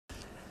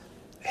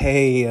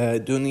Hey,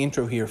 doing the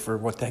intro here for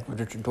What the Heck with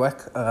Richard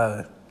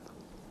Dweck.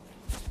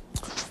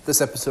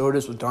 This episode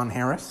is with Don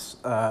Harris.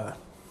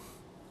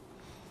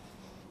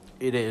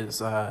 It is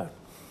the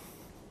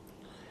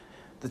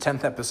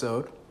 10th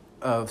episode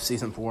of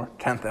Season 4.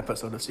 10th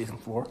episode of Season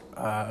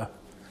 4.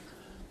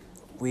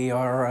 We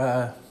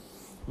are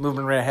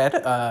moving right ahead.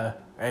 I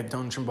have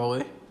Don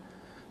Chimboli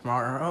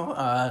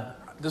tomorrow.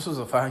 This was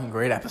a fucking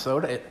great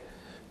episode. It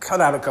cut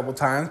out a couple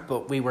times,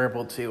 but we were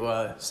able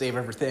to save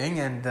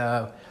everything,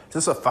 and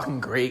this is a fucking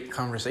great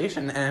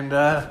conversation. And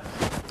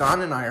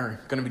Don and I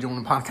are going to be doing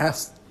a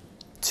podcast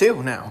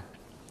too now,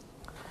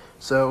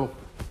 so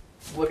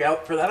look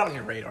out for that on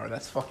your radar.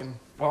 That's fucking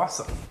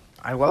awesome.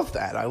 I love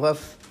that. I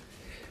love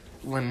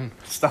when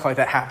stuff like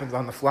that happens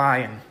on the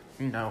fly,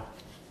 and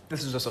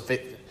this is just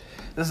this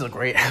is a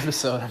great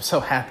episode. I'm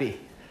so happy.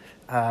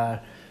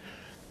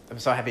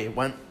 It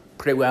went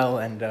pretty well,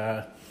 and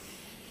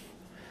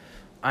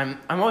I'm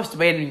always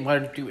debating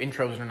whether to do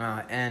intros or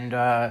not, and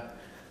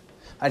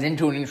I didn't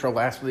do an intro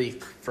last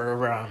week for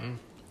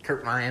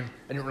Kurt Ryan.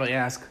 I didn't really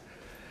ask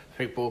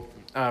people.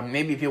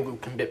 Maybe people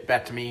can get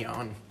back to me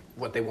on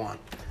what they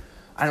want.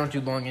 I don't do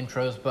long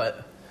intros,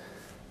 but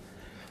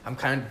I'm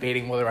kind of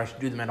debating whether I should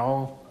do them at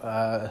all.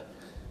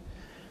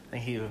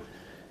 Thank you.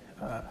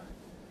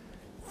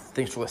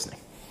 Thanks for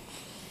listening.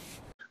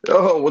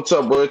 Oh, what's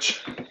up,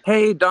 Butch?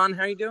 Hey, Don,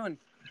 how you doing?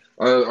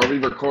 Are we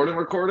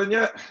recording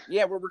yet?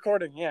 Yeah, we're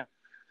recording, yeah.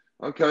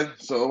 Okay,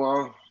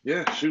 so,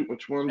 shoot,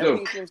 what you want to do?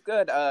 Everything seems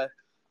good.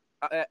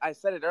 I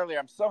said it earlier,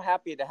 I'm so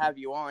happy to have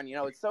you on.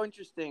 It's so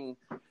interesting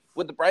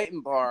with the Brighton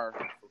Bar.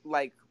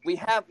 Like, we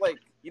have, those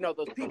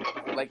people,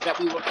 that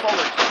we look forward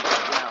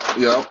to,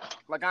 Yeah.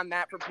 Like, I'm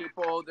that for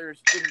people.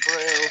 There's Jim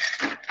Brew,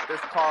 there's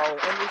Carl,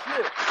 and there's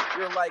you.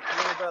 You're, one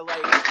of the,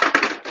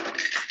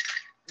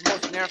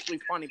 most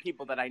naturally funny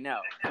people that I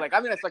know. I'm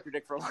going to suck your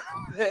dick for a little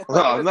bit.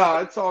 No,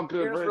 it's all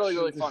good, You're just Rich. really,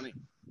 really funny.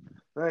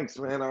 Thanks,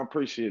 man. I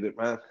appreciate it,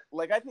 man.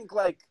 I think,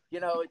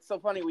 it's so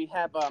funny. We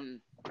have,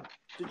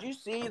 did you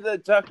see the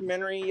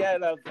documentary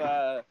yet of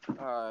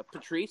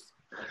Patrice?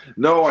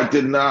 No, I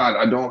did not.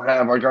 I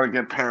got to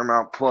get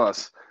Paramount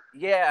Plus.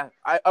 Yeah,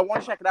 I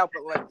want to check it out,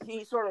 but,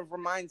 he sort of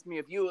reminds me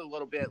of you a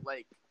little bit,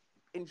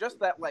 in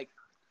just that,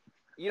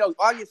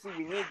 obviously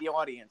we need the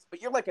audience,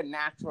 but you're, a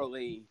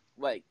naturally,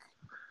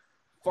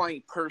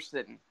 funny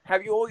person.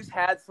 Have you always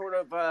had sort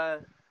of,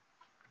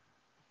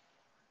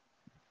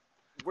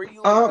 were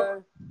you,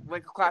 a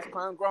class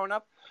clown growing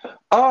up?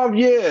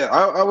 Yeah,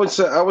 I would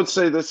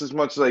say this as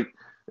much,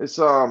 it's,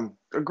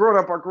 growing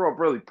up, I grew up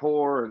really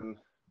poor, and,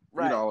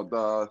 right.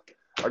 I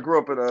grew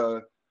up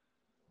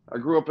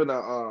in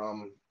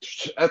a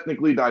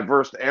ethnically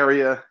diverse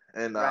area,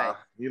 and right.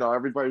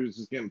 Everybody was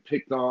just getting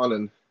picked on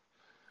and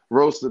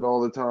roasted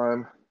all the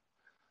time.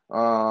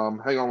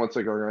 Hang on one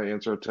second, I'm gonna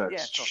answer a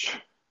text.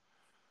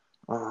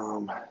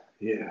 Yeah,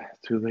 yeah,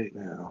 too late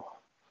now.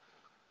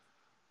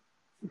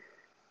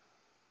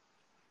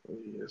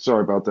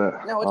 Sorry about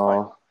that. No, it's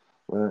fine.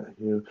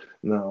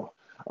 No.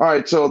 All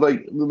right, so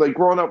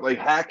growing up,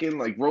 hacking,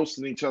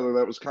 roasting each other,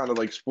 that was kind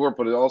of sport,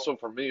 but it also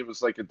for me it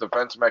was a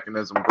defense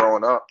mechanism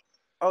growing up.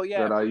 Oh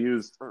yeah. That I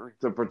used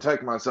to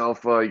protect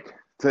myself,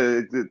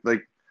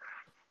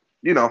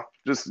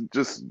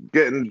 just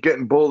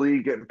getting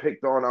bullied, getting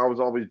picked on. I was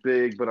always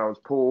big, but I was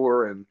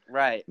poor, and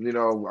right.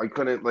 I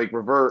couldn't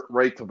revert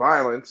right to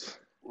violence.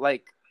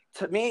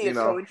 To me, it's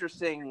so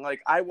interesting.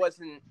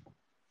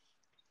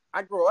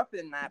 I grew up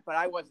in that, but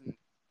I wasn't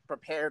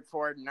prepared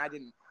for it, and I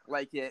didn't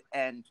like it.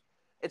 And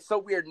it's so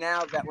weird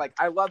now that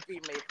I love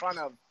being made fun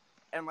of,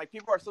 and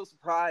people are so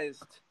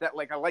surprised that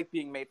I like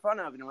being made fun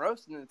of and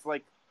roasted. And it's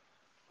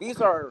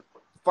these are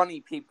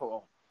funny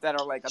people that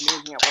are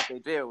amazing at what they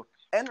do,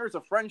 and there's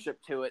a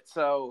friendship to it.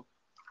 So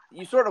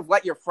you sort of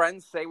let your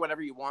friends say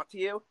whatever you want to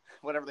you,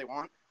 whatever they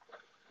want.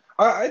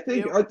 I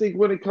think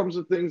when it comes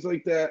to things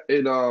like that,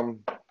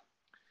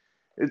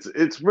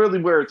 it's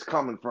really where it's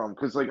coming from.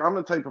 Because I'm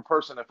the type of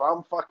person, if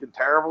I'm fucking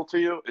terrible to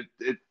you,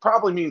 it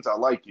probably means I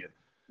like you.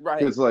 Right.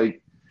 Because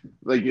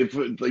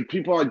if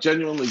people I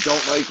genuinely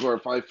don't like, or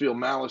if I feel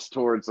malice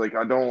towards,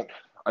 I don't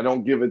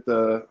give it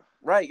the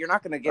right. You're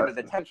not going to give it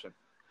attention.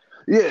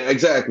 Yeah,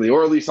 exactly.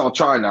 Or at least I'll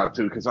try not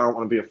to, because I don't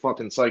want to be a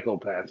fucking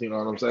psychopath. You know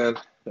what I'm saying?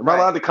 Am I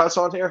allowed to cuss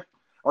on here?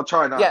 I'll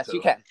try not to. Yes,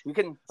 you can. You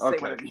can say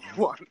whatever you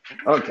want.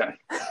 Okay.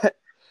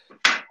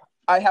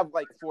 I have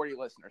 40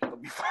 listeners. It'll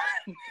be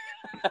fine.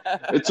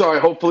 It's all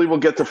right. Hopefully we'll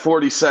get to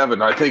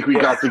 47. I think we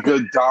got the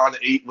good Don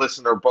 8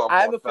 listener bump.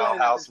 I have a feeling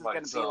this is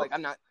going to be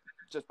I'm not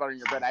just buttering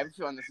your bread. I have a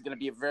feeling this is going to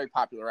be a very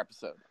popular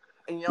episode.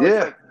 And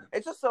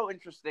it's just so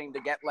interesting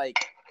to get to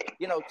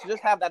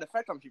just have that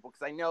effect on people,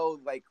 because I know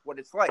what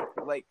it's like.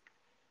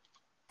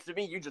 To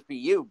me, you just be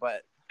you,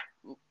 but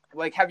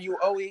have you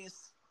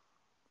always,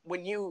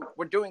 when you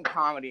were doing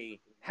comedy,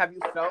 have you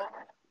felt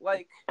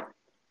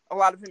a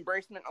lot of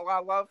embracement, a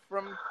lot of love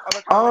from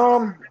other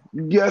comics?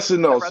 Yes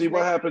and no. See,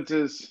 what happens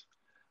is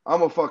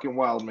I'm a fucking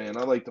wild man.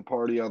 I like to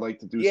party. I like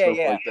to do stuff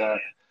like that.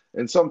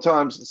 And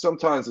sometimes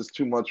it's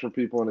too much for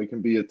people, and it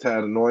can be a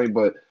tad annoying.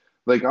 But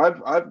Like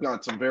I've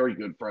got some very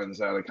good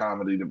friends out of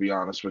comedy, to be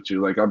honest with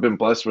you. Like I've been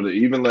blessed with it.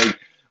 Even like,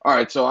 all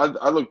right, so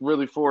I look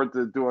really forward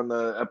to doing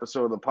the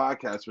episode of the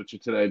podcast with you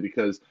today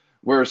because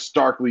we're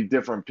starkly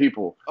different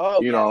people,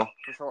 Oh you yes, know.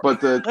 for sure. But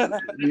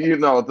the you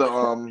know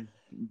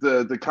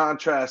the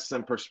contrasts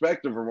and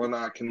perspective or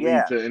whatnot can lead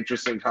Yeah, to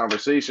interesting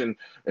conversation,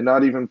 and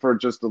not even for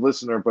just the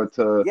listener, but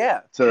to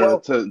yeah. to Well,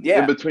 to in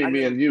yeah. I between me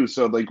mean, and you.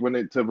 So like when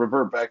it to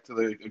revert back to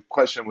the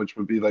question, which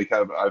would be like,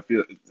 have I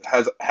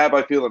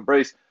feel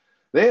embraced?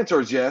 The answer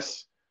is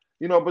yes.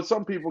 You know, but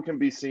some people can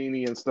be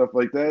sceney and stuff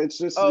like that. oh It's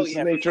the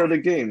yeah, for nature of sure. the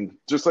game.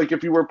 Just like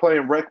if you were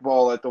playing rec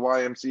ball at the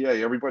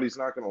YMCA, everybody's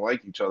not going to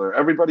like each other.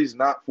 Everybody's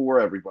not for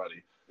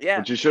everybody. Yeah,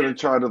 But you shouldn't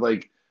try to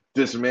like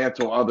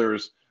dismantle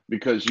others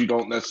because you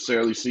don't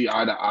necessarily see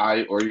eye to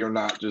eye or you're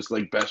not just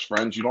like best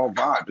friends. You don't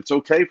vibe. It's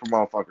okay for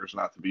motherfuckers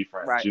not to be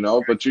friends, right. you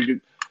know, but you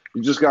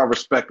just got to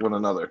respect one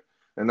another.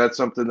 And that's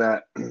something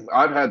that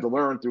I've had to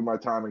learn through my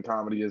time in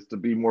comedy is to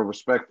be more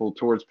respectful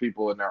towards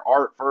people in their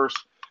art first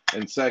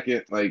and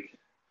second, like,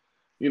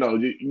 you know,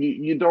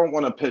 you don't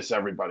want to piss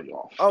everybody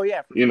off. Oh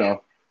yeah, for You sure.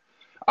 know,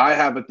 I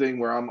have a thing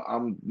where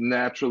I'm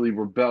naturally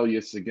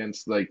rebellious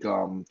against like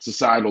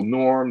societal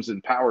norms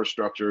and power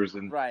structures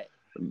and Right.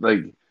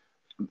 like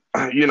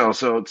you know,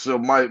 so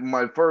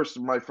my first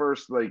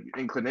like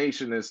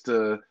inclination is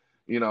to,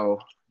 you know,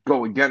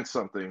 go against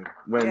something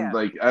when Yeah.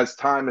 like as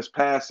time has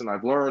passed and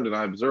I've learned and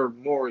I observed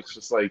more, it's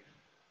just like,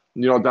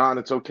 you know, Don,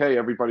 it's okay.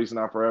 Everybody is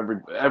not for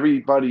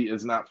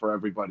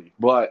everybody.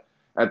 But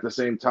at the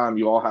same time,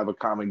 you all have a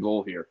common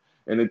goal here.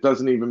 And it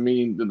doesn't even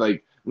mean that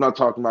like I'm not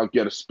talking about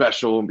get a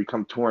special and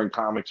become touring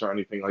comics or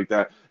anything like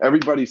that.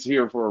 Everybody's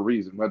here for a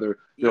reason, whether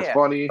they're Yeah.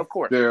 funny, Of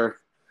course. they're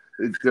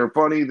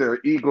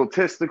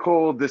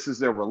egotistical, this is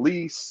their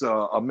release,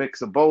 a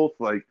mix of both.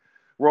 Like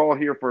we're all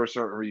here for a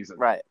certain reason.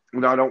 Right.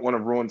 And I don't want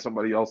to ruin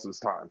somebody else's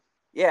time.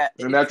 Yeah.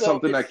 And It's that's so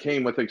something that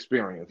came with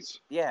experience.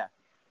 yeah.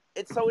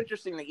 It's so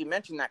interesting that you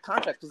mentioned that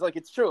context because like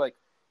it's true. Like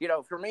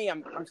for me,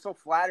 I'm so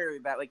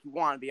flattered that like you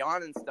want to be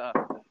on and stuff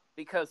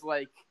because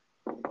like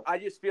I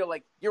just feel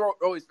like you're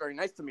always very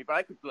nice to me, but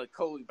I could like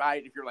totally buy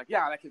it if you're like,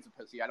 yeah, that kid's a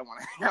pussy. I don't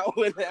want to hang out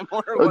with him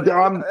or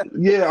whatever.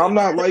 I'm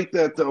not like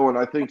that though, and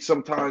I think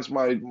sometimes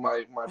my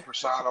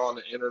persona on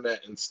the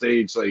internet and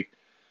stage like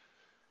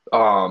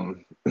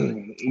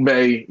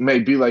may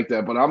be like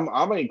that, but I'm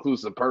an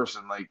inclusive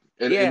person, like,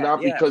 and Yeah.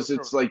 not Yeah. For because sure.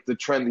 it's like the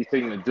trendy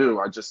thing to do.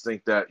 I just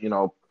think that, you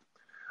know,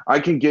 I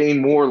can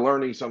gain more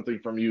learning something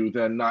from you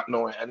than not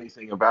knowing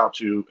anything about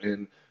you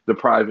and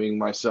depriving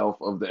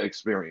myself of the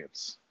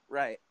experience.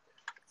 Right.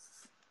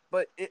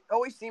 But it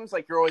always seems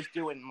like you're always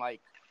doing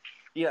like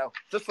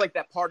just like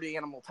that party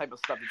animal type of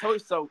stuff. It's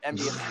always so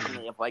envious to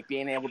me of like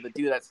being able to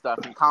do that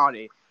stuff in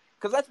comedy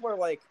because that's where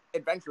like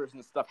adventures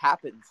and stuff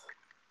happens.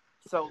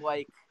 So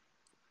like,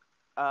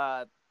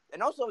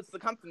 and also it's the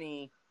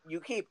company you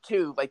keep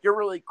too. Like you're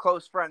really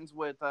close friends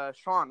with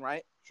Sean,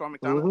 right? Sean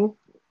McDonough.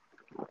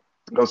 Hmm.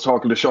 I was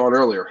talking to Sean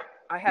earlier.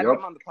 I had Yep.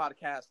 him on the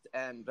podcast,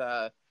 and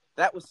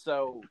that was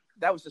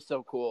just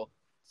so cool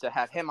to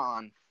have him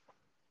on.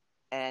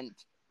 And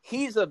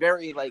he's a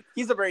very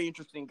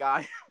interesting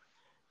guy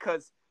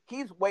because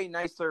he's way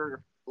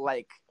nicer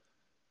like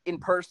in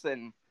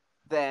person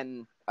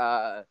than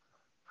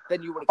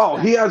you would expect. Oh,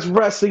 he has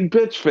resting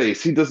bitch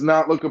face. He does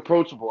not look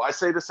approachable. I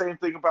say the same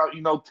thing about,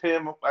 you know,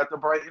 Tim at the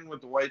Brighton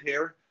with the white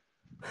hair.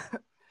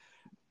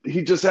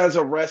 He just has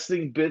a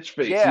resting bitch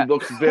face. He Yeah.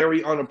 looks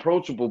very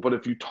unapproachable, but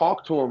if you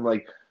talk to him,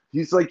 like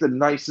he's like the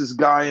nicest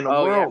guy in the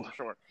Oh yeah, world. for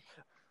sure.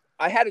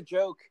 I had a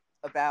joke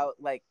about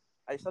like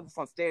I said this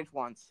on stage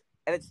once,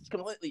 and it's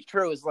completely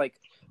true. Is like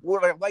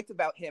what I liked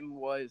about him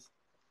was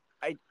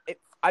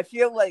I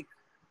feel like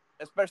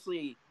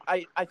especially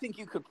I think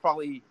you could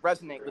probably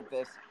resonate with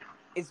this.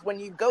 Is when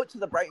you go to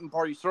the Brighton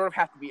bar, you sort of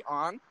have to be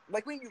on.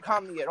 Like when you do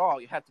comedy at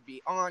all, you have to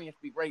be on. You have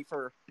to be ready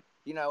for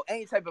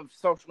any type of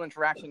social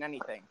interaction,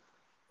 anything.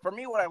 For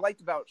me, what I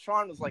liked about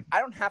Sean was like I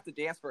don't have to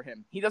dance for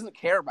him. He doesn't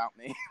care about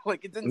me.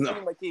 Like it didn't No.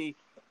 seem like he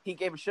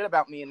gave a shit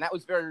about me, and that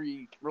was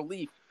very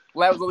relief.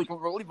 Well, that was really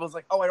relief. I was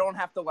like, oh, I don't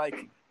have to like.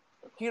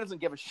 He doesn't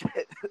give a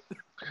shit.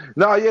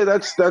 No, yeah,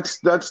 that's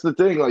the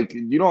thing. Like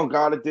you don't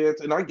gotta dance,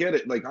 and I get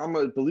it. Like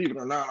believe it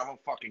or not, I'm a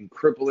fucking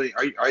crippling.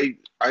 I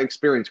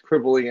experience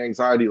crippling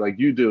anxiety like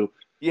you do.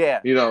 Yeah.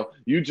 You know,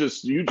 you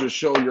just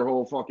show your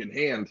whole fucking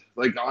hand.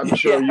 Like I'm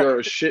sure Yeah. you're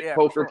a shit Yeah,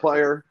 for poker sure.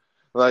 player.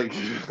 Like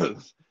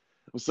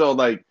so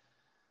like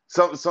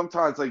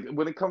sometimes like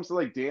when it comes to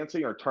like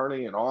dancing or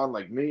turning it on,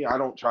 like me, I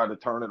don't try to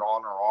turn it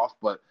on or off,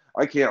 but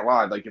I can't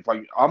lie. Like if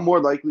I'm more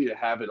likely to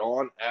have it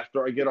on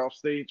after I get off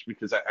stage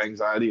because that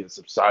anxiety has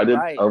subsided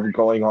Right. of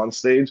going on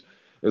stage.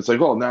 It's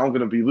like, oh, now I'm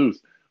gonna be loose.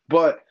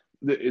 But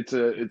it's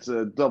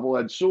a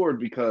double-edged sword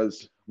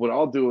because what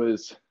I'll do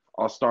is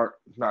I'll start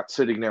not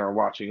sitting there and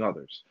watching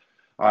others.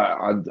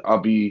 I'll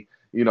be,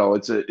 you know,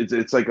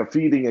 it's like a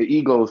feeding an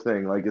ego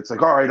thing. Like it's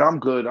like, all right, I'm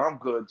good,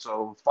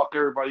 so fuck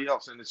everybody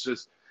else. And it's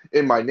just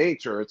in my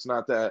nature. It's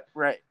not that,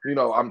 Right. you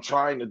know, I'm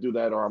trying to do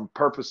that or I'm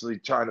purposely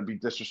trying to be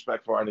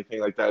disrespectful or anything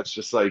like that. It's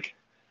just like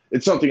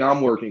it's something I'm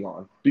working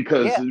on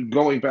because Yeah.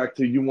 going back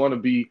to you want to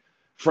be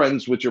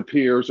friends with your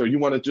peers, or you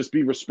want to just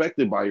be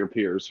respected by your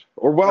peers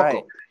or Right.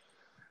 welcome.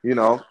 You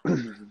know,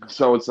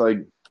 so it's like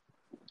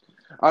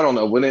I don't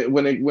know when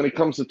it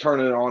comes to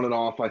turning it on and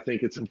off. I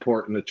think it's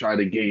important to try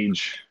to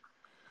gauge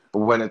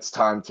when it's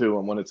time to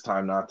and when it's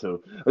time not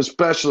to,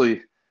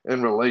 especially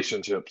in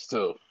relationships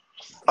too.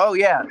 Oh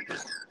yeah,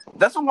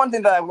 that's the one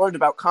thing that I learned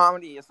about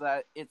comedy is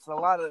that it's a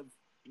lot of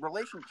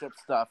relationship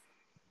stuff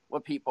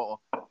with people.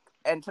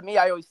 And to me,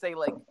 I always say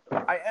like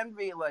I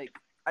envy like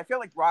I feel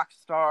like rock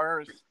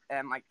stars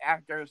and like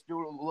actors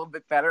do a little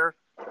bit better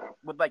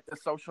with like the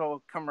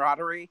social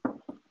camaraderie.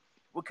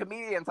 With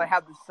comedians, I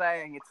have this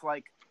saying, it's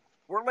like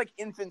we're like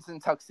infants in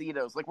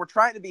tuxedos. Like we're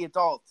trying to be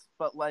adults,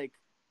 but like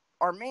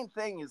our main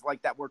thing is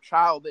like that we're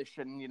childish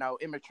and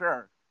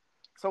immature.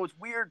 So it's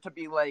weird to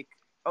be like,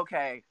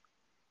 okay,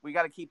 we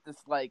got to keep this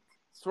like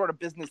sort of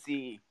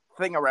businessy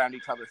thing around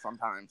each other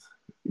sometimes.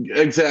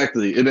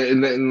 Exactly,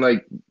 and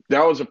like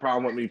that was a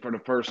problem with me for the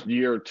first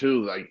year or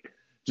two. Like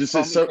just Oh,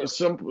 as me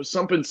too.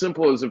 something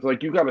simple as if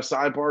like you got a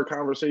sidebar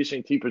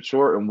conversation, keep it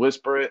short and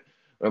whisper it,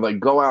 or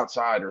like go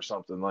outside or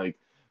something. Like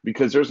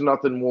because there's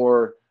nothing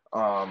more.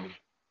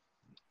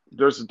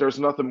 There's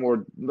nothing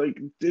more like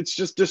it's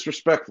just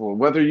disrespectful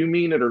whether you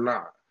mean it or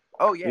not.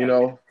 Oh You yeah,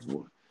 know,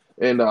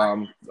 and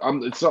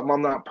it's something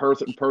I'm not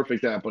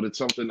perfect at, but it's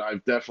something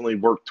I've definitely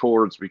worked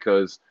towards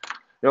because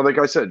like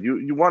I said,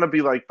 you want to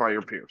be liked by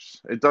your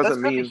peers. It that's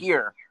doesn't good to mean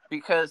hear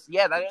because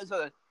yeah, that is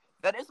a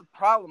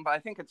problem, but I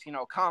think it's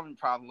a common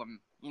problem.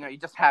 You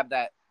just have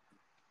that.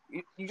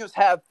 You just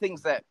have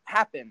things that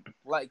happen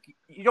like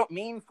you don't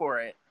mean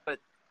for it, but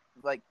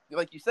like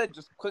you said,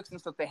 just clicks and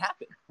stuff they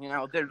happen.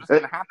 They're just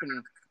it, gonna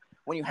happen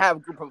when you have a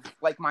group of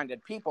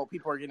like-minded people.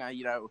 People are gonna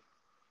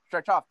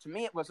stretch off. To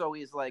me, it was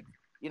always like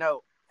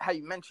how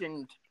you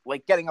mentioned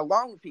like getting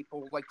along with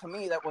people. Like to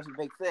me, that was a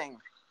big thing.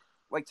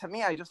 Like to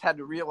me, I just had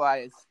to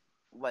realize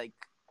like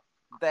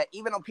that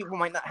even though people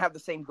might not have the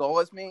same goal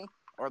as me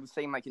or the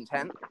same like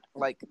intent,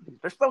 like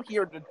they're still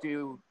here to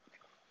do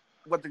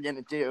what they're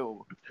gonna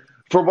do.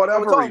 for So it's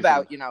whatever all reason.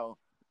 about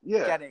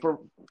Yeah, getting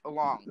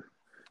along.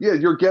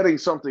 you're getting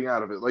something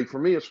out of it. Like for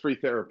me, it's free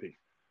therapy.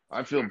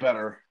 I feel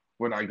better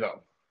when I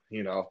go.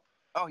 You know,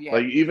 Oh yeah,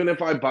 like even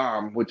if I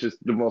bomb, which is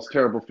the most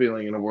terrible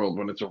feeling in the world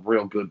when it's a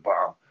real good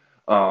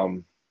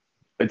bomb,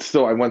 it's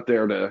still I went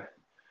there to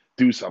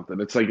do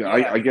something. It's like yeah,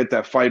 I get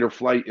that fight or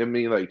flight in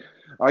me. Like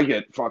I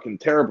get fucking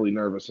terribly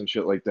nervous and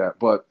shit like that.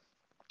 But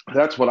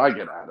that's what I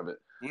get out of it.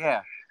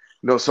 yeah.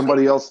 See,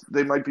 Somebody else,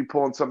 they might be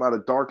pulling something out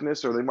of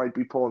darkness, or they might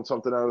be pulling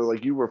something out of,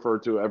 like you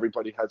referred to.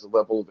 Everybody has a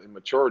level of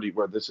immaturity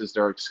where this is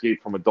their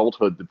escape from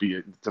adulthood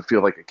to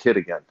feel like a kid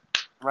again.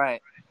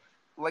 right.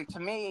 Like to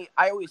me,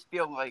 I always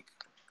feel like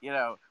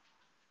I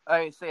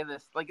always say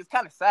this. Like it's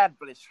kind of sad,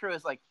 but it's true.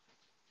 It's like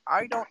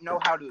I don't know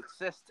how to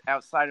exist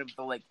outside of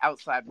the like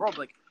outside world.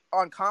 Like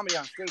on comedy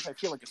on stage, I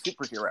feel like a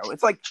superhero.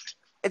 It's like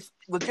it's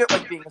legit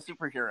like being a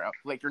superhero.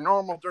 Like you're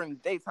normal during the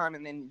daytime,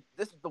 and then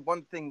this is the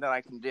one thing that I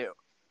can do.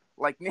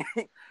 Like me,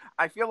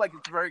 I feel like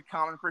it's very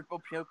common for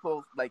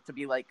people like to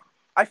be like,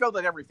 I failed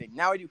at everything.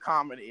 Now I do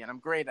comedy, and I'm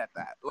great at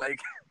that. Like,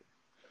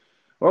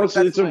 Well, like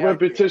that's it's the a way I feel.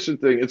 repetition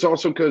thing. It's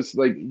also because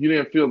like you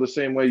didn't feel the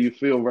same way you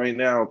feel right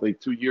now, like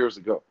 2 years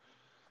ago,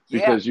 Yeah,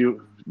 because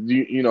you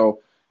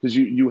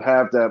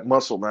have that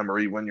muscle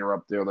memory when you're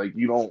up there. Like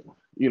you don't,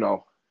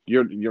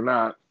 you're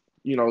not,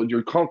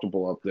 you're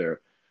comfortable up there.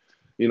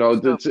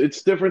 so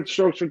It's different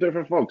strokes for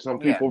different folks. Some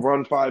yeah, people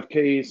run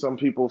 5Ks, some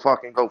people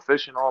fucking go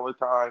fishing all the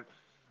time.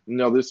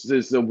 This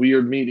is a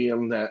weird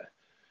medium that,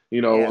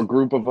 yeah, a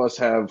group of us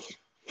have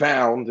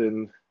found,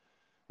 and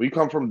we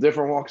come from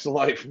different walks of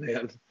life,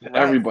 man. right,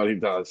 Everybody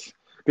does.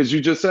 Because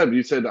you said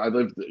I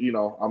lived,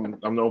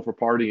 I'm known for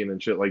partying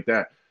and shit like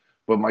that.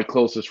 But my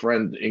closest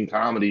friend in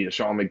comedy is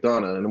Sean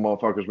McDonough, and the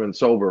motherfucker's been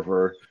sober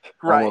for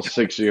right, almost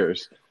 6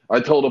 years. I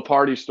told a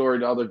party story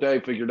the other day,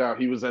 figured out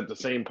he was at the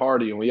same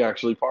party, and we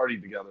actually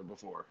partied together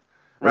before.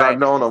 And I've right.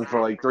 known him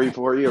for like 3,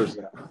 4 years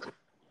now.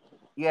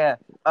 Yeah.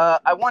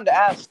 I wanted to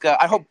ask.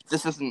 I hope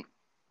this isn't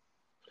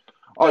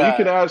Oh, you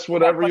can ask too bad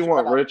whatever you question,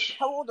 but want, Rich.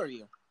 how old are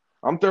you?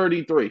 I'm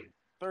 33.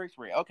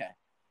 33. Okay.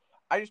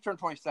 I just turned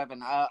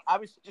 27. I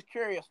was just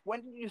curious.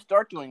 When did you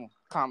start doing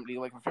comedy,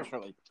 like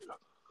officially?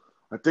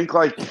 I think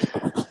like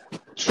I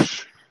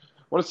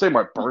want to say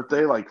my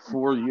birthday, like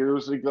 4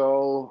 years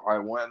ago. I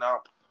went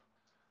up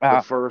the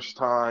Uh, first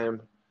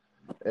time,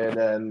 and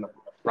then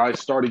I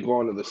started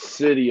going to the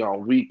city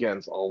on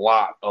weekends a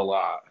lot, a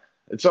lot.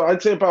 And so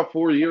I'd say about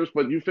 4 years,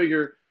 but you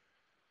figure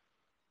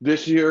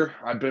this year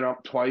I've been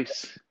up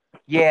twice.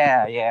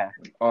 yeah, yeah.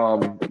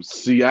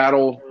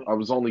 Seattle, I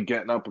was only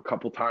getting up a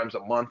couple times a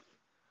month.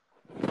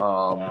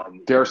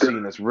 Their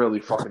scene is really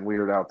fucking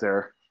weird out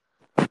there.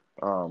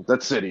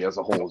 That city as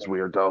a whole is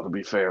weird, though, to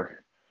be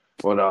fair.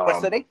 But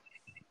What city?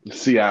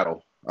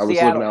 Seattle, I was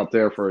living Seattle. out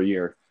there for a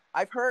year.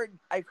 I've heard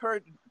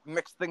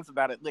mixed things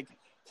about it. Like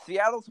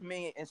Seattle to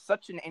me is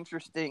such an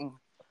interesting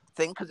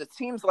thing because it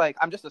seems like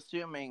I'm just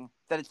assuming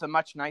that it's a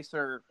much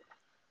nicer.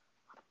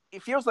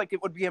 It feels like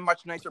it would be a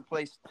much nicer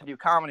place to do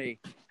comedy,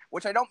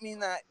 which I don't mean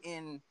that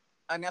in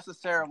a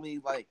necessarily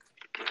like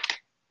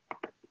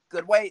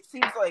good way. It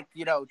seems like,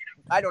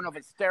 I don't know if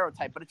it's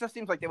stereotype, but it just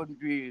seems like they would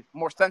be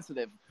more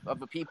sensitive of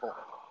the people.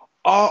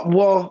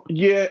 Well,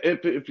 yeah.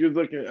 If you're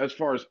looking as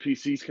far as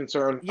PC's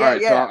concerned, all Yeah,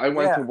 right. So yeah, I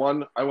went yeah,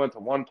 to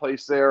one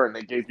place there, and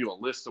they gave you a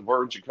list of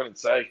words you couldn't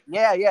say.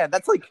 yeah, yeah.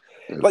 That's like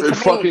to me,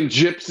 Fucking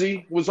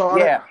gypsy was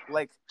on it. yeah,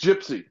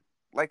 Gypsy.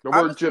 like The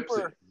I'm word a gypsy.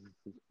 super,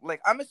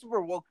 I'm a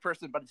super woke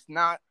person, but it's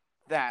not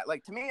that.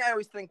 Like to me, I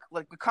always think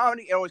like with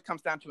comedy, it always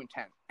comes down to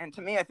intent. And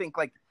to me, I think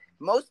like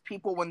most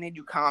people when they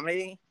do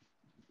comedy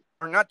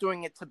are not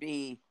doing it to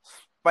be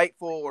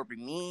spiteful or be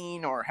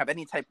mean or have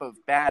any type of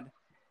bad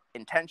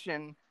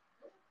intention.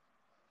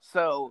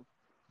 So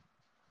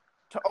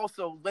to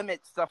also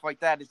limit stuff like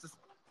that is just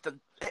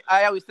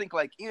I always think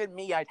like even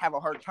me, I'd have a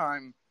hard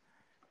time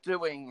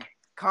doing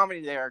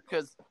comedy there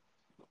because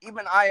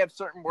even I have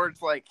certain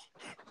words like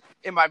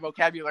in my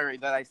vocabulary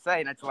that I say,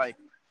 and it's like,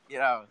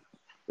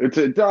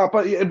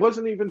 But it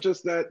wasn't even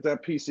just that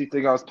PC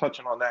thing. I was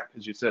touching on that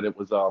because you said it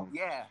was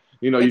yeah.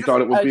 you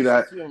thought it would I be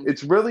just that. assumed.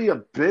 It's really a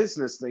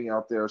business thing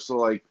out there. So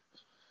like,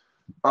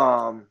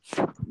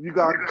 you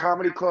got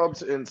comedy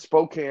clubs in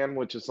Spokane,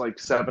 which is like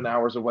 7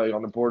 hours away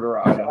on the border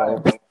of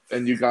Idaho,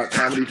 and you got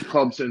comedy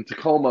clubs in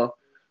Tacoma,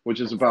 which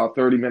is about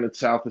 30 minutes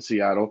south of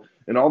Seattle.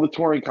 And all the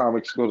touring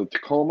comics go to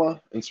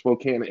Tacoma and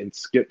Spokane and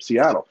skip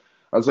Seattle.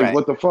 I was like, Right.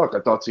 what the fuck? I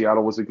thought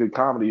Seattle was a good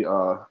comedy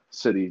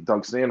city.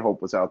 Doug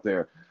Stanhope was out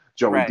there.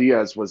 Joey Right.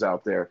 Diaz was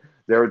out there.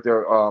 It's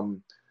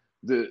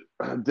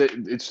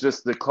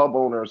just the club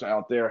owners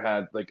out there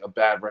had like a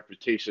bad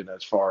reputation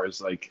as far as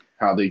like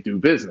how they do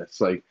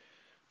business. Like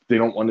they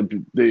don't want to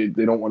be they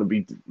don't want to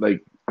be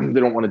like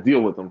they don't want to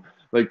deal with them.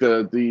 Like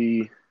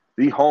the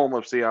home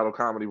of Seattle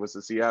comedy was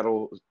the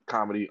Seattle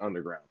Comedy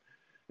Underground,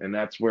 and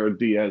that's where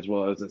Diaz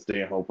was and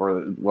Stanhope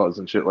was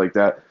and shit like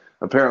that.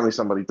 Apparently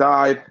somebody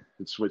died.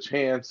 It switched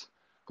hands.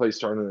 Place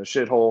turned into a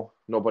shithole.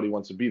 Nobody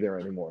wants to be there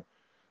anymore.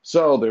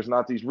 So there's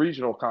not these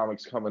regional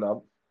comics coming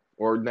up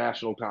or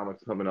national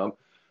comics coming up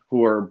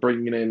who are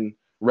bringing in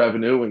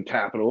revenue and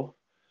capital.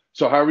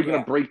 So how are we going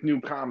to break new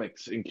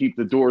comics and keep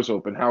the doors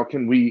open? How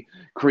can we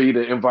create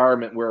an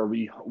environment where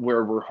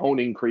we're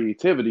honing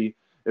creativity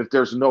if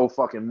there's no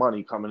fucking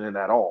money coming in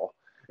at all?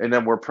 And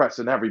then we're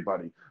pressing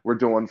everybody. We're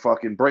doing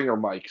fucking bringer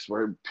mics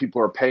where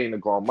people are paying to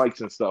go on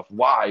mics and stuff.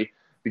 Why?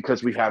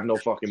 Because we have no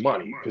fucking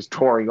money. Because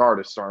touring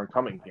artists aren't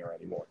coming here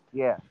anymore.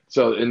 Yeah.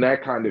 So, and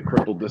that kind of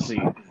crippled the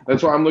scene.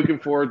 That's why I'm looking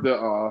forward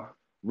to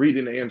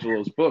reading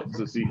Angelo's books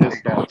to see his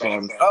thoughts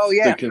on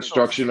the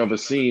construction of a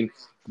scene,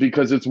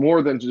 because it's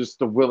more than just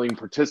the willing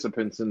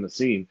participants in the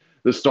scene.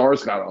 The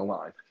stars got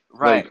online.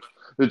 Right. Like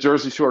the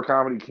Jersey Shore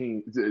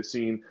comedy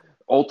scene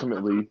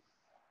ultimately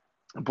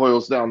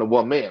boils down to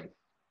one man,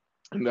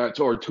 and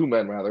that's or two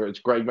men rather. It's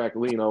Greg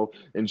McAlino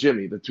and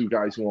Jimmy, the two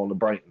guys who own the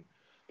Brighton.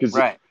 Because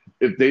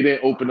if they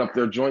didn't open up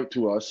their joint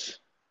to us,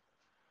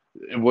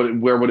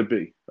 where would it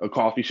be? A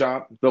coffee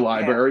shop, the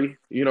library?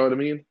 Yeah. You know what I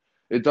mean?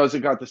 It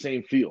doesn't got the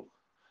same feel.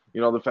 You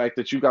know, the fact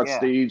that you got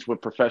stage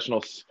with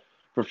professional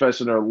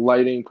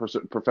lighting,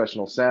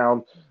 professional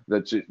sound,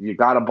 that you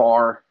got a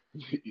bar.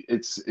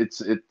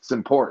 It's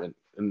important.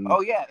 And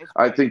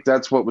I think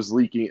that's what was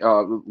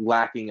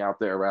lacking out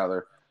there.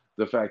 Rather,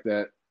 the fact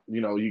that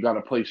you got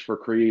a place for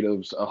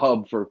creatives, a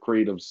hub for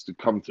creatives to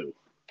come to.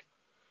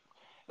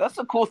 That's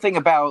the cool thing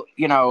about,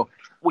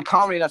 with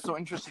comedy that's so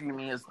interesting to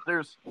me is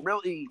there's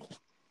really,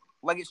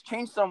 like, it's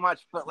changed so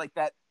much, but, like,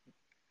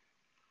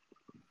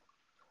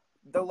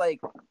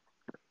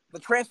 the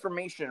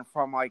transformation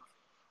from, like,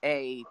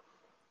 a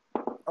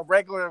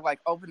regular, like,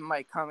 open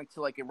mic comic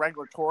to, like, a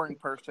regular touring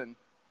person.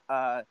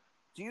 Do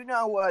you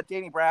know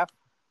Danny Braff?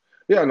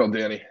 Yeah, I know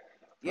Danny.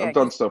 Yeah, I've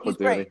done stuff with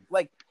Danny. Great.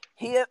 Like,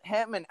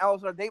 him and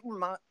Elzar,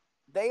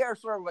 they are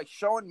sort of, like,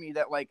 showing me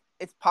that, like,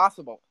 it's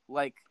possible.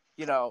 Like,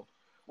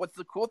 what's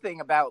the cool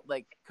thing about,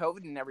 like,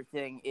 COVID and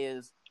everything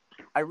is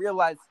I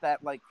realized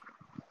that, like,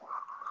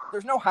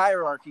 there's no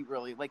hierarchy,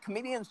 really. Like,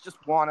 comedians just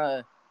want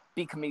to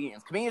be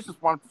comedians. Comedians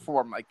just want to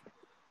perform. Like,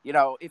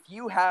 if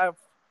you have,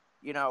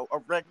 a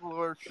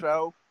regular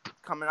show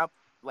coming up,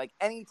 like,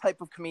 any type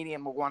of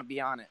comedian will want to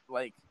be on it.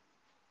 Like,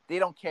 they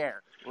don't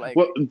care. Like,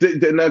 well,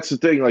 and that's the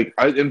thing. Like,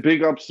 and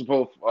big ups to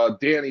both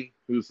Danny,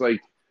 who's, like,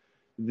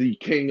 the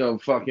king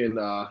of fucking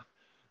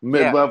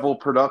mid-level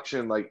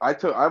production. Like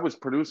I was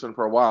producing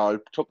for a while. I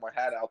took my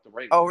hat out the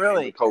ring. Oh,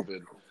 really?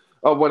 COVID.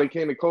 Oh, when it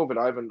came to COVID,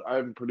 I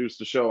haven't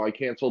produced a show. I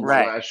canceled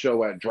my last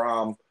show at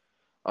Drum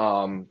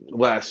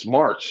last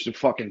March.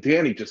 Fucking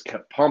Danny just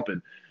kept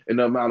pumping, and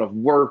the amount of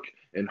work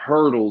and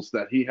hurdles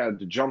that he had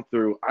to jump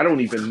through. I don't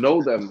even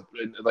know them.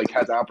 And, like,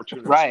 had the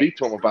opportunity to speak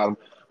to him about them,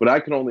 but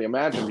I can only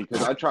imagine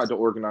because I tried to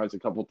organize a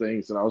couple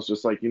things, and I was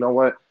just like, you know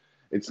what?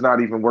 It's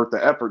not even worth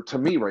the effort to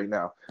me right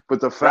now.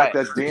 But the fact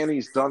that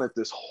Danny's done it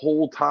this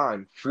whole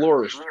time,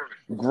 flourished,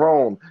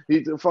 grown.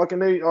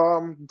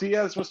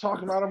 Diaz was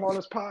talking about him on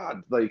his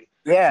pod. Like,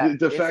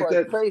 the fact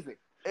that crazy.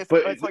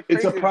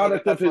 It's a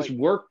product of his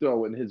work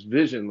though, and his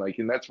vision. Like,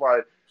 and that's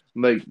why,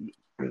 like,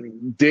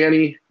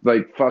 Danny,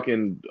 like,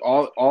 fucking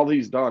all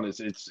he's done is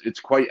it's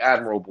quite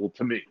admirable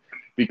to me,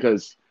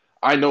 because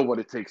I know what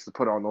it takes to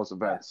put on those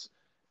events.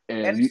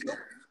 And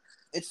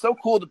it's so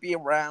cool to be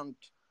around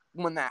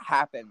when that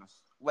happens.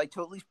 Like,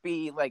 to at least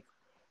be like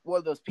one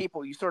of those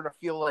people. You sort of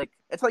feel like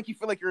it's like you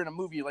feel like you're in a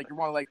movie. Like, you're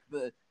one of like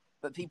the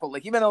people.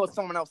 Like, even though it's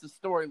someone else's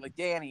story, like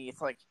Danny,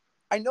 it's like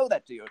I know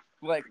that dude.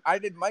 Like, I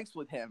did mics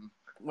with him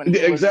when he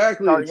was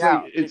Exactly. starting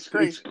It's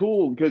like out. it's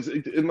cool because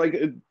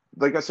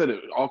like I said,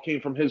 it all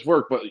came from his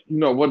work. But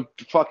what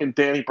fucking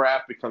Danny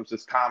Braff becomes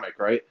this comic,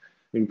 right?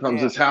 He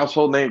becomes this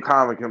household name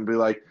comic and be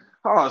like,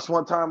 oh, this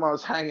one time I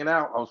was hanging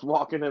out, I was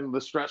walking into the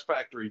Stress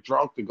Factory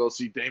drunk to go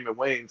see Damon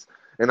Wayans,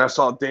 and I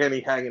saw Danny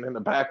hanging in the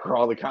back where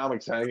all the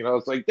comics hanging. I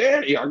was like,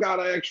 Danny, I got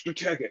an extra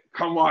ticket.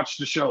 Come watch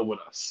the show with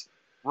us.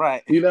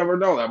 Right. You never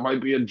know. That might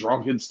be a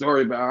drunken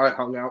story about how I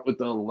hung out with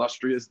the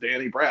illustrious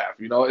Danny Braff,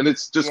 and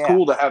it's just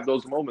cool to have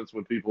those moments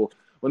with people.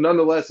 But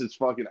nonetheless, it's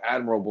fucking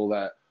admirable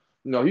that,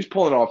 he's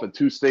pulling off in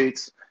 2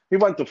 states. He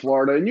went to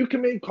Florida, and you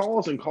can make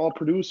calls and call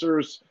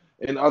producers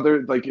and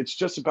other, like, it's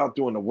just about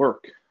doing the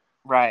work.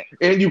 Right.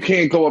 And you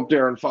can't go up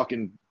there and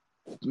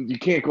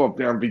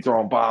be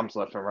throwing bombs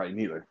left and right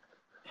neither.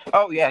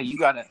 Oh yeah, you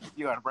gotta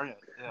bring it.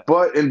 Yeah.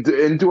 But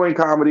in doing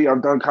comedy,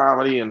 I've done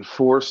comedy in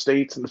 4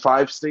 states and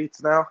 5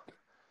 states now.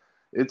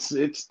 It's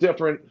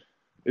different.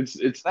 It's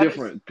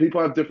different.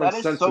 People have different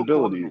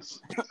sensibilities.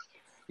 So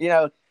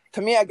cool.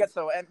 To me, I get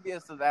so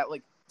envious of that.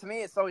 Like, to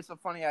me, it's always so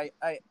funny.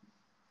 I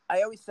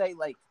always say,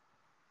 like,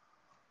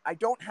 I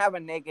don't have a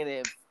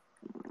negative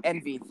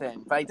envy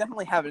thing, but I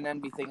definitely have an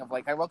envy thing of,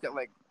 like, I look at,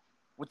 like,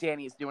 what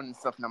Danny is doing and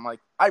stuff, and I'm like,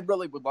 I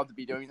really would love to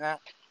be doing that.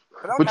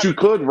 But you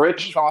could,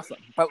 Rich. He's awesome.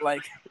 But,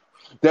 like,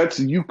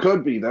 you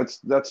could be. That's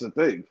the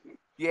thing.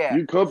 Yeah.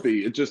 You could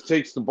be. It just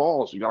takes the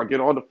balls. You gotta get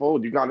on the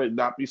phone. You gotta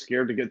not be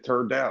scared to get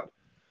turned down.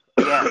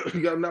 Yeah.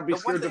 You gotta not be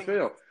scared to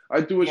fail.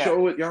 I do a show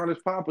with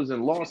Giannis Papas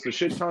and lost a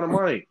shit ton of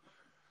money.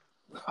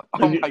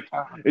 My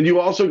God. And you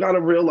also got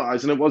to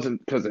realize, and it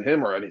wasn't because of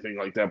him or anything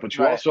like that, but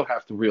you also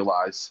have to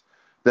realize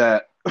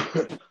that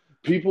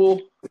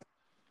people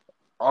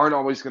aren't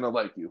always going to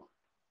like you,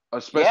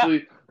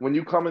 especially when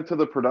you come into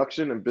the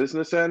production and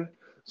business end.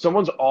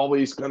 Someone's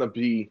always going to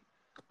be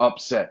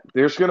upset.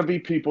 There's going to be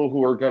people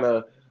who are going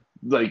to,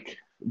 like,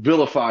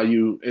 vilify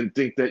you and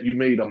think that you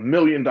made $1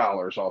 million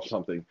off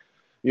something.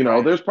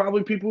 There's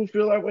probably people who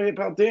feel that way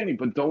about Danny,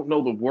 but don't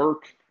know the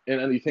work and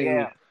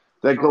anything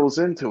that goes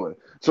into it.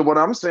 So what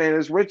I'm saying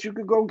is, Rich, you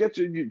could go get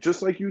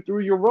just like you threw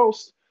your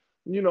roast.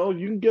 You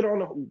can get on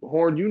the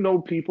horn.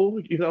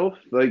 People.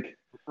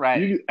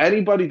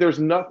 Anybody. There's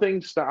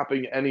nothing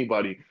stopping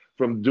anybody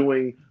from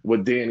doing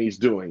what Danny's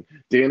doing.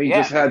 Danny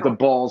just had the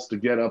balls to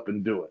get up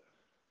and do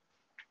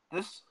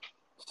it.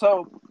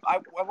 So I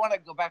want to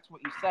go back to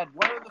what you said.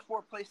 What are the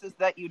 4 places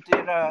that you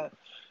did?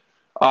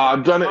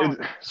 I've done it.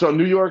 So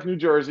New York, New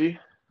Jersey.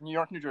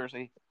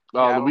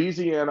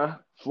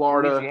 Louisiana,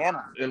 Florida,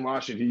 and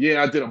Washington.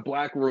 Yeah, I did a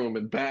black room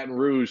in Baton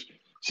Rouge.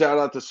 Shout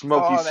out to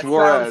Smokey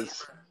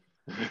Suarez.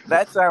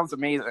 That sounds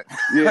amazing.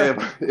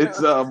 Yeah, it's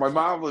my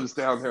mom lives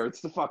down there.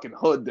 It's the fucking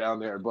hood down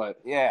there.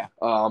 But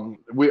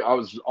we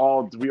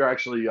were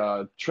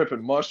actually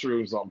tripping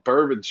mushrooms on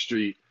Bourbon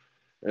Street,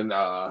 and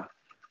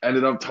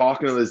ended up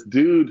talking to this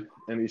dude,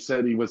 and he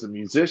said he was a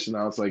musician.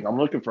 I was like, I'm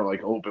looking for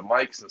like open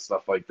mics and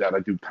stuff like that. I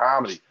do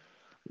comedy.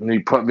 And he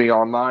put me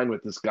online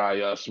with this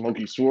guy,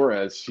 Smokey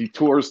Suarez. He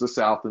tours the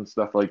South and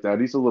stuff like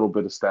that. He's a little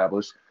bit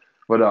established,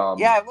 but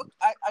I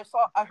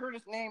heard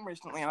his name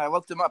recently, and I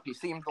looked him up. He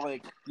seemed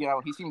like,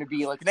 he seemed to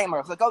be like a name. I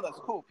was like, oh, that's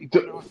cool. People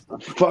are doing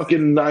stuff.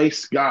 Fucking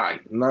nice guy.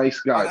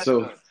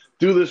 So good.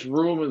 Do this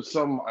room in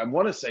I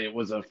want to say it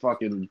was a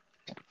fucking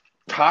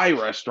Thai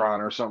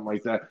restaurant or something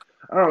like that.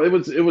 I don't know.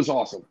 It was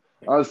awesome.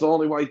 I was the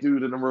only white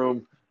dude in the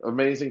room.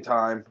 Amazing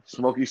time.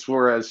 Smokey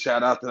Suarez.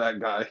 Shout out to that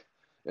guy.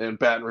 In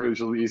Baton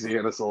Rouge,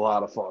 Louisiana. It's a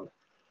lot of fun.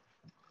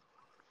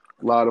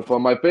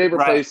 My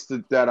favorite place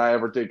that I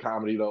ever did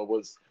comedy, though,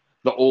 was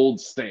the Old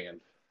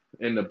Stand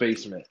in the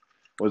basement.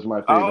 Was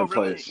my favorite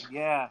place.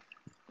 Yeah,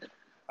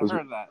 I've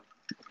heard of that.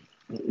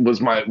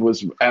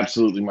 Was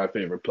absolutely my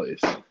favorite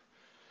place.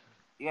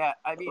 Yeah,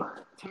 I mean,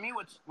 to me,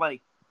 what's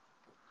like,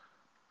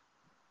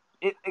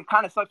 it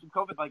kind of sucks with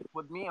COVID. Like,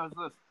 with me, it was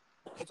this.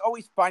 It's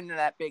always finding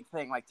that big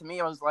thing. Like, to me,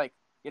 it was like,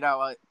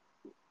 I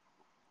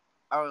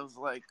was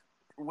like,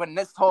 when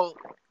this whole,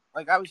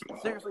 like, I was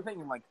seriously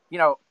thinking, like,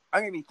 I'm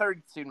going to be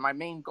 30 soon. My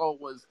main goal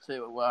was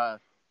to,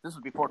 this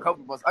was before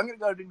COVID was, I'm going to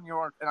go to New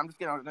York, and I'm just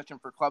going to audition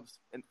for clubs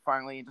and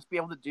finally just be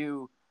able to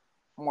do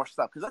more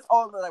stuff. Because that's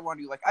all that I want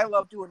to do. Like, I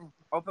love doing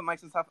open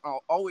mics and stuff, and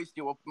I'll always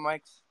do open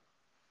mics.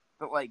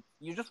 But, like,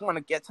 you just want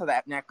to get to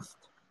that next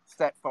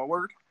step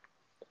forward.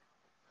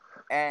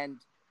 And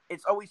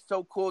it's always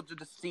so cool to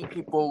just see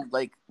people,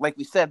 like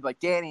we said, like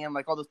Danny and,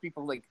 like, all those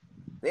people, like,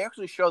 they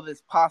actually show that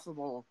it's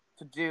possible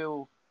to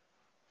do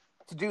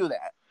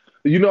that.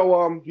 You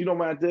know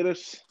Matt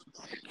Dittus?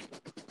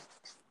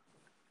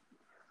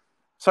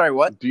 Sorry,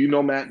 what? Do you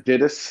know Matt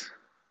Dittus?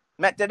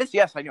 Matt Dittus?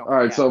 Yes, I know. All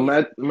right, so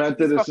Matt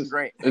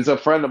Dittus is a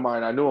friend of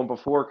mine. I knew him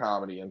before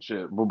comedy and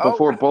shit.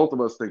 Before both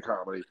of us did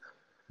comedy.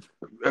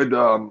 And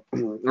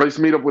I used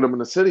to meet up with him in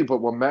the city,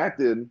 but what Matt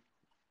did,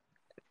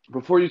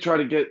 before you try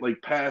to get,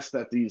 like, past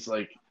at these,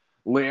 like,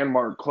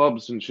 landmark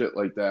clubs and shit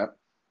like that,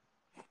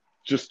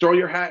 Just throw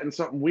your hat in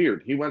something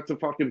weird. He went to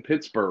fucking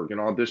Pittsburgh and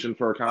auditioned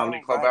for a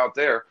comedy club right. out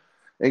there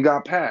and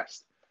got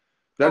passed.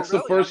 Oh, That's the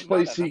really? I first didn't know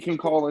place that. he That's can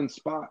cool. call in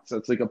spots.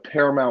 That's like a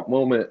paramount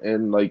moment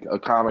in like a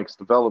comic's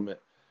development.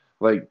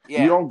 Like you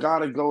Yeah. don't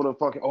gotta go to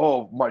fucking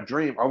my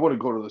dream. I want to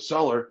go to the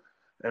cellar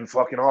and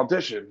fucking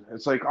audition.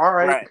 It's like, all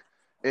right. Right.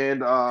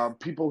 And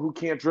people who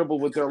can't dribble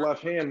with their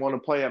left hand want to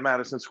play at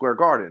Madison Square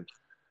Garden,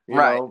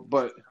 Right.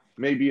 But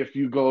maybe if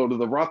you go to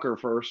the Rucker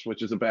first,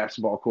 which is a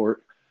basketball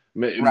court,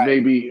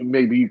 Right.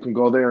 maybe you can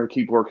go there and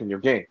keep working your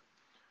game.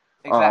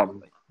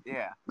 Exactly.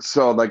 Yeah.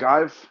 So like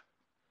I've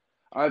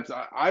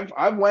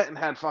went and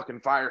had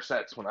fucking fire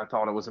sets when I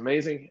thought it was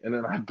amazing, and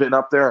then I've been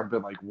up there and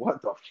been like,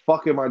 what the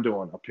fuck am I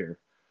doing up here?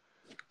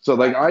 So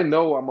like Right. I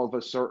know I'm of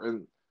a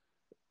certain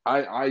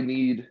I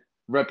need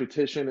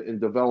repetition and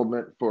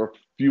development for a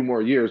few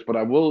more years, but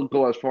I will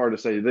go as far to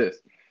say this.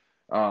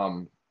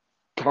 Um,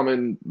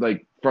 Coming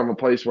like from a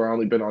place where I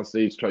only been on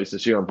stage twice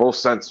this year, and both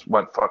sets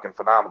went fucking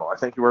phenomenal. I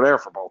think you were there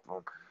for both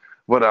of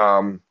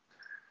them.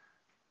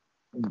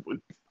 But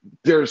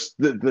there's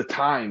the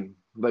time,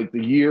 like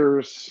the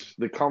years,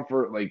 the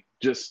comfort, like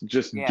just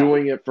Yeah.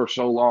 doing it for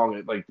so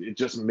long, it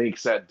just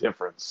makes that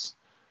difference.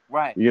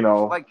 Right. You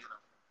know? Like,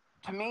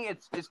 to me,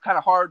 it's kind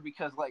of hard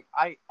because like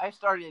I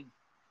started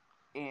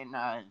in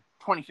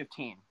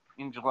 2015,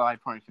 in July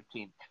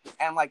 2015,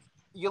 and like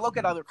you look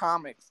at other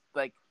comics,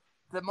 like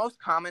the most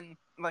common,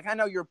 like I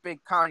know you're a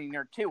big comedy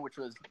nerd too, which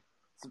was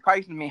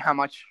surprising to me how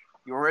much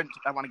you were into.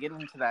 I want to get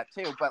into that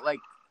too, but like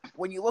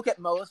when you look at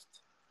most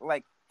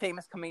like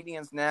famous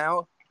comedians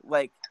now,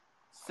 like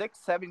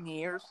 6-7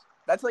 years,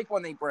 that's like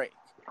when they break.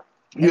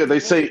 And Yeah, to they me,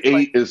 say it's eight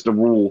like, is the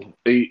rule,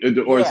 eight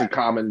or it's yeah, a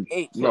common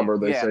 8 too, number.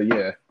 They yeah. say,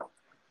 yeah.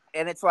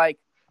 And it's like,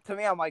 to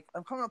me, I'm like,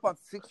 I'm coming up on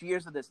 6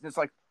 years of this, and it's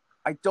like,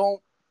 I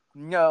don't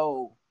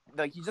know.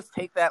 Like, you just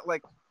take that,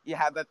 like, you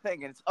have that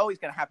thing, and it's always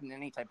going to happen in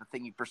any type of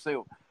thing you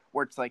pursue,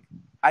 where it's like,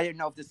 I didn't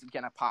know if this is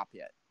going to pop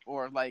yet,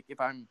 or like if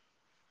I'm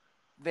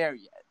there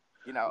yet.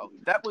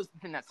 That was the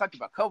thing that sucked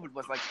about COVID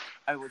was like,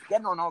 I was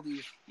getting on all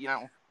these,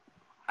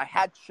 I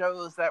had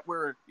shows that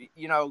were,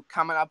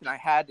 coming up, and I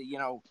had,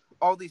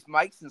 all these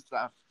mics and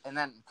stuff, and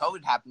then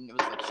COVID happened. It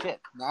was like, shit.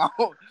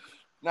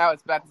 Now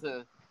it's back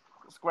to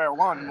square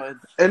one with.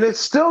 And it's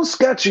still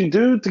sketchy,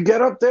 dude, to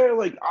get up there.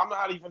 Like, I'm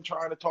not even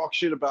trying to talk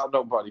shit about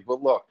nobody,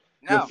 but look,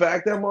 the No.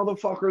 fact that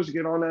motherfuckers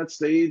get on that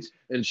stage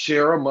and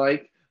share a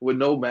mic with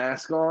no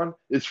mask on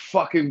is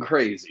fucking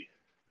crazy.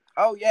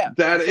 Oh yeah,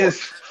 That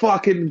is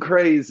fucking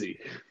crazy.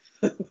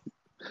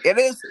 It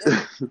is,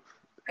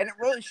 and it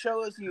really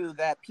shows you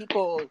that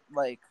people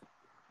like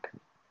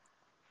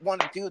want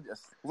to do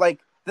this. Like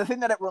the thing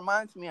that it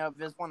reminds me of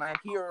is when I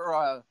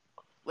hear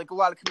like a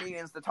lot of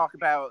comedians that talk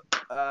about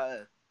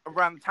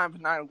around the time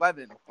of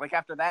 9/11, like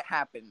after that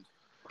happened,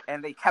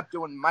 and they kept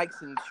doing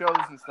mics and shows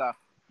and stuff.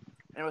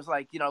 And it was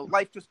like,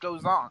 life just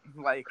goes on.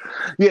 Like,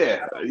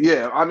 yeah.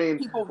 I mean,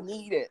 people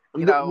need it.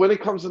 When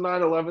it comes to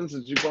 9/11,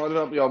 since you brought it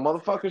up,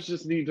 motherfuckers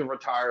just need to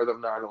retire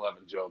them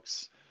 9/11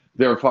 jokes.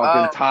 They're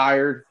fucking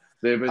tired.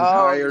 They've been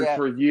tired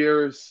for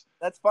years.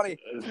 That's funny.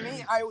 To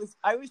me, I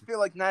always feel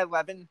like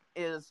 9/11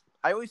 is.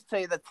 I always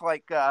say that's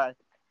like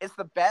it's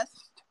the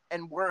best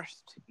and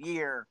worst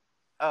year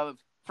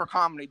for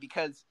comedy,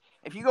 because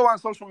if you go on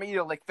social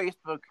media like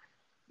Facebook,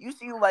 you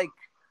see like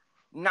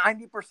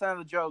 90% of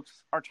the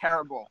jokes are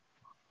terrible.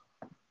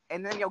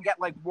 And then you'll get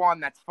like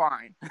one that's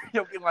fine.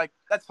 You'll be like,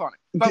 "That's funny,"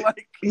 but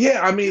like, yeah,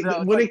 I mean,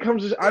 when it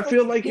comes to, I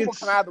feel like people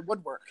come out of the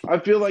woodwork. I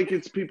feel like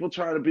it's people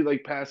trying to be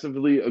like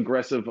passively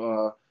aggressive,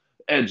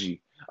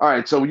 edgy. All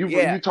right, so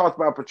you talked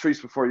about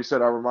Patrice before. You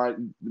said I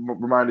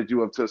reminded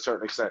you of to a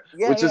certain extent,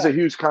 which is a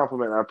huge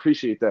compliment. I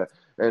appreciate that.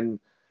 And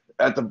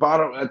at the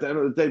end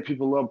of the day,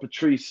 people love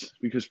Patrice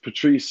because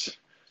Patrice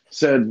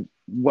said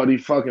what he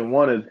fucking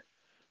wanted,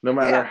 no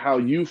matter how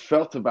you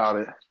felt about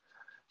it.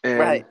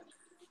 And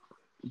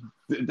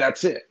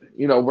that's it.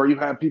 Where you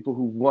have people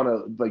who want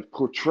to like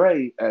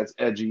portray as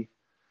edgy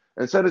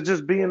instead of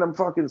just being them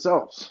fucking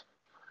selves.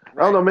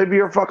 I don't know. Maybe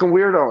you're a fucking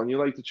weirdo and you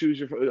like to chew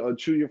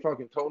your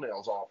fucking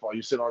toenails off while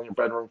you sit on your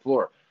bedroom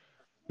floor.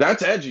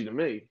 That's edgy to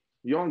me.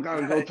 You don't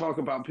gotta go talk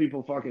about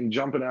people fucking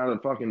jumping out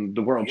of fucking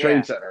the World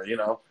Trade Center.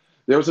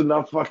 There's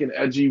enough fucking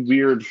edgy,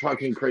 weird,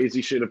 fucking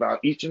crazy shit about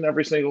each and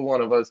every single one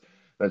of us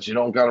that you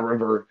don't gotta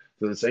revert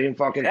to the same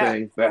fucking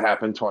thing that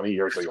happened 20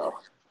 years ago.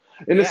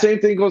 And the same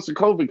thing goes to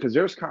COVID, because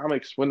there's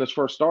comics when this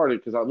first started,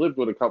 because I lived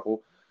with a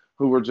couple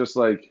who were just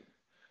like,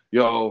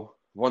 yo,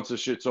 once this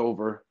shit's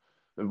over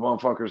and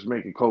motherfuckers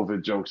making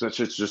COVID jokes, that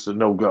shit's just a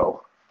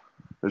no-go.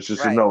 It's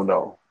just a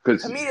no-no.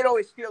 To me, it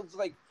always feels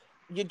like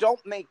you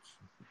don't make,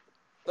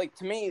 like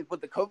to me,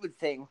 with the COVID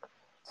thing,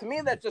 to me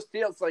that just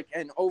feels like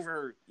an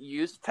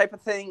overused type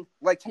of thing.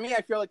 Like to me,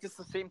 I feel like it's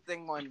the same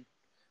thing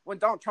when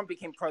Donald Trump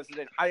became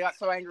president. I got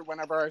so angry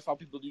whenever I saw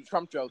people do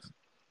Trump jokes,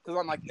 because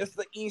I'm like, it's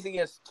the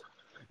easiest.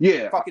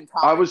 Yeah,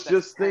 I was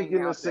just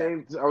thinking the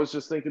same. I was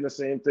just thinking the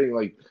same thing.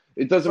 Like,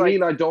 it doesn't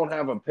mean I don't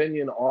have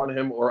opinion on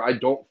him or I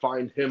don't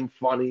find him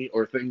funny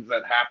or things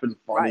that happen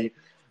funny.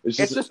 It's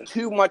just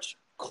too much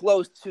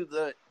close to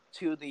the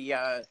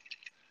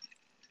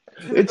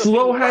do It's the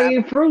low same crap.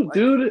 hanging fruit, Like,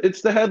 dude.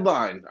 It's the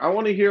headline. I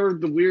want to hear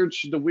the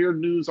weird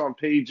news on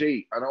page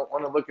 8. I don't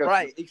want to look at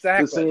right, the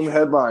exactly. same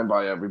headline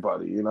by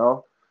everybody, you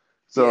know?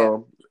 Yeah,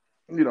 So,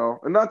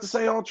 and not to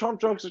say all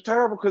Trump jokes are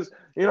terrible because,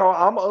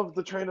 I'm of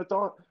the train of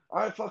thought.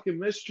 I fucking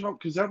miss Trump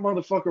because that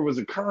motherfucker was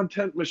a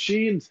content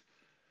machine.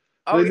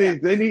 oh yeah,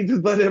 They need to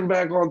let him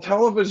back on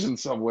television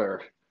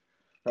somewhere.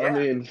 I yeah,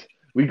 mean,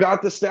 we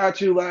got the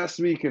statue last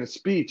week in a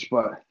speech,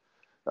 but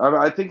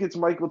I think it's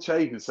Michael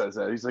Che who says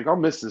that. He's like, I'll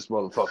miss this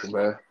motherfucker,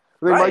 man. I think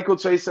right. Michael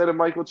Che said it.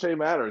 Michael Che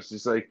matters.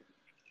 He's like,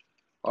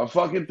 I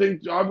fucking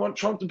think I want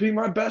Trump to be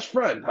my best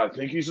friend. I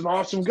think he's an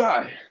awesome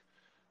guy.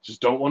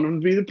 Just don't want him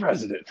to be the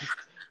president.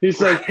 He's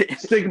like, Right.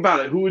 think about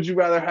it. Who would you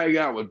rather hang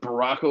out with,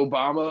 Barack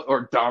Obama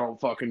or Donald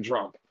fucking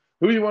Trump?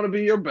 Who do you want to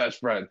be your best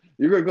friend?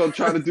 You're going to go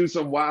try to do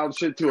some wild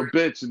shit to a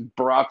bitch, and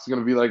Barack's going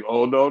to be like,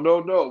 oh, no,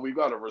 no, no. We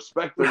got to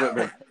respect the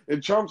women.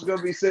 And Trump's going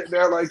to be sitting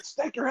there like,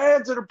 stick your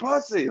hands in her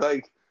pussy.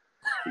 Like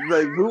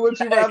who would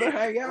you rather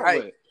hang out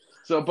Right. with?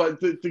 So, but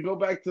to go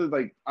back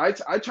to, I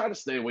try to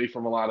stay away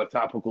from a lot of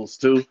topicals,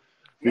 too.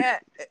 Yeah,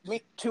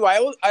 me too. I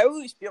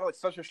always feel like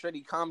such a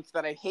shitty comics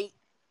that I hate.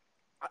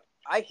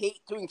 I hate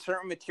doing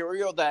certain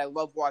material that I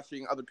love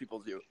watching other people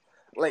do.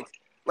 Like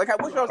I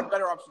wish I was a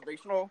better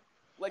observational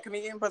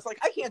comedian, but it's like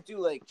I can't do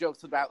like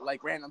jokes about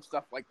like random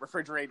stuff like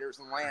refrigerators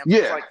and lamps. Yeah.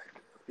 It's like,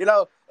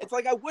 it's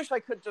like I wish I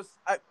could just.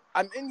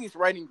 I'm in these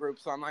writing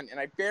groups online and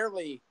I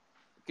barely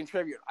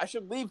contribute. I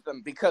should leave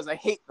them because I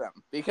hate them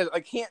because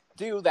I can't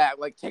do that.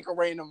 Like take a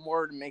random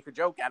word and make a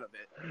joke out of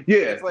it. Yeah.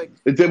 It's like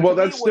Well, to me,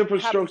 that's what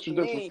different strokes for happens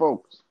to different me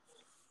folks.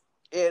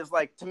 Is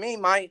like to me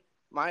my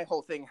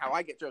whole thing, how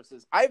I get jokes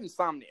is I have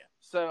insomnia.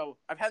 So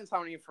I've had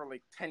insomnia for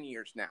like 10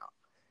 years now.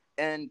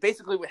 And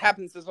basically what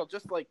happens is I'll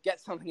just like get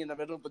something in the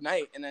middle of the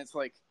night and then it's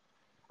like,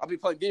 I'll be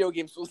playing video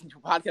games, listening to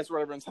a podcast or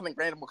whatever, and something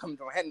random will come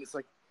into my head and it's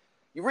like,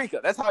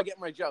 Eureka, that's how I get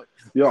my jokes.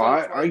 Yo, So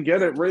I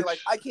get it, Rich. like,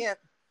 I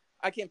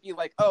can't be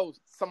like, oh,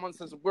 someone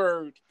says a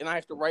word and I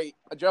have to write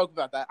a joke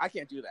about that. I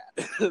can't do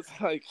that.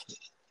 It's like,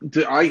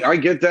 I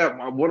get that.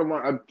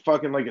 I'm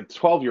fucking like a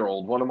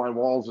 12-year-old. One of my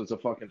walls is a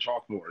fucking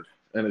chalkboard,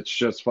 and it's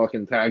just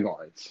fucking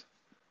taglines.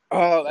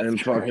 oh, that's And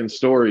great. fucking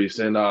stories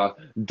and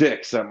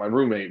dicks that my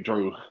roommate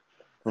drew,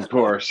 of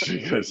course,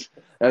 because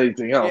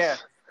anything else. Yeah.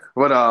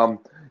 But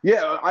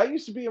yeah, I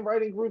used to be in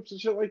writing groups and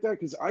shit like that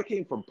because I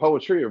came from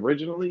poetry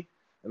originally,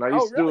 and I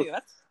used Oh, really?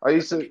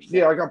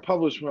 to I got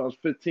published when I was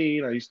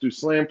 15. I used to do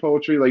slam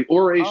poetry, like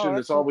oration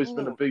has so always cool.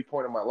 been a big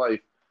point of my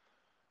life.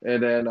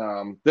 And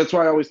then that's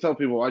why I always tell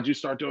people, why'd you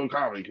start doing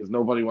comedy? Because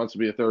nobody wants to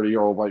be a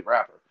 30-year-old white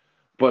rapper.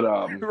 But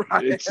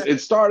Right.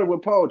 it started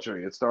with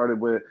poetry. It started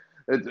with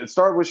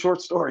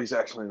short stories,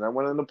 actually, and I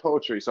went into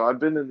poetry. So I've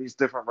been in these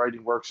different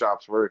writing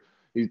workshops where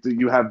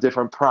you have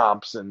different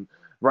prompts and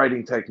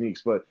writing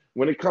techniques. But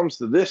when it comes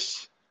to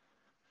this,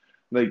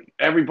 like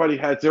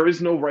there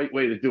is no right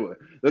way to do it.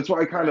 That's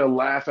why I kind of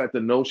laugh at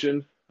the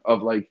notion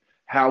of like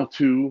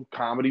how-to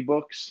comedy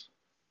books.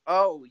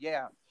 Oh,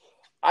 yeah.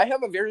 I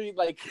have a very,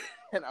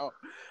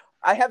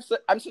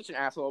 I'm such an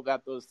asshole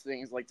about those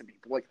things, like, to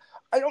people. Like,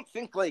 I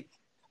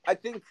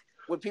think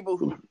with people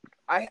who,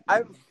 I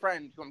have a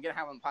friend who I'm going to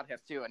have on the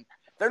podcast, too, and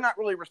they're not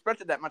really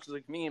respected that much as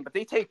a comedian, but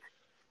they take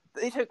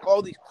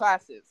all these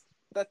classes.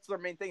 That's their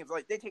main thing. It's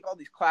like, they take all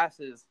these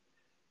classes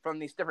from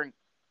these different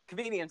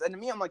comedians, and to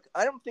me, I'm like,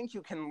 I don't think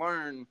you can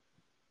learn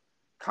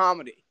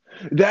comedy.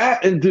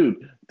 That and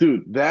dude,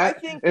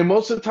 and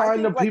most of the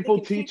time the like, people they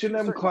can teach teaching you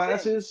them certain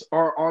classes things.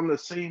 are on the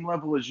same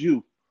level as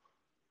you.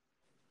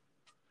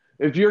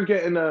 If you're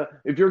getting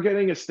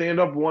a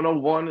stand-up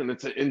 101 and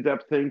it's an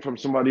in-depth thing from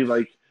somebody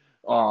like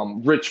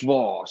Rich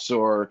Voss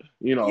or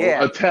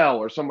Yeah. Attell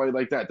or somebody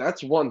like that,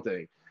 that's one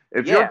thing.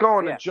 If Yeah, you're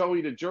going yeah. to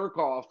Joey to jerk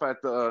off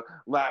at the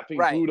Laughing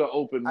Right. Buddha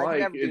open I'd mic,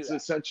 never do it's that.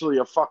 essentially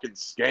a fucking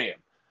scam.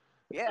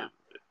 Yeah.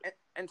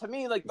 And to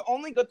me, like, the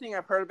only good thing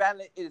I've heard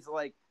about it is,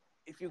 like,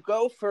 if you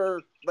go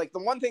for, like, the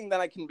one thing that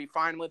I can be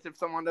fine with if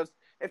someone does,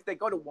 if they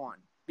go to one,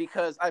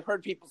 because I've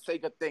heard people say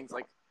good things,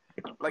 like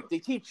they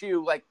teach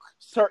you, like,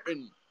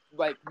 certain,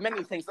 like,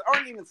 many things that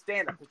aren't even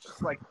stand-up. It's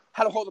just, like,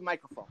 how to hold a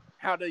microphone,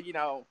 how to,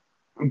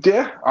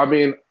 Yeah, I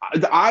mean,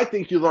 I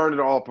think you learn it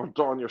all from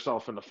throwing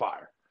yourself in the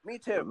fire. Me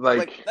too.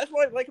 Like that's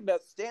what I like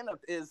about stand-up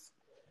is,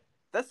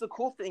 that's the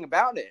cool thing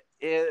about it,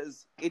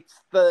 is it's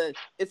the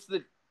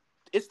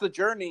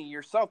journey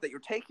yourself that you're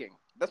taking.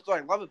 That's what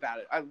I love about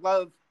it. I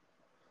love,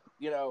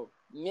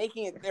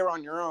 making it there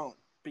on your own,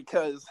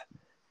 because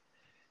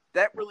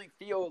that really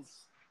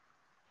feels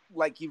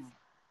like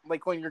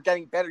when you're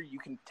getting better, you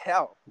can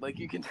tell,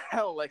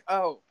 like,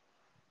 oh,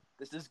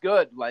 this is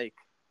good. Like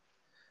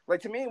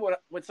to me,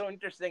 what's so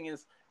interesting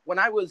is when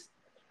I was,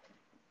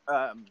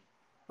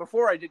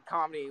 before I did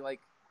comedy, like,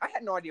 I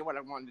had no idea what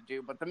I wanted to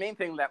do, but the main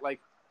thing that, like,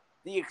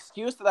 the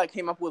excuse that I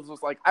came up with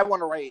was, like, I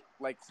want to write,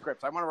 like,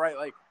 scripts. I want to write,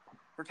 like,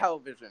 for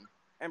television.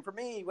 And for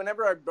me,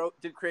 whenever I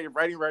did creative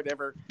writing or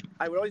whatever,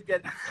 I would always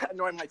get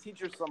annoyed my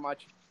teachers so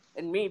much,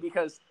 and me,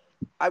 because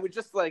I would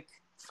just, like,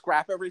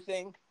 scrap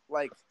everything.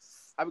 Like,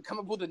 I would come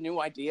up with a new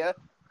idea,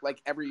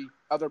 like, every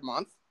other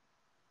month.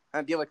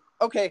 I'd be like,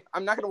 okay,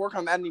 I'm not going to work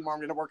on that anymore. I'm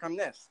going to work on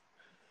this.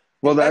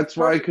 Well, And that's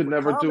why I perfect could for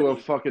never do a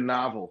comedy. fucking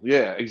novel.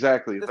 Yeah,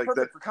 exactly. That's Like that.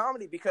 perfect for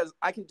comedy because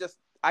I can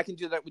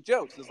do that with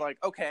jokes. It's like,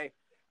 okay,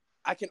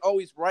 I can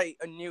always write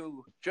a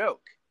new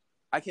joke.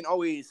 I can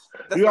always.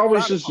 That's You not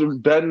always frowned just upon.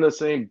 bend the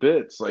same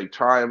bits, like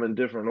try them in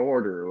different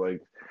order,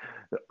 like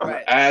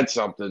Right. add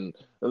something.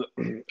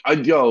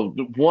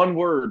 One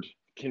word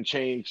can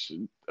change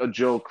a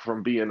joke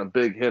from being a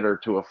big hitter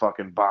to a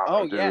fucking bomber,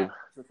 Oh yeah, dude.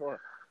 for sure.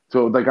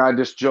 So like I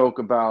just joke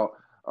about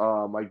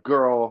my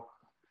girl.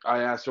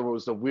 I asked her what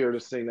was the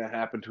weirdest thing that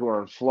happened to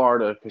her in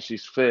Florida because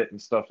she's fit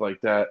and stuff like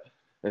that,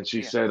 and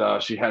she Yeah.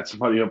 said she had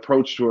somebody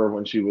approach to her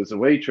when she was a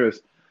waitress,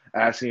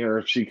 asking her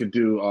if she could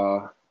do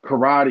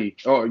karate.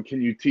 Oh,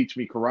 can you teach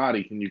me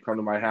karate? Can you come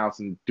to my house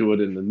and do it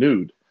in the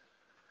nude?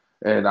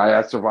 And I Right.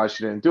 asked her why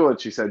she didn't do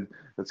it. She said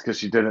it's because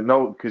she didn't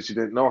know she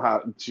didn't know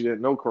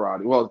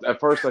karate. Well, at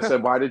first I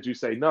said, why did you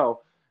say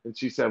no? And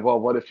she said, well,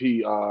 what if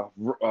he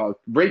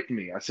raped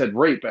me? I said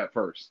rape at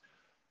first.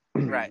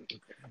 Right.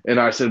 And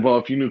I said, well,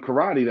 if you knew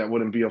karate, that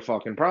wouldn't be a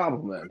fucking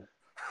problem then.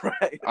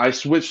 Right. I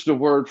switched the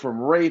word from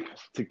rape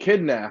to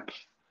kidnap,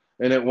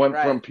 and it went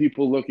from Right.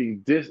 people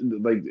looking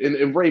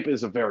and rape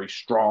is a very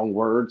strong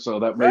word, so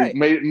that Right.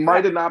 might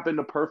Right. have not been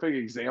the perfect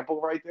example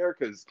right there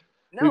because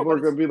No, people but are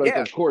going it's to be like,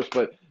 yeah. of course,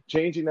 but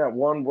changing that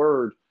one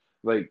word,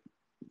 like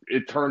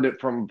it turned it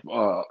from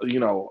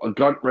a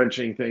gut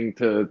wrenching thing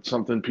to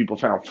something people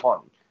found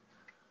fun.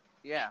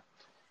 Yeah.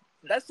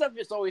 That stuff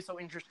is always so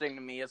interesting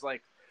to me. Is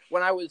like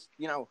when I was,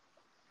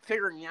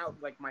 figuring out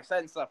like my set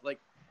and stuff. Like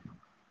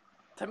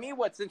to me,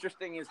 what's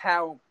interesting is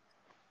how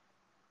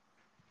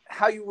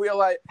you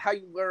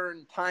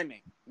learn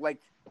timing.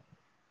 Like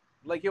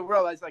you'll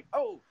realize like,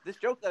 oh, this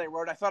joke that I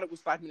wrote, I thought it was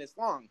 5 minutes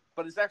long,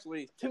 but it's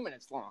actually 2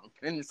 minutes long,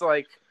 and it's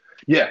like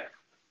Yeah.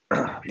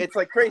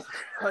 crazy.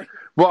 Like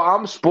Well,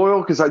 I'm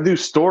spoiled because I do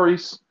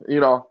stories,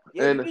 yeah,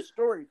 you and do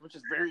stories, which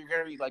is very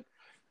very like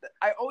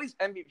I always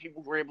envy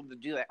people who are able to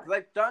do that because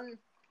I've done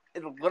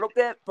it a little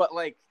bit, but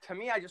like to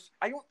me, I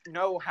don't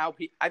know how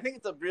people. I think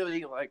it's a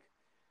really like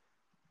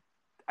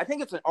I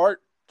think it's an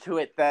art to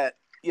it that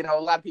a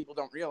lot of people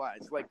don't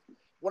realize. Like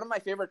one of my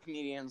favorite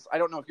comedians, I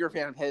don't know if you're a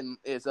fan of him,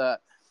 is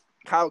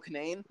Kyle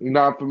Kinane.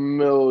 not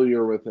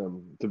familiar with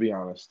him, to be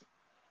honest.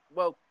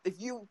 Well, if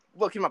you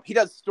look him up, he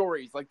does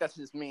stories. Like that's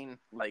his main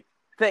like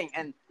thing,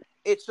 and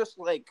it's just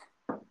like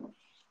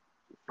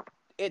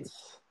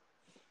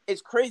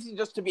it's crazy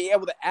just to be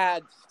able to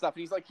add stuff.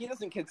 He's like he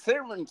doesn't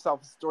consider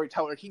himself a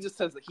storyteller. He just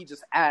says that he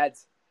just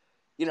adds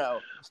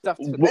stuff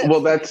to this. Well,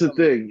 that's the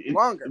thing.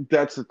 Longer.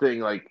 That's the thing.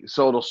 Like,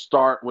 so it'll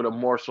start with a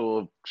morsel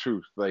of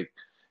truth. Like,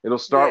 it'll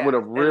start Yeah, with a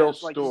and real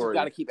it's like you just got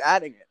story, to keep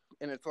adding it,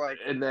 and it's like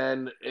and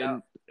then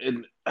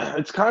and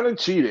it's kind of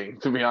cheating,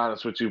 to be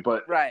honest with you.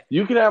 But right,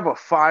 you can have a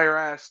fire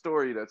ass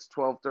story that's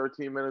 12,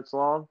 13 minutes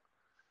long,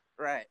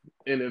 right,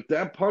 and if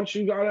that punch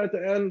you got at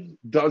the end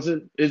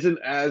isn't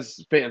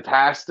as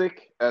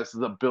fantastic as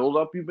the build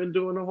up you've been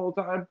doing the whole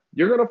time,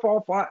 you're gonna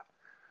fall flat.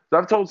 So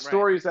I've told right.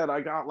 stories that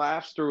I got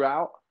laughs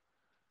throughout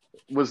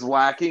was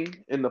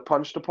lacking in the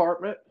punch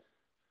department.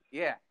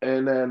 Yeah,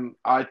 And then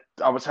I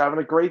was having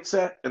a great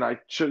set, and I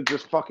should have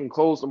just fucking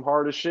closed them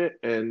hard as shit.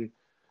 And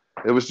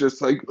it was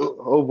just like,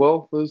 oh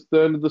well, that's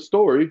the end of the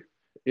story,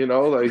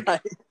 like.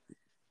 right.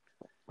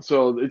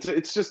 So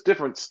it's just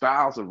different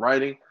styles of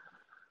writing.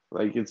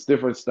 Like it's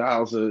different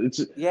styles.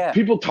 Yeah,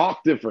 People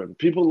talk different.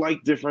 People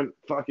like different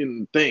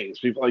fucking things.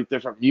 People like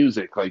different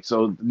music. Like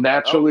so oh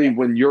naturally, yeah,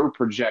 when you're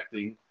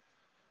projecting,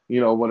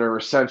 what are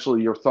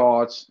essentially your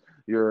thoughts,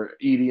 your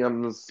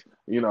idioms,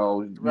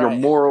 your right,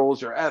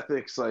 morals, your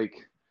ethics. Like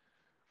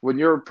when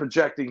you're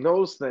projecting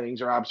those things,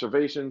 your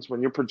observations,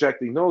 when you're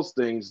projecting those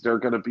things, they're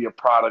going to be a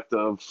product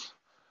of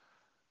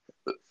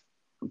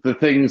the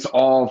things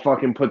all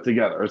fucking put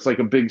together. It's like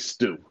a big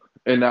stew.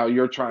 And now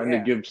you're trying to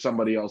yeah, give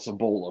somebody else a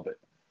bowl of it.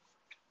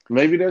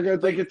 Maybe they're going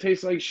to like think it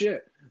tastes like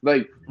shit.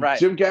 Like right.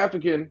 Jim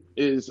Gaffigan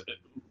is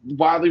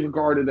widely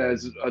regarded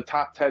as a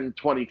top 10,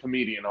 20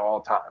 comedian of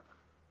all time.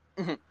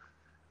 Mhm.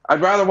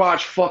 I'd rather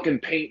watch fucking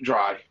paint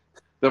dry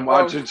than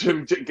watch a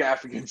Jim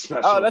Gaffigan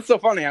special. Oh, that's so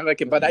funny. I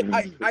like it, but I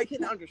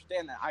can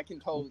understand that. I can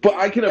totally. But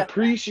I can get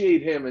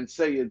appreciate him and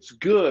say it's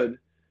good,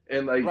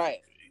 and that. like Right.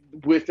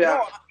 without.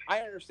 No,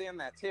 I understand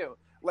that too.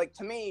 Like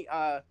to me,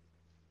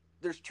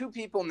 there's two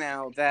people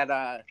now that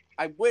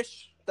I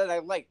wish that I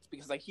liked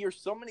because I hear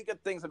so many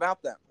good things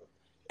about them,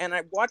 and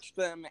I watch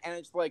them, and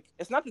it's like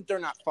it's not that they're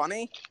not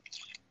funny.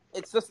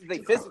 It's just that they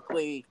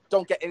physically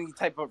don't get any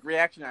type of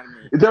reaction out of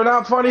me. They're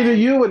not funny to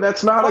you, and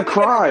that's not a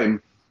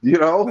crime.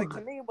 Like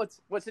to me,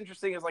 what's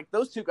interesting is like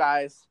those two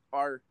guys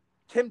are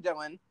Tim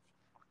Dillon.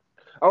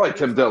 I like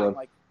Tim Dillon.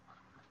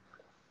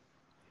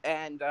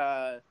 And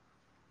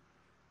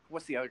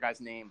what's the other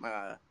guy's name?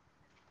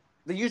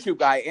 The YouTube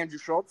guy, Andrew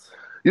Schultz.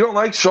 You don't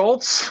like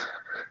Schultz?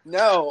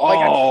 No, like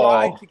I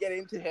tried to get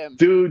into him.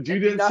 Dude, you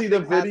didn't see the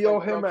nothing has, video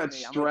like, of him broken at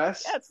me. I'm like,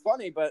 Stress? yeah, it's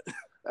funny, but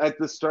At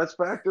the Stress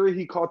Factory,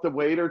 he caught the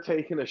waiter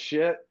taking a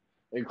shit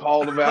and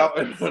called him out.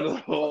 And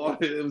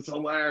it was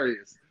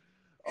hilarious.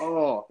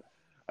 Oh,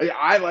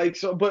 I like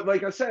so, but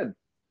like I said,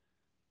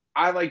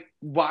 I like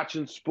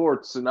watching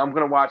sports, and I'm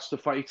gonna watch the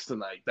fights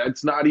tonight.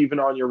 That's not even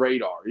on your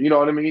radar. You know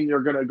what I mean?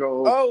 You're gonna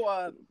go.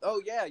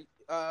 Oh yeah.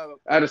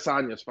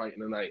 Adesanya's fighting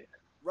tonight.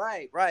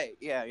 Right.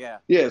 Yeah.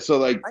 Yeah, so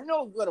like, I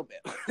know a little bit.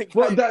 Like,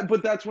 well,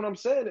 but that's what I'm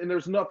saying, and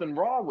there's nothing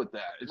wrong with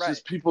that. It's Right.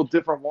 just people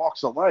different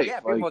walks of life. yeah,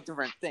 like, people with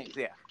different things.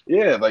 Yeah.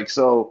 yeah, like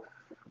so.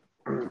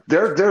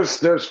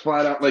 There's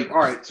flat out like, all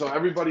right. So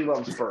everybody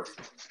loves Bert.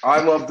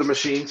 I love the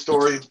Machine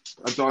story.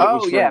 I thought it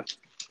was great. Yeah.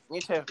 Me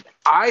too.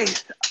 I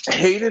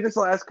hated his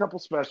last couple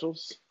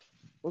specials.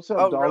 What's up,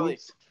 Oh,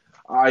 doggies?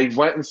 really? I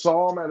went and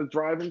saw him at a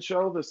drive-in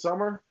show this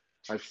summer.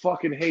 I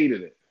fucking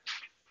hated it.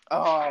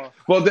 Oh.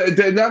 Well,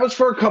 that was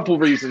for a couple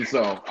reasons,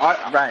 though.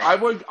 Right.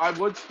 I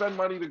would spend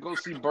money to go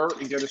see Bert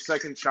and get a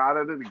second shot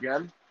at it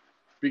again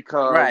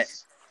because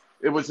Right.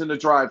 it was in the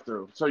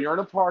drive-through. So you're in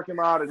a parking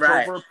lot. It's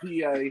Right. over a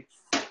PA.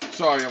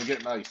 Sorry, I'm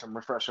getting ice. I'm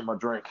refreshing my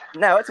drink.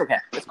 No, it's okay.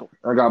 It's cool.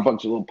 I got a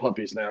bunch of little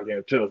puppies down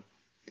here, too.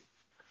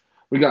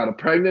 We got a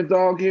pregnant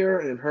dog here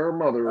and her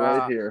mother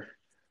right here.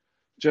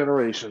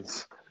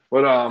 Generations.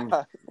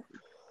 But,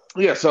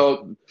 yeah,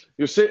 so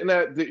you're sitting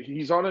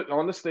he's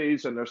on the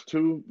stage, and there's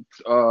two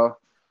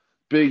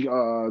big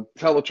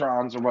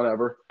Teletrons or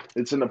whatever.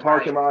 It's in the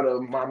parking lot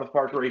of Monmouth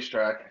Park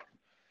Racetrack,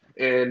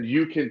 and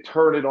you can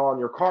turn it on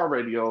your car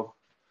radio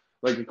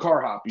like a car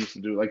hop used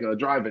to do, like a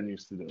drive-in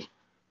used to do.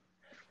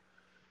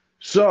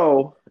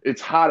 So it's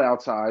hot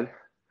outside.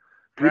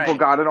 People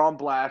got it on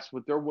blast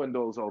with their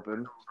windows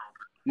open.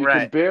 You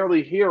can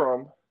barely hear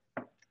them.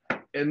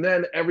 And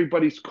then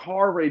everybody's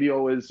car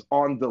radio is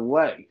on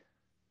delay.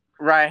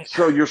 Right.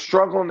 So you're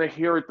struggling to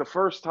hear it the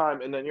first time,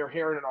 and then you're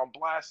hearing it on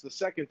blast the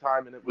second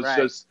time, and it was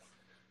just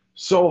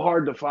so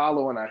hard to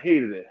follow, and I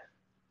hated it.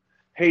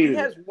 He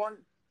has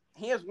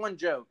one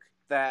joke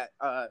that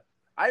I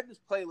have this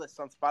playlist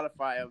on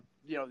Spotify of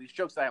these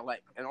jokes that I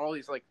like and all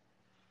these like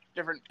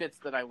different bits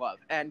that I love,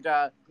 and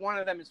one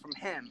of them is from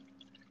him,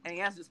 and he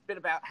has this bit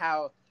about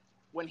how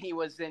when he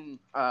was in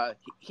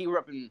he grew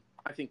up in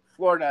I think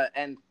Florida,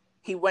 and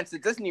he went to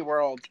Disney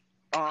World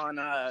on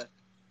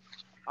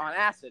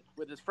acid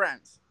with his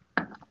friends,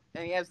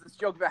 and he has this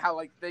joke about how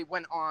like they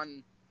went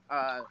on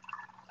the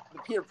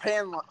Peter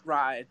Pan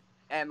ride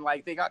and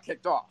like they got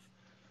kicked off.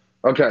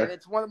 Okay. And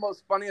it's one of the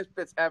most funniest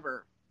bits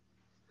ever.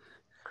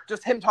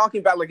 Just him talking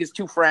about like his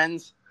two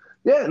friends.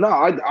 Yeah, no,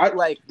 I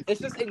like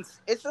it's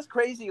just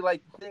crazy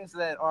like things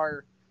that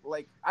are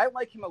like I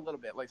like him a little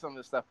bit like some of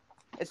this stuff.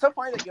 It's so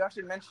funny that you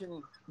actually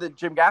mentioned the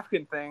Jim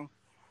Gaffigan thing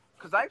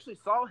because I actually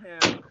saw him.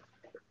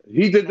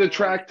 He did the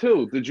track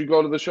too. Did you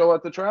go to the show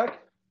at the track?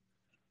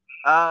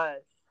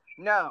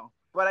 No,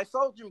 but I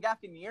saw Jim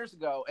Gaffigan years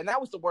ago, and that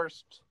was the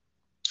worst.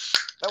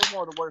 That was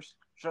one of the worst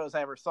shows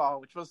I ever saw,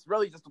 which was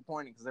really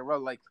disappointing because they were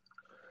like,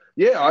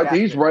 yeah,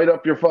 he's right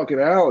up your fucking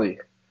alley.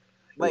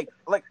 Like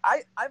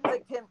I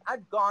like him.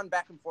 I've gone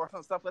back and forth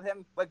on stuff with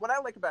him. Like what I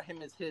like about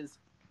him is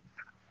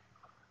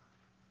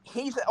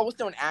he's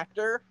also an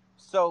actor.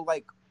 So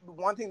like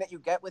one thing that you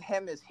get with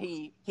him is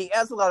he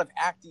has a lot of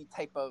acty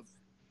type of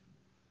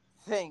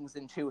things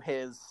into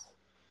his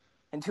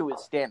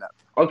stand-up.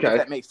 Okay, if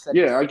that makes sense.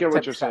 Yeah, I get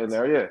what you're saying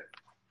there. Yeah.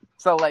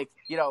 So like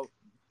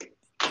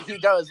he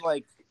does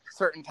like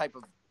certain type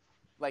of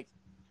like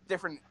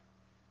different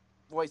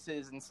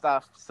voices and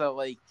stuff. So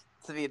like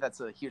to me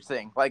that's a huge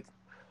thing. Like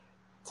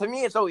to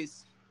me it's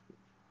always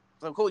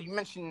so cool. You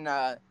mentioned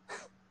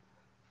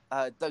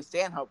Doug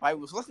Stanhope. I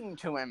was listening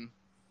to him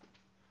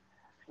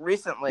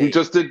recently. He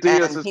just did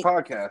Diaz's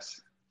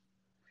podcast.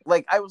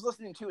 Like I was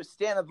listening to his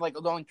stand-up, like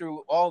going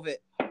through all of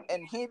it,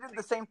 and he did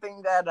the same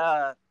thing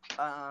that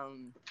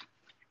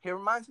he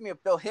reminds me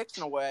of Bill Hicks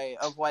in a way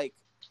of like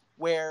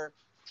where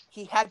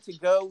he had to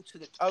go to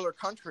the other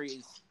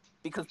countries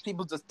because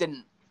people just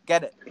didn't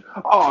get it.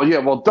 Oh yeah,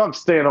 well Doug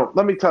Stanhope.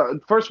 Let me tell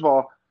you. First of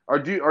all, are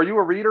you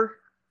a reader?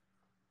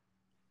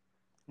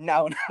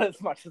 No, not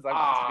as much as I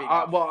want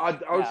to be. Well, I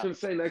was going to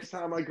say next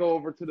time I go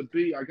over to the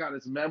B, I got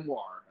his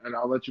memoir, and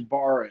I'll let you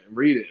borrow it and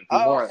read it if you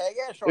want. Okay,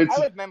 yeah, sure. I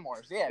like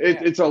memoirs, yeah.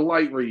 It's a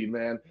light read,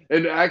 man.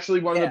 And actually,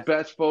 one of the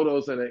best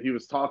photos in it, he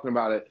was talking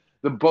about it.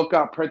 The book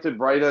got printed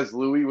right as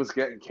Louis was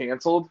getting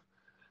canceled.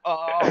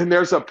 And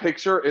there's a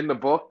picture in the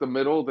book, the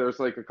middle, there's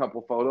like a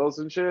couple photos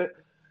and shit.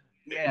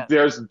 Yeah.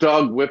 There's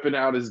Doug whipping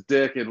out his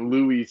dick, and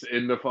Louis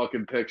in the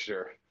fucking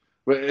picture.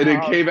 And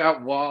it came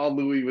out while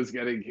Louis was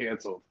getting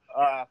canceled.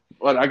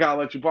 But I gotta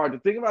let you borrow. The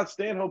thing about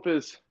Stanhope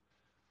is,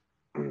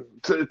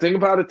 the thing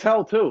about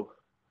Attell too.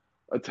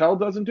 Attell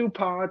doesn't do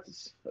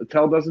pods.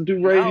 Attell doesn't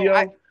do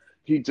radio.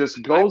 He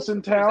just goes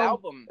in town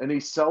and he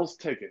sells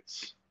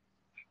tickets.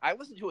 I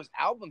listened to his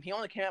album. He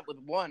only came out with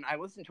one. I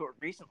listened to it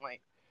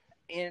recently,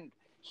 and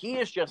he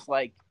is just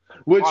like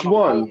which on a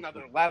one? whole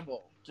another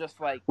level. Just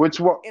like which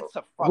one? It's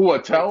a fucking who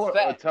Attell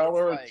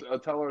or like,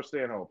 Attell or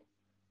Stanhope?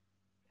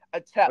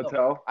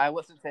 Attell. I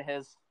listened to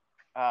his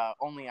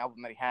only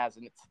album that he has,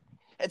 and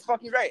it's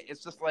fucking great.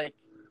 It's just like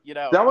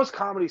that was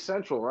Comedy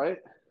Central, right?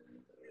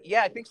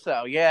 Yeah, I think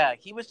so. Yeah,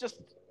 he was just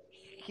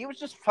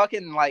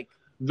fucking like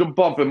the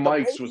bumping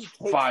mics was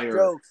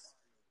fire.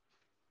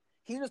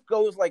 He just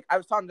goes like I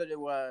was talking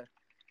to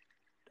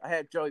I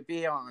had Joey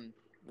B on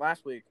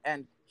last week,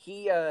 and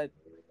he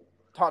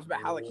talks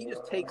about how like he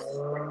just takes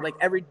like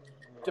every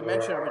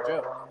dimension of a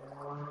joke.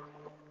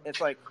 It's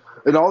like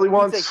And all he he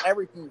takes wants,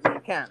 everything he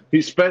can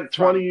he spent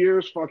 20 from.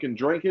 years fucking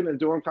drinking and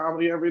doing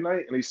comedy every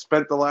night, and he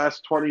spent the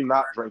last 20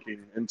 not drinking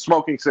and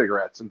smoking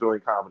cigarettes and doing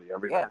comedy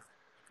every Yeah, night.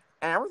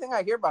 and everything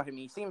I hear about him,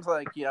 he seems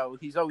like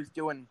he's always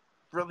doing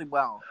really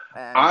well.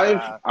 And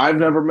I've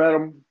never met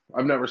him.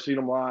 I've never seen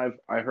him live.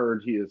 I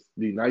heard he is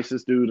the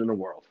nicest dude in the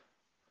world.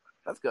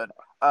 that's good.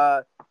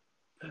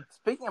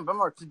 Speaking of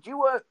Bummer,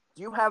 do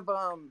you have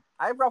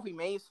I have Ralphie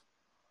May's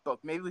book.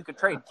 Maybe we could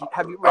trade.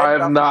 Have you read? I have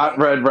Ralphie not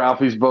May? read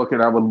Ralphie's book,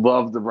 and I would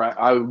love to.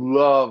 I would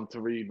love to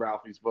read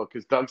Ralphie's book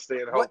because Doug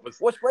Stanhope was.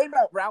 What's great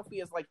about Ralphie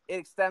is like it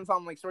extends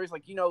on like stories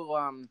like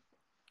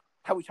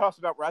how he talks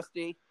about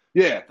Rusty.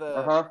 Yeah.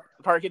 The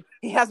park kid.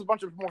 He has a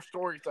bunch of more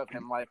stories of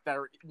him like that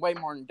are way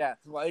more in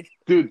depth. Like,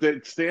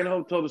 dude,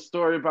 Stanhope told a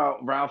story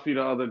about Ralphie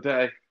the other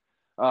day.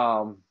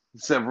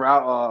 Said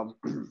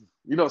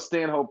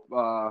Stanhope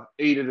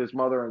aided his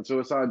mother in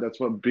suicide. That's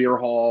what Beer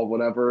Hall,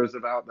 whatever, is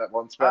about. That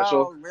one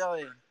special. Oh,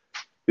 really?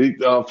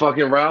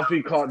 Fucking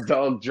Ralphie caught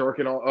Doug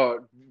jerking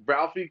off.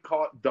 Ralphie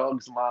caught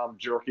Doug's mom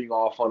jerking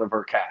off one of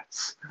her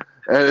cats,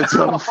 and it's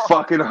a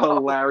fucking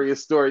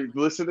hilarious story.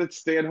 Listen to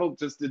Stanhope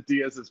just did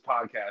Diaz's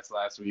podcast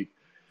last week.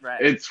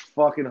 Right. It's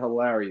fucking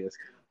hilarious.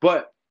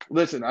 But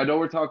listen, I know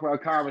we're talking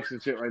about comics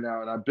and shit right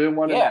now, and I've been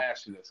wanting to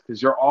ask you this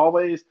because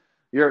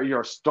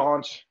you're a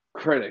staunch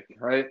critic,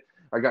 right?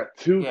 I got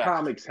two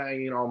comics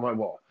hanging on my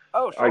wall.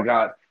 Oh, sure.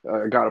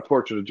 I got a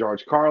portrait of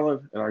George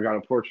Carlin, and I got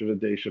a portrait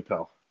of Dave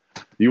Chappelle.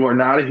 You are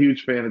not a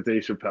huge fan of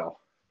Dave Chappelle.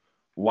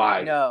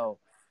 Why? No.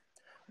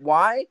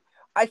 Why?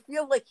 I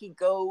feel like he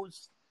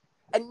goes,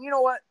 and you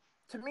know what?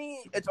 To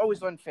me, it's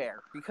always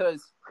unfair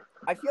because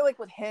I feel like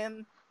with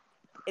him,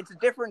 it's a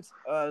difference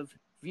of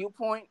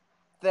viewpoint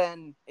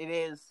than it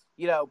is,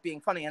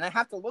 being funny. And I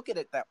have to look at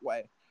it that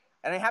way.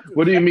 And I have to.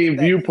 What do you mean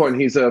viewpoint?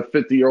 He's a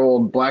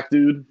 50-year-old black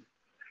dude?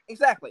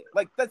 Exactly.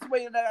 Like, that's the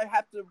way that I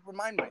have to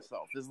remind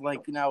myself is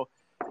like,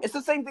 it's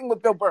the same thing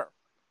with Bill Burr.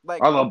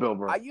 Like, I love Bill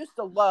Burr. I used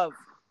to love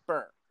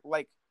Burr.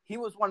 Like, he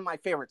was one of my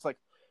favorites. Like,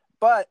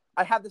 but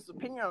I have this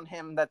opinion on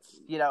him that's,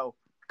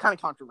 kind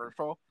of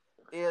controversial,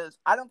 is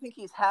I don't think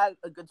he's had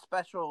a good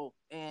special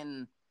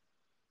in,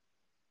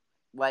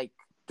 like,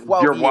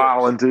 12 You're years.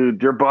 wilding,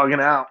 dude. You're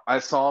bugging out. I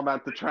saw him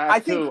at the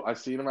track, too. I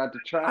seen him at the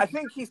track. I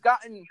think he's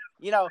gotten,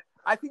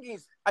 I think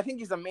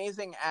he's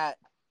amazing at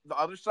the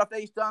other stuff that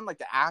he's done, like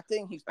the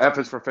acting. F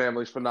is for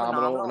Family's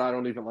phenomenal, and I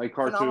don't even like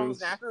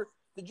cartoons.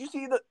 Did you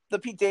see the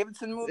Pete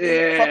Davidson movie?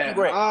 Yeah. Fucking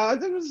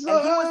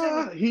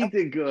great. He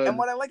did good. And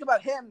what I like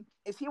about him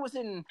is he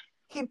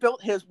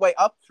built his way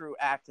up through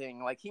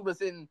acting. Like, he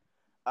was in...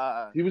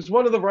 he was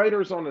one of the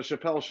writers on the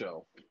Chappelle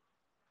Show.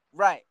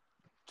 Right.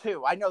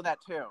 Too. I know that,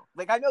 too.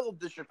 Like, I know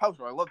the Chappelle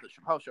Show. I love the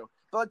Chappelle Show.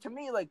 But, like, to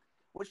me, like,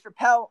 with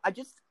Chappelle,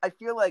 I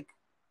feel like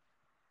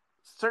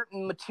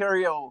certain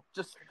material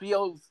just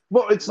feels...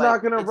 Well, it's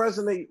not going to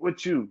resonate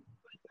with you.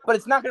 But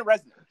it's not going to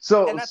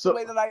resonate. And that's the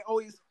way that I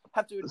always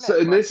have to admit.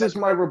 And this is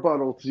my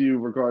rebuttal to you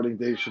regarding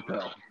Dave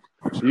Chappelle.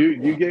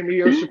 You gave me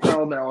your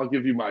Chappelle, now I'll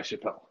give you my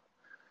Chappelle.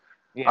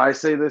 Yeah. I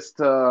say this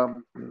to...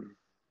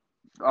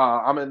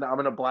 I'm in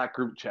a black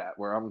group chat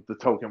where I'm the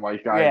token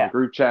white guy in the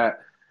group chat.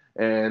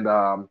 And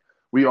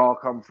we all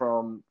come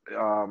from...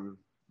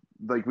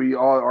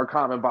 our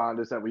common bond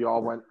is that we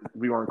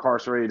were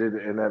incarcerated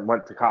and then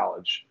went to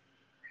college.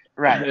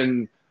 Right.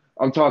 And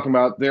I'm talking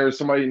about there's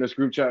somebody in this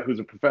group chat who's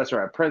a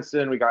professor at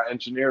Princeton. We got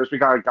engineers. We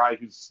got a guy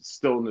who's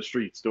still in the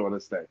streets doing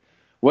this thing.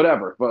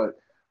 Whatever. But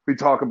we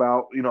talk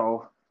about,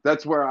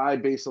 that's where I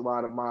base a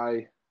lot of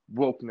my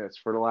wokeness,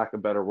 for the lack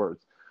of better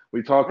words.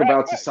 We talk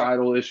about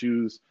societal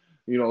issues,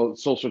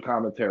 social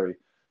commentary.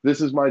 This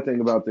is my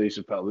thing about Dave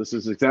Chappelle. This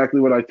is exactly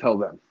what I tell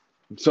them.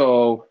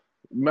 So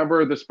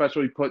remember the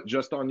special he put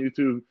just on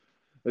YouTube?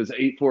 It was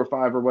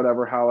 845 or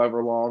whatever,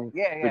 however long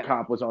the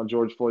cop was on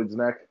George Floyd's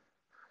neck.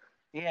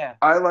 Yeah.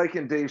 I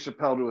liken Dave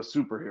Chappelle to a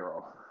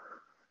superhero.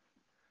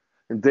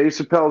 And Dave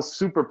Chappelle's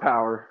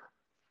superpower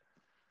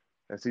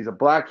is he's a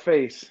black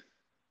face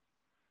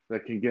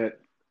that can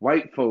get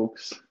white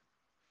folks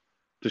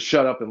to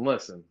shut up and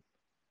listen.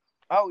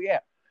 Oh, yeah.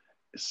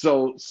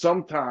 So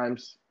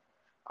sometimes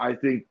I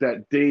think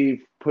that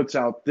Dave puts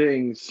out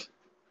things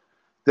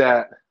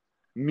that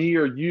me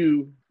or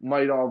you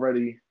might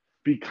already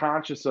be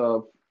conscious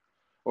of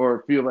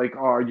or feel like,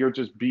 oh, you're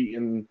just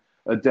beating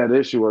a dead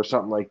issue or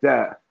something like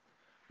that.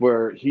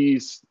 Where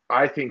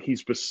I think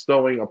he's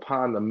bestowing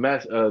upon the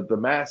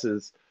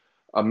masses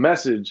a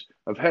message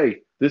of,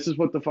 hey, this is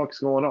what the fuck's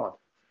going on.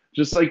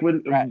 Just like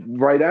when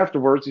right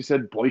afterwards he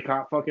said,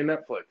 boycott fucking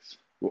Netflix,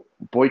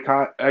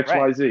 boycott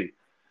XYZ. Right.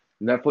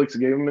 Netflix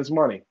gave him his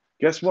money.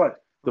 Guess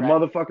what? The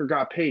motherfucker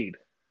got paid.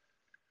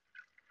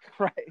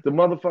 Right. The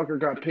motherfucker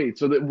got paid.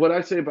 So what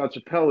I say about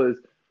Chappelle is,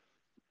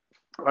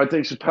 I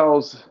think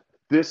Chappelle's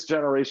this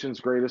generation's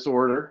greatest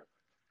orator.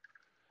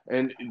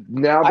 And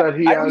now that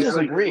he has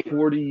like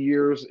 40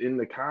 years in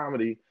the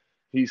comedy,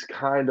 he's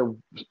kind of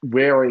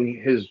wearing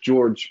his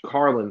George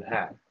Carlin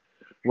hat.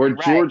 Where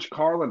George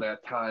Carlin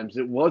at times,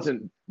 it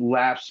wasn't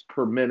laughs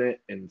per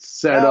minute and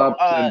setups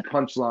and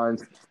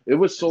punchlines. It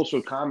was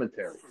social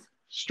commentary,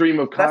 stream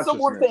of consciousness. That's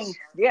the one thing.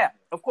 Yeah,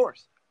 of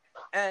course.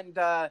 And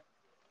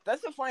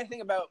that's the funny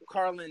thing about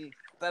Carlin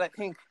that I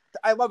think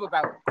I love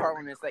about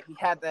Carlin is that he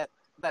had that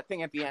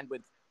thing at the end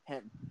with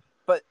him.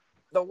 But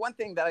the one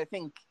thing that I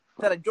think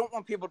that I don't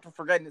want people to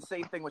forget, and the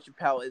same thing with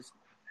Chappelle, is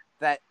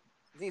that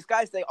these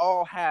guys, they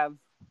all have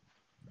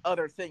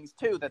other things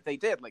too that they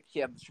did. Like, he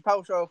had the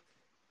Chappelle Show.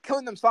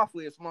 Killing Them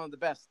Softly is one of the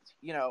best.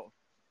 You know,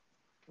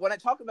 when I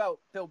talk about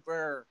Bill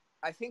Burr,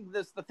 I think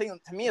the thing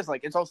to me is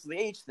like it's also the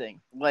age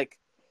thing. Like,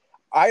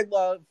 I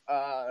love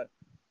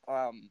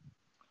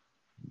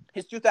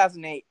his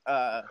 2008.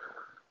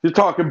 You're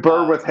talking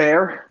Burr with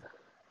hair?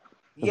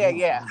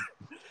 Yeah.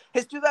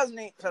 His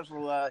 2008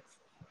 special.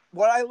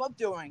 What I love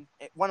doing,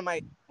 one of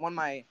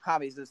my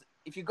hobbies is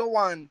if you go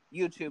on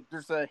YouTube,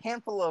 there's a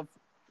handful of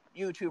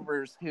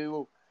YouTubers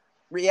who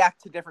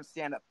react to different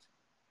stand-up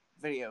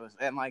videos,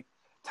 and like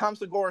Tom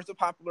Segura is a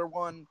popular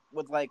one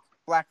with like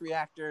black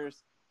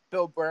reactors,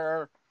 Bill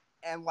Burr,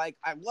 and like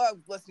I love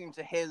listening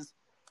to his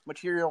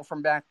material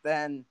from back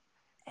then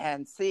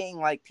and seeing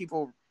like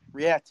people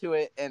react to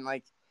it, and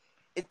like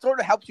it sort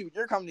of helps you with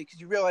your comedy because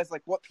you realize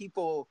like what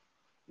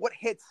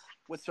hits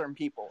with certain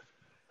people.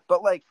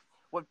 But like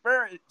with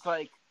Burr, it's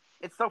like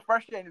it's so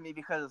frustrating to me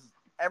because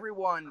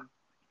everyone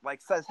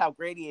like says how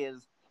great he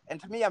is,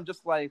 and to me I'm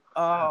just like,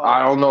 oh,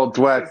 I don't know,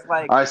 Dweck.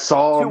 Like, I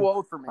saw him. Too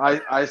old for me.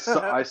 I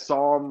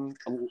saw him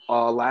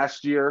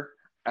last year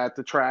at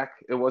the track.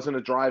 It wasn't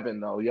a drive-in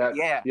though. You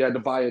had to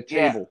buy a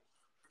table.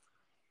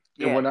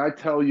 Yeah. And when I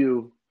tell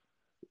you,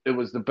 it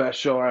was the best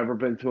show I ever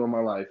been to in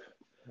my life.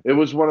 It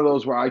was one of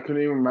those where I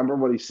couldn't even remember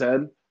what he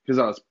said because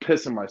I was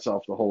pissing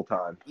myself the whole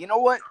time. You know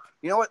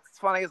what's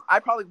funny is I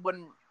probably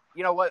wouldn't.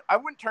 You know what? I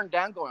wouldn't turn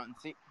down going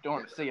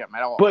to see him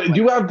at all. But like,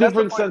 you have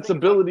different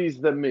sensibilities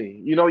than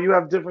me. You know, you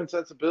have different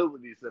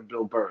sensibilities than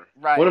Bill Burr.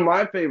 Right. One of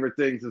my favorite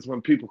things is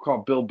when people call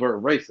Bill Burr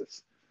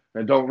racist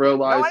and don't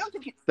realize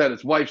that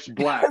his wife's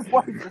black.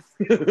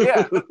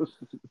 Yeah.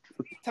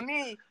 To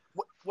me,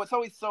 what's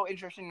always so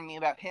interesting to me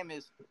about him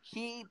is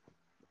he's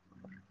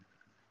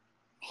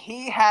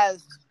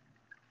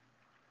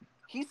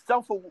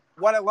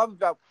what I love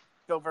about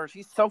Bill Burr is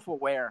he's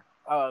self-aware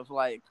of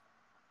like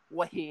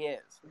what he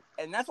is,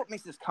 and that's what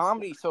makes his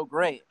comedy so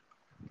great.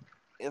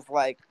 Is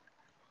like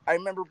I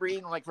remember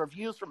reading like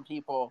reviews from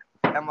people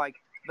and like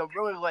the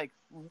really like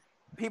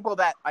people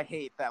that I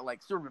hate that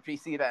like super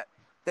PC that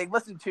they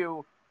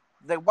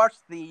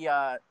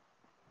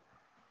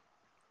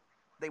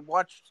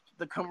watched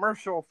the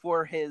commercial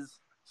for his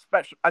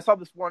special. I saw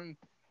this one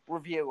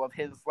review of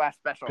his last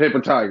special, Paper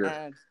Tiger,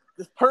 and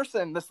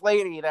this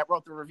lady that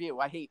wrote the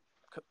review. I hate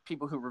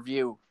people who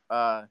review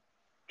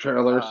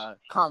trailers,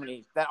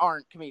 comedy that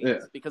aren't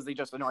comedians because they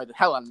just annoy the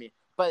hell out of me.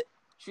 But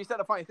she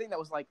said a funny thing that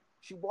was like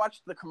she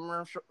watched the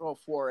commercial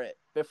for it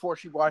before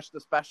she watched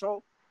the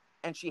special,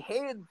 and she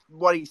hated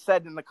what he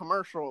said in the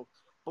commercial.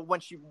 But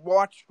when she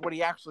watched what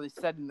he actually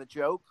said in the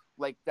joke,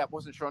 like that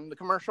wasn't shown in the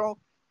commercial,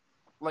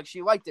 like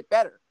she liked it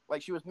better.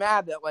 Like she was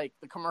mad that like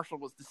the commercial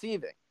was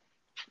deceiving.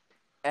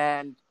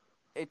 And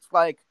it's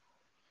like,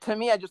 to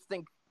me, I just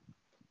think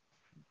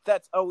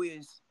that's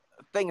always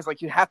things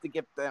like you have to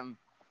give them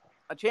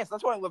a chance.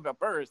 That's what I love about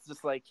Burr. It's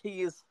just like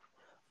he's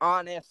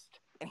honest,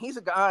 and he's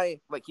a guy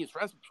like he's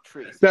friends with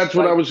Patrice. That's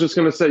what I was just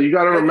gonna say. You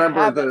got to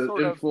remember the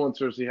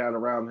influencers he had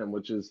around him,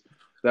 which is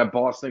that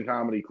Boston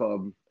Comedy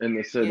Club in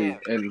the city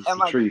and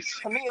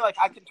Patrice. Like, to me, like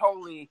I can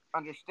totally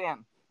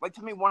understand. Like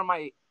to me, one of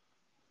my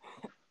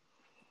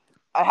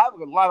I have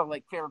a lot of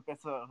like favorite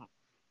bits of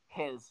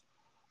his.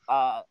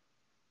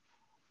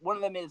 One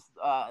of them is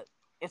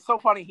it's so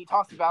funny. He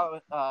talks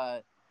about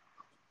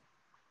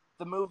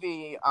the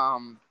movie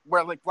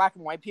where like black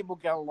and white people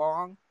get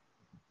along.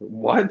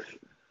 What?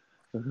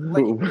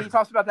 Like he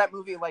talks about that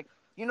movie. Like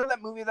you know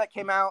that movie that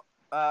came out.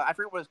 I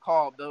forget what it's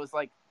called. There was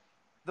like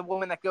the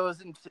woman that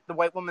goes into the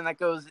white woman that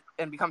goes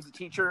and becomes a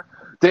teacher.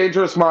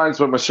 Dangerous Minds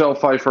with Michelle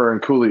Pfeiffer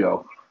and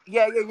Coolio.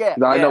 Yeah.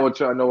 I know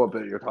what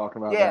bit you're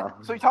talking about. Yeah. Now.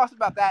 So he talks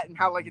about that and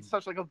how like it's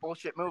such like a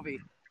bullshit movie.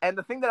 And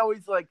the thing that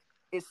always like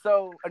is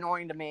so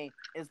annoying to me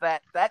is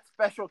that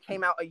special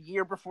came out a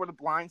year before The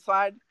Blind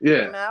Side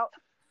came out.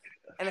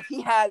 And if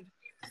he had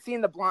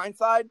seen The Blind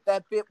Side,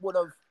 that bit would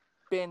have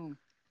been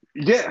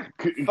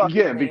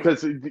amazing.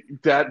 Because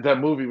that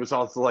movie was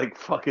also like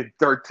fucking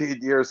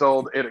 13 years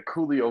old in a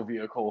Coolio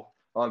vehicle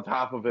on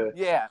top of it.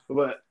 Yeah.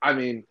 But I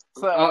mean,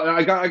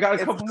 I got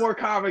a couple more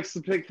comics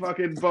to pick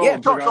fucking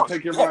bones. I gotta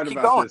pick your mind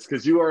about this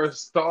because you are a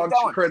staunch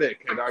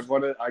critic, and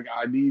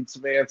I need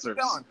some answers.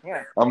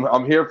 Yeah.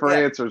 I'm here for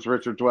answers,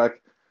 Richard Dweck.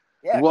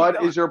 Yeah,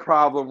 what is your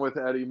problem with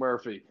Eddie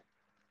Murphy?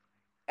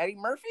 Eddie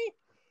Murphy?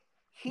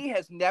 He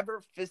has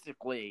never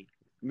physically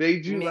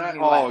made you laugh.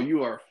 Oh,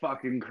 you are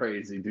fucking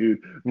crazy, dude.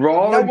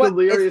 Raw and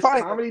Delirious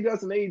comedy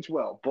doesn't age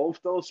well. Both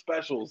those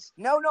specials.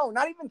 No,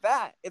 not even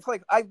that. It's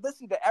like I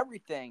listened to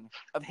everything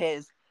of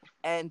his,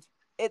 and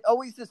it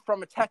always is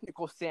from a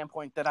technical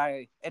standpoint that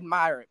I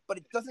admire it, but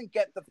it doesn't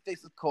get the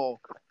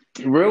physical.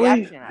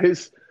 Really?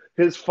 His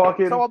His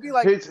fucking So I'll be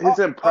like, his I'll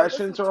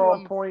impressions listen are to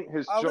on him. point.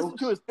 His I'll jokes. listen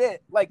to his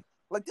bit. Like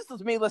this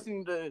is me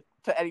listening to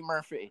Eddie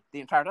Murphy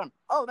the entire time.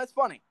 Oh, that's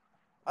funny.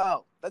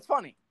 Oh, that's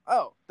funny.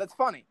 Oh, that's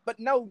funny. But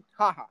no,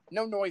 haha,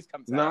 no noise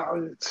comes out.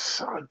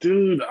 No,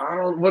 dude, I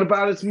don't. What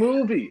about his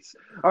movies?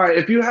 All right,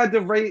 if you had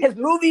to rate, His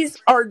movies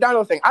are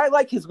another thing. I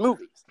like his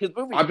movies.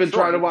 I've been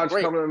trying to watch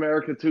great. Coming to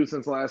America 2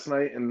 since last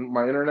night, and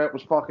my internet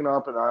was fucking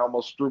up, and I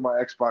almost threw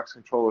my Xbox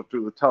controller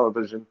through the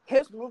television.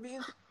 His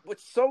movies,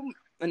 what's so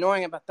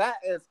annoying about that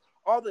is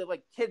all the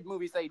like kid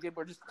movies that he did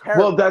were just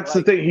terrible. Well, that's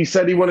like, the thing. He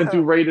said he wanted to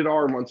do rated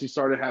R once he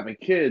started having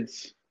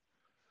kids.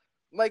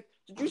 Like,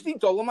 did you see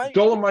Dolomite?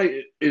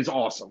 Dolomite is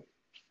awesome.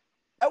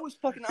 That was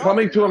fucking awesome.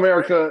 Coming to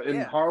America great. and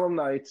Yeah. Harlem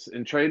Nights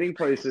and Trading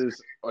Places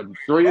are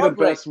three of the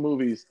best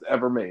movies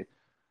ever made.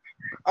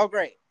 Oh,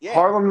 great. Yeah.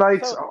 Harlem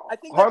Nights, So,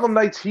 Harlem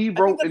Nights he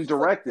wrote and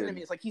directed. Like,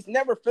 it's like he's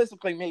never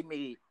physically made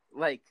me,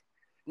 like,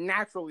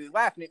 naturally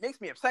laugh. And it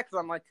makes me upset because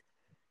I'm like,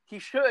 he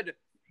should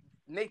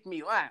make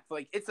me laugh.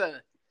 Like, it's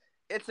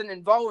an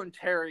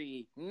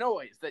involuntary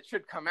noise that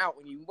should come out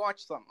when you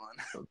watch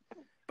someone.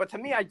 But to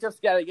me, I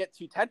just got to get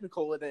too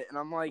technical with it. And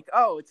I'm like,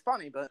 oh, it's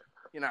funny, but,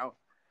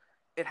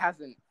 it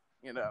hasn't,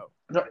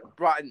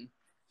 brought in.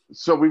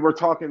 So we were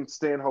talking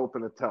Stanhope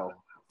and Attell.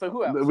 So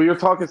who else? We were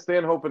talking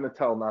Stanhope and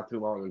Attell not too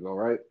long ago,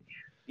 right?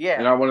 Yeah.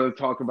 And I wanted to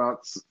talk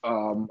about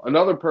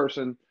another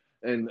person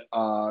and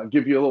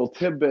give you a little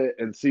tidbit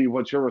and see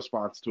what your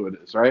response to it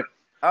is, right?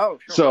 Oh,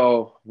 sure.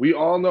 So we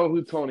all know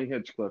who Tony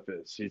Hinchcliffe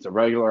is. He's a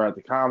regular at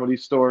the Comedy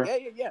Store.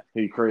 Yeah.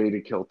 He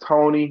created Kill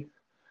Tony.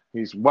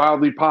 He's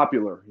wildly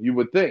popular, you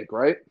would think,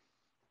 right?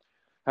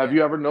 Have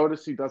you ever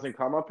noticed he doesn't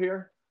come up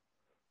here?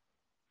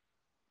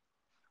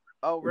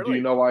 Oh, really? Do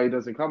you know why he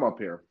doesn't come up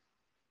here?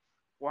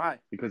 Why?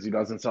 Because he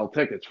doesn't sell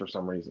tickets for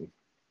some reason.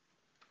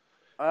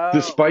 Oh.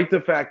 Despite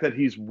the fact that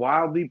he's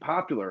wildly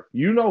popular.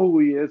 You know who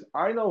he is.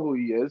 I know who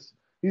he is.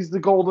 He's the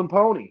Golden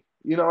Pony.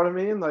 You know what I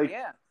mean? Like,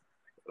 yeah.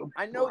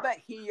 I know that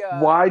he...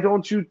 why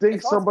don't you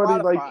think somebody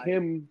Spotify. like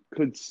him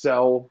could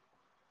sell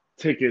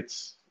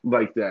tickets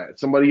like that?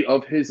 Somebody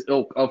of his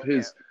ilk, of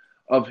his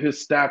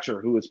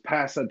stature, who is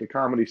past at the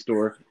Comedy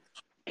Store,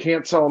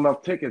 can't sell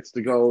enough tickets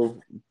to go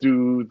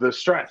do the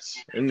Stress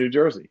in New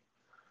Jersey.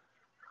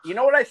 You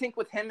know what I think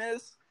with him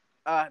is?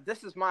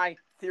 This is my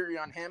theory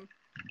on him,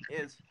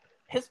 is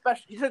his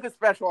special. He took his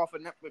special off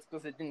of Netflix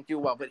because it didn't do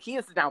well, but he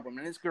is an album,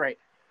 and it's great.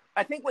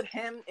 I think with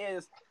him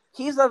is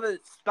he's of a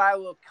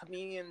style of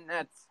comedian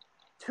that's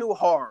too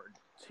hard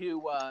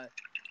to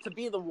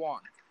be the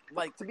one.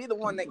 Like, to be the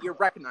one that you're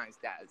recognized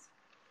as.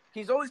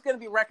 He's always going to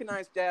be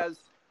recognized as,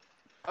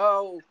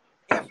 oh,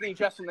 Anthony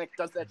Jeselnik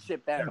does that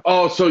shit better.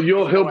 Oh, so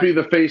he'll be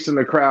the face in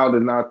the crowd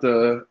and not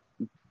the...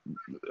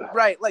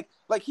 Right, like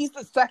he's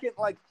the second,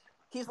 like,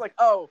 he's like,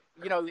 oh,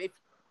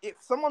 if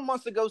someone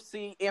wants to go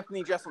see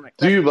Anthony Jeselnik.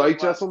 Do you like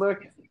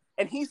Jeselnik?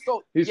 And he's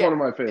one of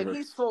my favorites. And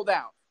he's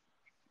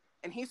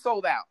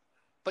sold out.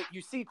 But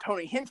you see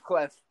Tony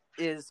Hinchcliffe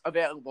is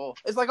available.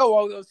 It's like, oh,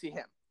 I'll go see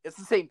him. It's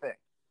the same thing.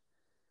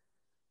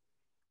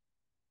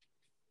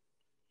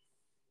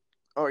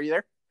 Oh, are you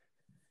there?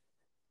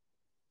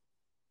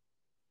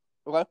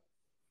 Hello?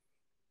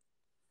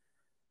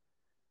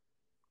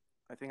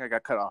 I think I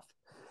got cut off.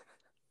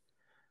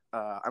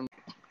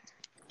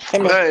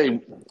 Hey,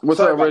 what's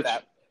up, Rich?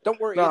 That. Don't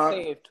worry, it's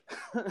saved.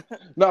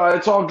 No,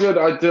 it's all good.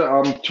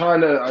 I'm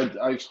trying to.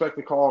 I expect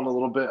to call in a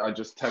little bit. I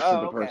just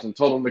texted the person,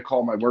 told them to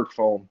call my work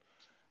phone,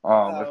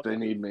 if they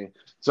need me.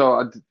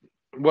 So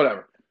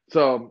whatever.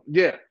 So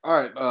yeah, all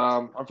right.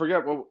 I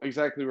forget what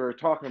exactly we were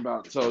talking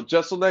about. So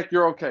Jeselnik,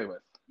 you're okay with?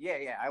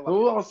 Yeah, I love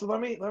Who else?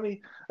 Let me.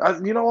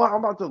 You know what? I'm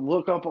about to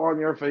look up on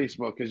your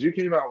Facebook because you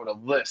came out with a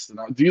list.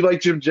 And do you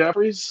like Jim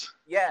Jeffries?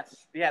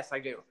 Yes, I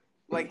do.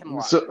 Like him a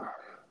lot.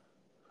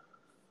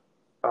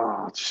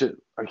 Oh shit!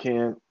 I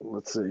can't.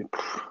 Let's see.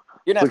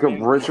 Look up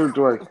Richard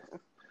Dwight.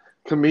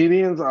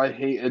 Comedians I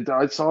hate.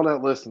 I saw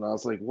that list and I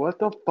was like, "What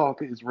the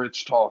fuck is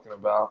Rich talking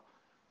about?"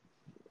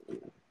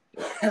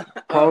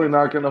 Probably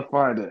not gonna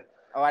find it.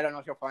 Oh, I don't know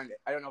if you'll find it.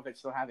 I don't know if I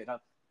still have it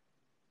up.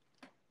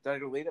 Did I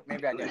delete it?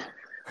 Maybe I did.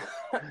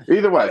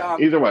 Either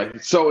way.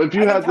 So if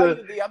you had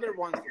the other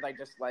ones that I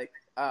just like.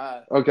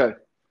 Okay.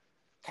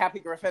 Kathy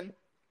Griffin.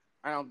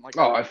 I don't like.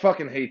 Oh, I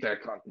fucking hate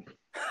that cunt.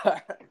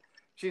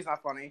 She's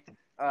not funny.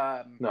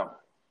 No.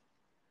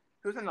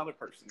 Who's another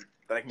person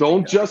that I can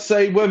Don't just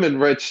say women,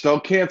 Rich.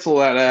 Don't cancel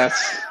that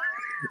ass.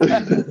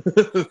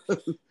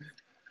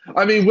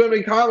 I mean,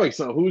 women comics,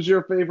 though. Who's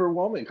your favorite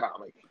woman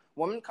comic?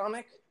 Woman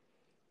comic?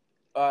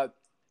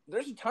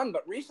 There's a ton,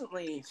 but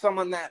recently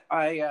someone that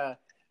I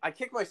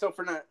kicked myself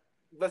for not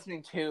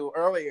listening to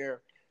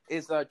earlier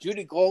is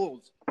Judy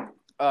Gold.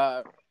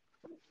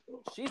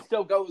 She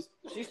still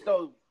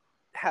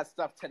has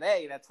stuff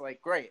today that's like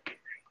great.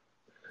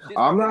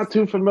 I'm not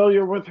too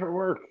familiar with her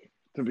work,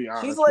 to be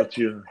honest with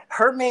you.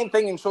 Her main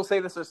thing, and she'll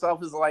say this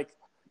herself, is like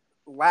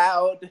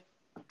loud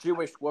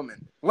Jewish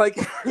woman. Like,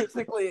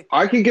 basically.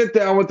 I can get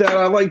down with that.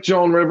 I like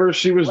Joan Rivers.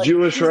 She was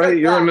Jewish, right?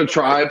 You're in the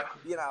tribe.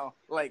 Yeah,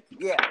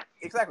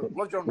 exactly.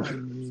 Love Joan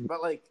Rivers.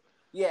 But,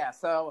 yeah,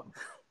 so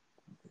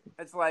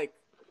it's like,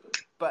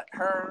 but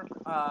her,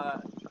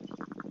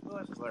 who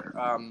is her?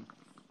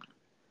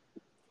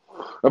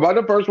 Am I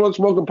the first one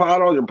smoking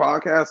pot on your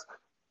podcast?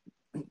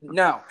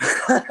 No,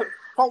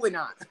 probably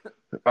not.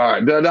 All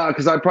right, no,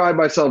 because I pride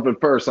myself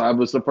at first. I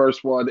was the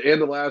first one and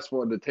the last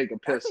one to take a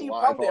piss Actually, you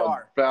live probably on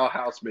are. Foul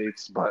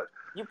Housemates, but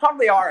You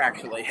probably are,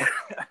 actually.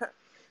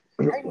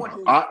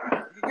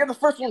 You're the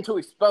first one to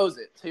expose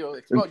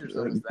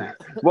yourself as that.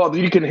 Well,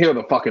 you can hear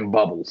the fucking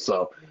bubbles.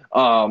 So,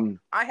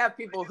 I have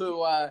people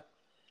who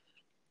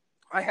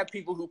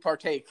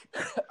partake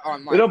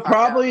on my it'll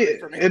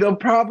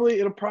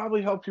podcast.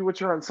 probably help you with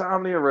your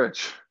insomnia,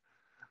 Rich.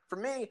 For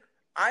me,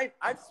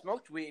 I've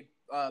smoked weed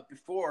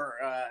before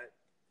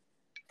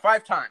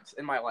 5 times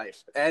in my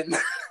life, and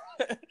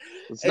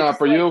It's not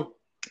for you.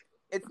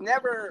 It's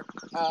never.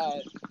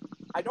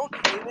 I don't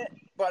hate it,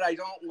 but I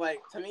don't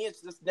like. To me,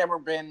 it's just never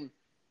been.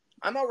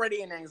 I'm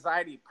already an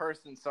anxiety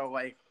person, so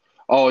like.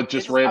 Oh, it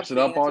just ramps it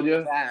up on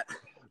you. That.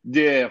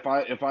 Yeah,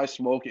 if I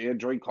smoke and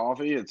drink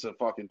coffee, it's a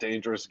fucking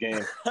dangerous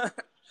game.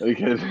 it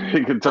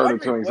can turn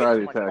into an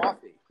anxiety attack.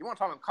 Coffee. You want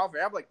to talk about coffee?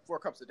 I have like 4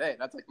 cups a day.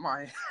 That's like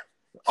my.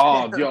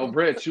 Oh, yo,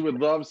 Rich, you would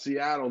love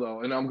Seattle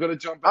though, and I'm gonna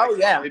jump back to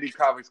the Lady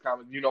Comics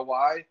comment. You know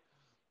why?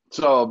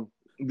 So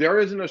there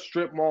isn't a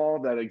strip mall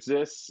that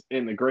exists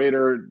in the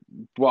greater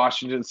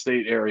Washington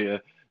State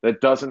area that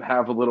doesn't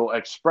have a little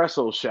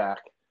espresso shack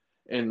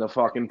in the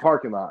fucking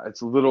parking lot.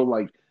 It's a little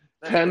like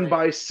 10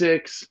 by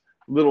 6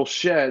 little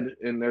shed,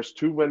 and there's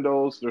 2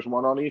 windows. There's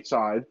one on each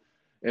side,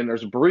 and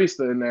there's a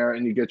barista in there,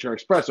 and you get your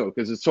espresso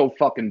because it's so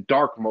fucking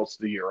dark most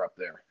of the year up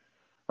there,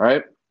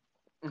 right?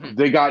 Mm-hmm.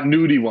 They got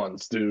nudie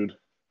ones, dude.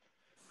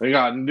 They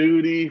got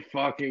nudie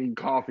fucking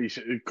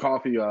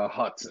coffee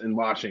huts in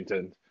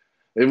Washington.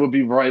 It would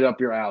be right up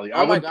your alley.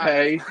 I would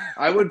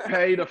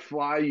pay to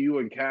fly you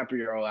and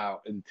Caprio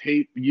out and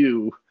tape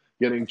you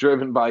getting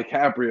driven by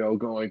Caprio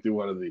going through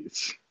one of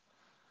these.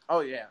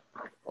 Oh yeah.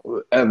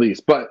 At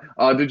least. But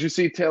did you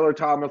see Taylor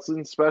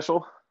Tomlinson's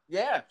special?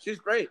 Yeah, she's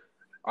great.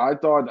 I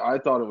thought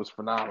it was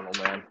phenomenal,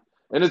 man.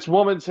 And it's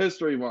Women's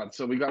History Month,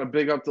 so we got to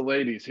big up the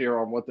ladies here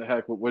on What the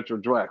Heck with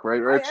Richard Dweck,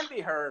 right, Rich? I envy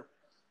her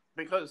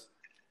because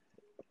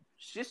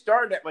she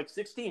started at like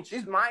 16.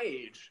 She's my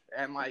age,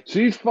 and like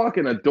she's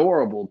fucking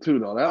adorable too,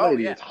 though. That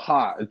lady is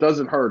hot. It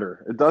doesn't hurt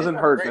her. It doesn't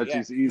hurt that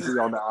she's easy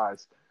on the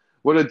eyes.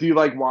 Do you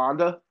like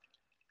Wanda?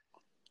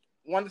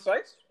 Wanda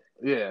Sykes?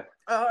 Yeah.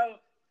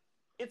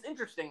 It's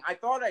interesting. I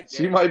thought I did.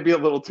 She might be a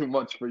little too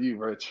much for you,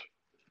 Rich.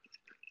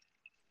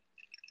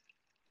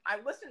 I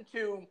listened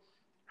to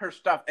her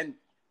stuff, and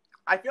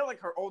I feel like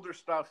her older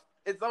stuff.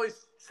 It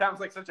always sounds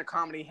like such a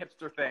comedy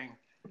hipster thing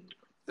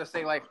to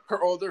say like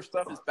her older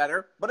stuff is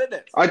better, but it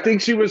is. I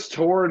think she was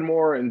touring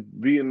more and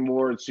being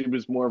more. She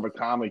was more of a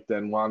comic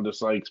than Wanda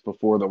Sykes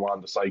before the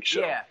Wanda Sykes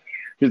show. Yeah.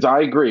 Because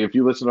I agree. If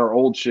you listen to her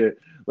old shit,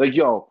 like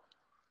yo,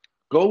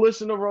 go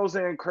listen to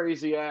Roseanne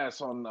Crazy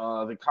Ass on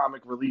the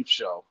Comic Relief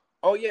show.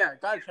 Oh yeah,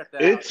 gotta check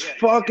that out. It's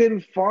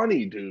fucking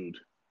funny, dude.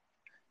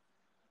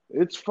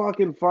 It's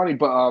fucking funny.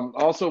 But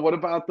also, what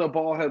about the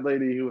bald-head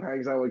lady who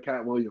hangs out with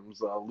Cat Williams,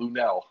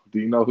 Lunel? Do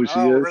you know who she is?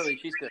 Oh, really?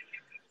 She's good.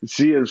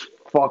 She is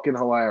fucking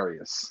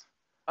hilarious.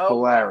 Oh,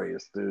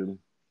 hilarious, dude.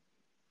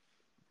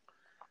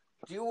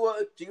 Do you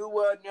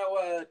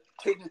know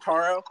Kate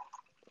Taro?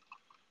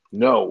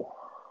 No.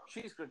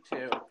 She's good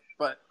too,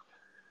 but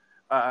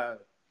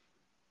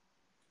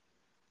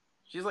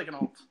she's like an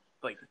old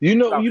like. You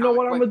know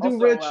what I'm gonna do, also,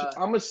 Rich?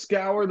 I'm gonna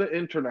scour the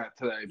internet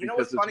today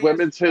because it's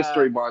Women's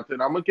History Month,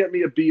 and I'm gonna get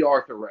me a B.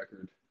 Arthur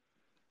record.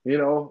 You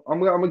know,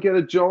 I'm gonna get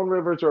a Joan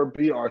Rivers or a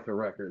B. Arthur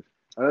record.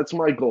 That's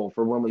my goal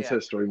for Women's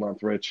History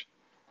Month, Rich.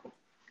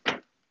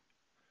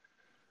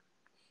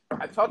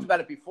 I've talked about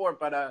it before,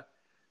 but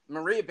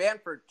Maria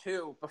Bamford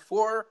too.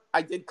 Before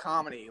I did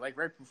comedy, like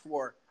right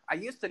before, I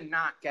used to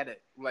not get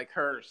it, like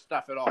her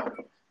stuff at all.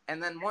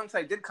 And then once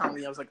I did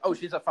comedy, I was like, oh,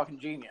 she's a fucking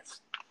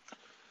genius.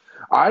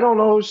 I don't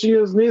know who she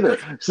is neither.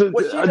 So,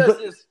 what she does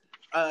is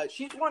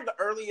she's one of the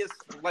earliest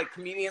like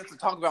comedians to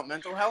talk about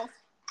mental health.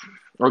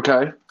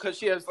 Okay. Because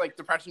she has like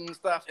depression and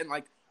stuff, and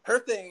like her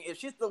thing is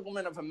she's the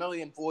woman of a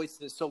million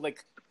voices. So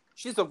like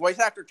she's a voice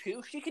actor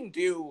too. She can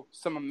do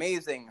some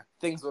amazing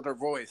things with her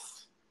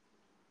voice.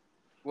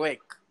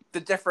 Like the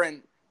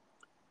different.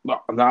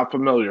 No, not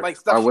familiar. Like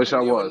stuff I wish she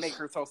can I do was. And make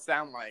herself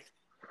sound like.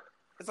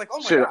 It's like,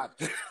 oh my god.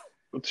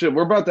 Shit,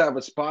 we're about to have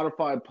a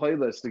Spotify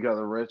playlist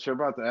together, Rich. You're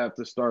about to have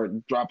to start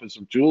dropping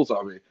some jewels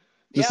on me.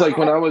 Just like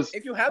when I was.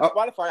 If you have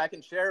Spotify, I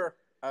can share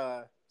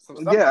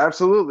some stuff. Yeah,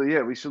 absolutely.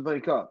 Yeah, we should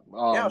link up.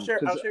 I'll share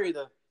you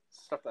the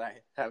stuff that I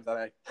have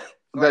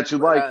that you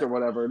liked or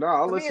whatever. No,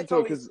 I'll listen to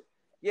it because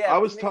I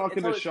was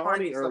talking to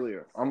Shawnee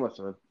earlier. I'm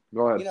listening.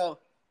 Go ahead. You know,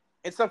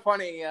 it's so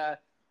funny.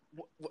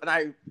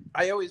 When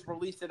I always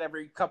release it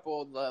every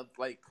couple of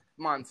like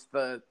months.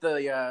 The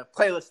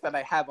playlist that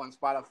I have on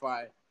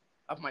Spotify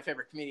of my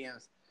favorite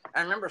comedians.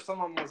 I remember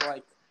someone was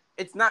like,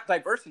 "It's not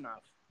diverse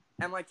enough,"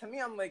 and like to me,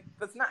 I'm like,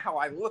 that's not how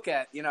I look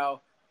at. You know,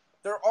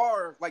 there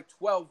are like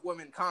 12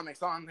 women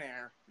comics on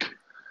there,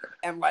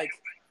 and like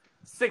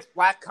 6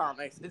 black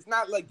comics. It's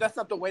not like that's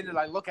not the way that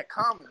I look at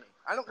comedy.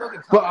 I don't look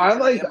at But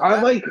comedy as a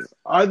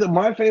demographic.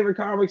 my favorite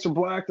comics are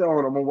black though,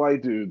 and I'm a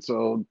white dude,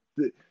 so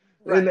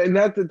Right. and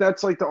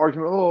that's like the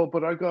argument. Oh,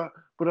 but I got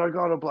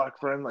a black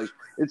friend. Like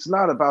it's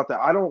not about that.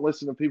 I don't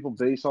listen to people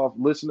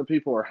listen to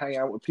people or hang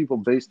out with people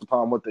based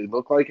upon what they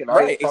look like, and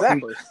Right.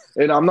 Exactly.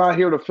 and I'm not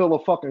here to fill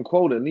a fucking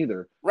quota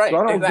neither. Right. So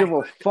I don't exactly. give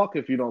a fuck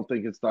if you don't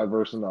think it's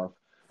diverse enough.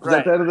 Because Right.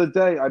 at the end of the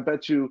day, I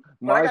bet you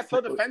But I got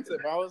so defensive.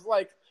 I was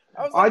like,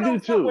 I no, do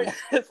it's not too. white.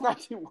 It's not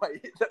too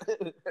white.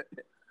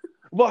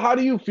 Well, how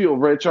do you feel,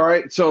 Rich? All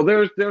right. So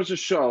there's a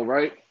show,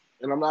 right?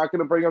 And I'm not going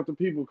to bring up the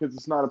people because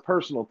it's not a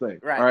personal thing,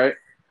 Right. all right?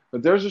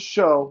 But there's a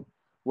show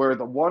where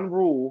the one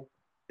rule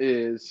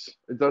is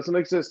it doesn't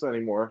exist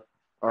anymore.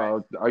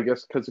 Right. I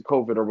guess because of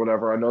COVID or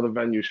whatever. I know the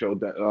venue showed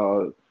that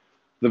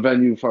the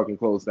venue fucking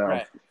closed down.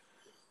 Right.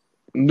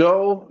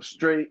 No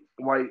straight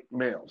white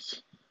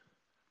males.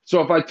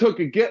 So if I took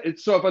a dick,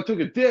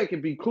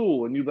 it'd be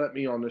cool, and you let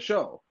me on the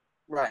show.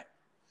 Right.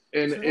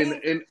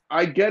 And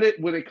I get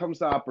it when it comes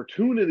to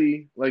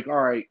opportunity. Like,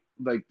 all right,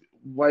 like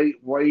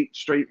white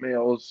straight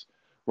males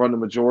run the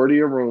majority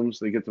of rooms.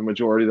 They get the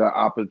majority of the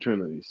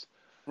opportunities.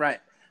 Right.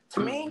 To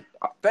me,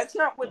 that's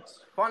not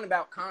what's fun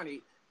about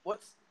comedy.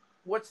 What's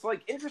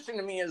like interesting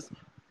to me is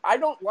I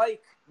don't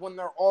like when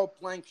they're all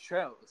blank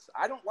shows.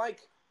 I don't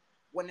like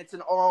when it's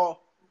an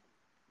all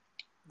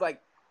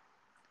like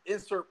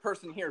insert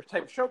person here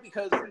type show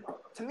because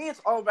to me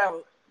it's all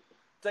about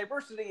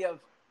diversity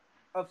of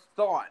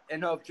thought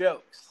and of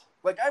jokes.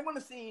 Like I want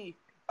to see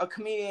a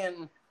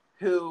comedian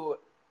who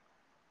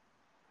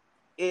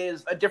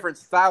is a different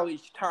style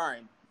each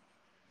time.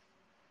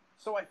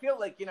 So I feel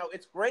like,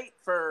 it's great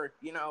for,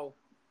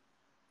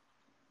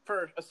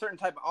 for a certain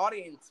type of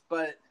audience,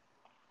 but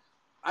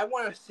I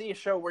want to see a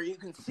show where you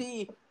can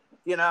see,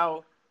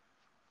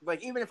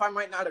 like even if I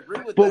might not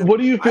agree with But them. what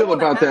do you feel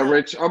about that, have...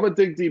 Rich? I'm going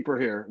to dig deeper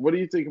here. What do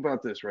you think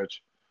about this,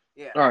 Rich?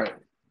 Yeah. All right.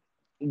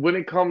 When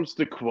it comes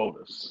to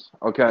quotas,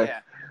 okay? Yeah.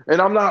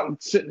 And I'm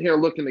not sitting here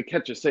looking to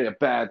catch you say a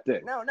bad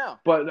thing. No.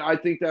 But I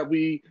think that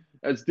we,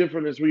 as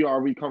different as we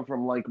are, we come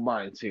from like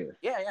minds here.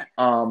 Yeah.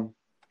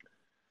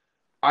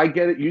 I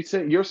get it.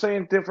 You're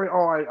saying different.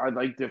 Oh, I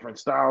like different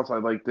styles. I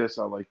like this.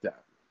 I like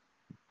that.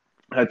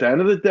 At the end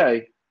of the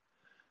day,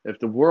 if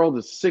the world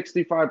is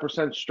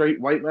 65% straight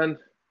white men,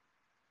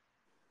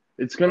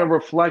 it's going to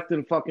reflect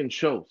in fucking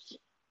shows.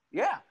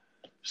 Yeah.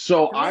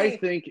 So I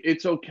think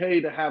it's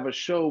okay to have a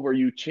show where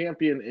you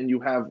champion and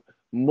you have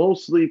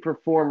mostly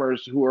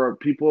performers who are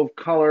people of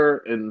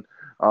color and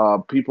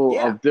people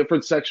of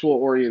different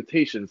sexual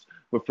orientations.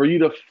 But for you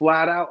to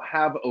flat out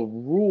have a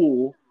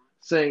rule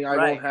saying I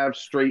don't have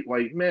straight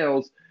white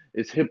males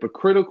is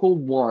hypocritical,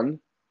 one.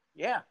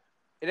 Yeah,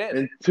 it is.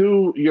 And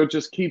two, you're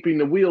just keeping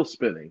the wheel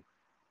spinning.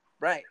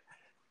 Right.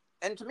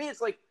 And to me,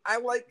 it's like, I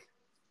like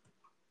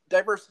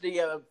diversity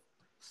of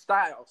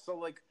style. So,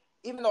 like,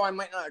 even though I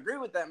might not agree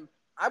with them,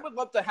 I would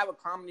love to have a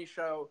comedy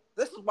show.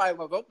 This is why I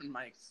love open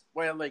mics.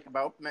 What I like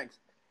about open mics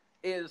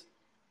is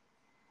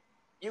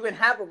you can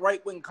have a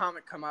right-wing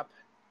comic come up,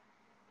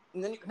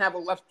 and then you can have a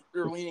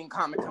left-leaning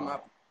comic come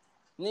up,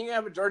 and then you can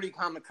have a dirty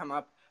comic come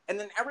up, and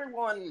then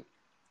everyone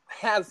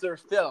has their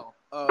fill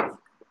of...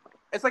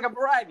 It's like a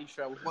variety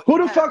show.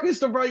 Who the fuck is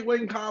the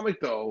right-wing comic,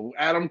 though?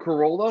 Adam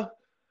Carolla?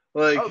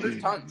 Like... Oh,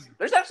 there's tons.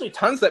 There's actually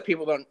tons that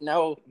people don't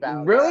know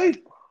about.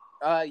 Really?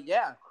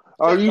 Yeah.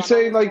 Are you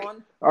saying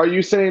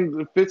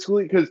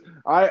fiscally? Because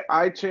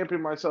I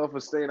champion myself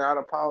as staying out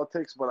of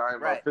politics, but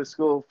I'm a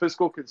fiscal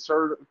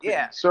conservative,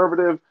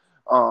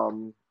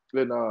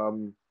 in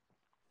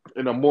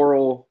a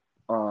moral,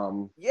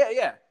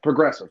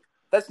 progressive.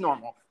 That's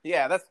normal.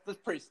 Yeah, that's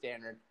pretty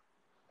standard.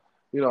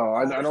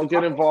 I don't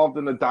get involved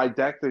in the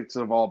didactics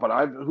of all,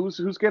 but who's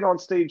getting on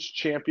stage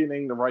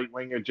championing the right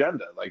wing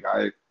agenda? Like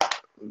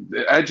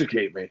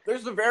educate me.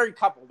 There's a very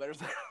couple.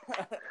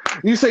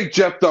 You say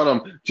Jeff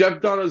Dunham.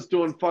 Jeff Dunham's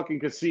doing fucking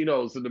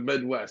casinos in the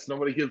Midwest.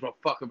 Nobody gives a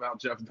fuck about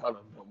Jeff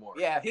Dunham no more.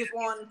 Yeah, he's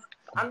one.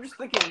 I'm just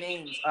thinking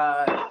names.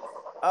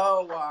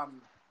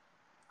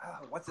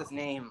 What's his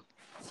name?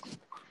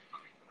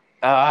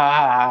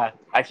 I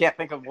can't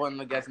think of one of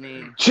the guy's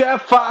name.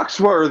 Jeff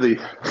Foxworthy.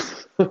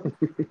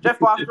 Jeff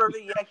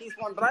Foxworthy, yeah, he's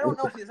one, but I don't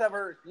know if he's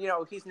ever,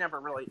 he's never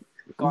really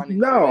gone.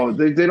 No,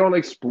 they don't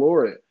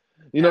explore it.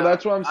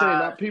 That's what I'm saying.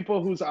 Not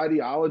people whose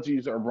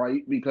ideologies are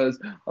right, because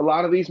a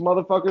lot of these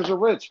motherfuckers are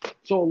rich.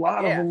 So a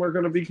lot of them are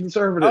going to be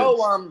conservatives.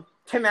 Oh,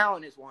 Tim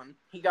Allen is one.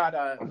 He got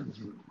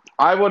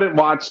I wouldn't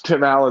watch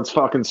Tim Allen's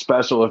fucking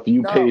special if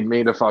you paid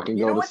me to fucking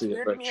go to see it. You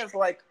know what's weird to me is,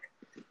 like,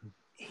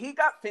 he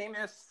got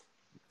famous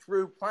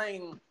through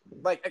playing,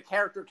 like, a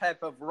character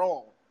type of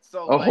role.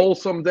 So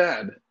wholesome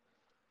dad.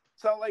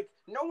 So, like,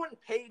 no one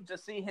paid to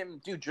see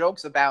him do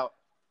jokes about,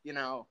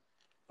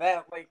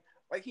 that, like,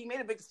 he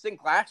made a big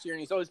stink last year, and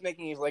he's always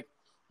making,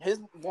 his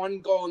one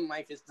goal in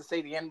life is to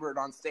say the N-word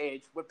on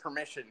stage with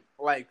permission.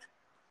 Like,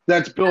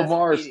 that's Bill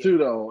Maher's, too,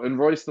 though. And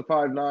Royce the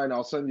 5'9",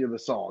 I'll send you the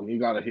song. You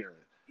got to hear it.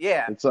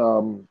 Yeah. It's,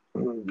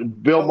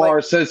 Bill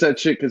Maher says that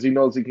shit because he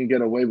knows he can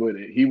get away with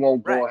it. He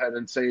won't go ahead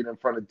and say it in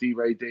front of D.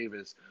 Ray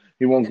Davis.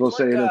 He won't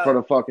say it in front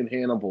of fucking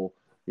Hannibal,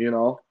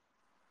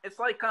 It's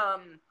like,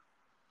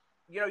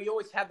 you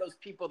always have those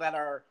people that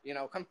are,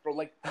 comfortable.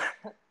 Like,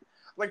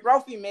 like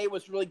Ralphie May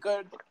was really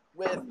good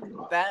with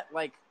that,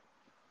 like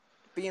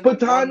being But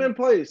the time one and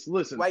place.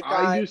 Listen, white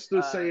I guy. used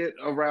to say it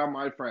around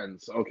my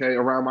friends, okay?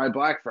 Around my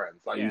black friends.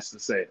 I Yeah. used to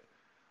say it.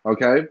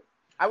 Okay?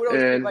 I would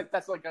always think And like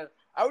that's like a.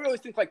 I would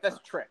always think like that's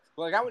a trick.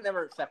 Like I would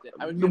never accept it.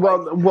 I would be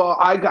well,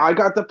 I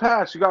got the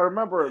pass. You got to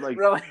remember, like,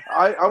 really.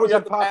 I was You in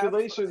got the pass?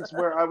 populations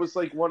where I was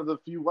like one of the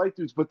few white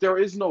dudes, but there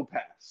is no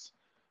pass.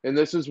 And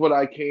this is what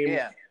I came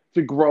Yeah.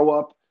 to grow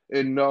up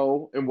and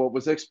know, and what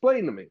was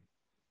explained to me.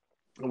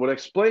 And what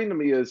explained to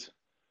me is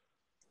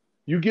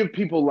you give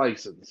people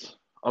license,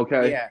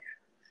 okay? Yeah.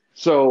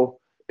 So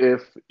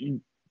if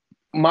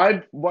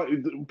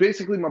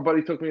basically my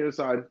buddy took me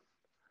aside.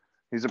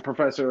 He's a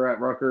professor at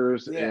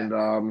Rutgers, Yeah.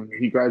 and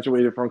he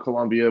graduated from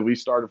Columbia. We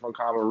started from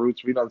common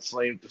roots. We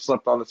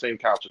slept on the same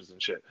couches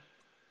and shit.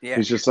 Yeah.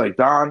 He's just like,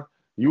 Don,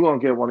 you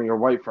won't get one of your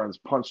white friends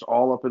punched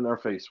all up in their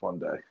face one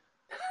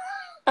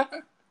day.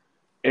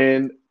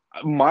 And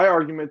my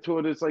argument to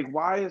it is like,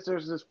 why is there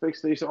this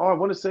fixation? Oh, I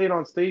want to say it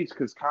on stage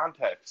because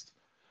context.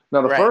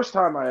 Now, the Right. first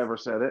time I ever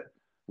said it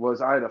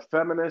was I had a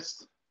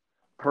feminist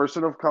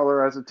person of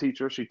color as a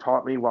teacher. She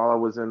taught me while I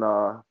was in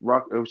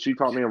she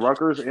taught me in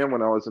Rutgers and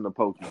when I was in the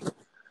Pokey.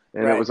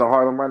 And Right. it was a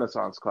Harlem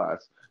Renaissance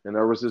class. And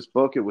there was this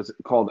book. It was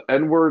called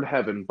N-Word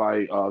Heaven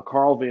by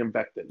Carl Van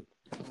Vechten.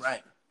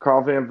 Right.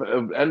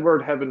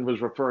 N-Word Heaven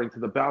was referring to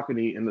the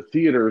balcony in the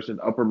theaters in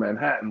Upper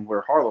Manhattan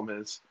where Harlem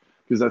is,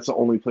 because that's the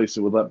only place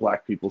that would let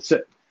black people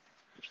sit.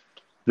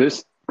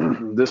 This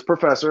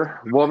professor,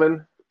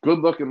 woman,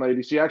 good-looking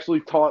lady, she actually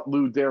taught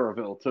Lou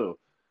Darraville too.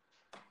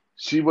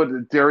 She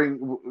would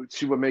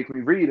make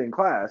me read in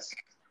class,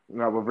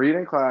 and I would read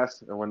in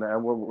class, and when the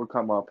N-word would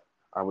come up,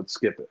 I would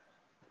skip it.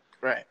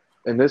 Right.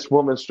 And this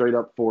woman straight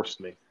up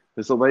forced me.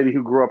 This is a lady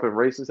who grew up in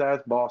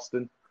racist-ass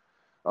Boston,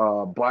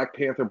 Black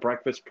Panther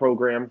breakfast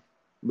program.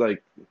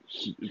 Like,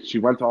 she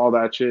went to all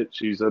that shit.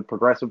 She's a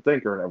progressive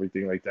thinker and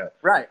everything like that.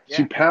 Right. Yeah.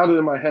 She pounded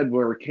in my head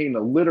where it came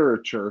to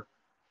literature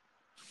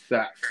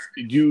that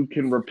you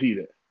can repeat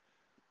it.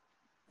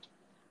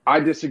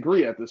 I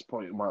disagree at this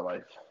point in my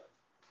life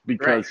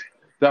because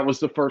that was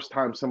the first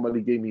time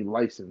somebody gave me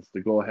license to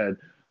go ahead.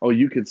 Oh,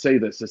 you can say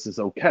this. This is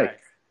okay. Right.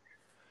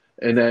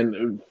 And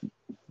then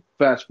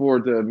fast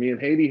forward to me and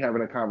Haiti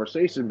having a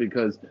conversation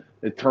because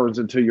it turns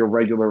into your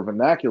regular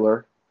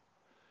vernacular.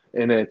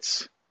 And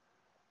it's,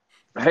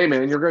 hey,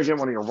 man, you're going to get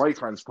one of your white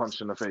friends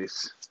punched in the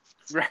face.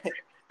 Right.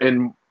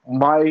 And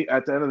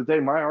at the end of the day,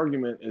 my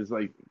argument is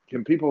like,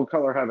 can people of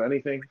color have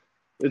anything?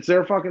 It's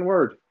their fucking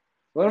word.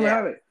 Let them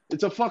have it.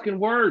 It's a fucking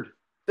word.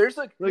 There's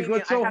like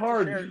what's so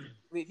hard? To share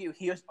with you.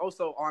 He was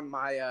also on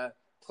my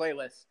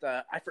playlist.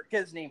 I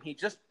forget his name. He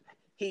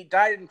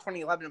died in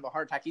 2011 of a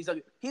heart attack. He's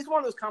one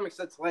of those comics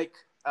that's like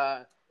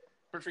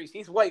Patrice.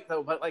 He's white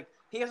though, but like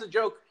he has a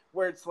joke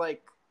where it's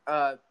like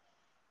about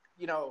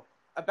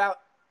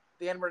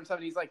the N-word and stuff.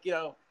 And he's like,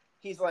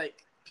 he's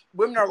like,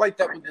 women are like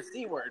that with the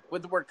C word,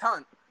 with the word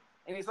cunt.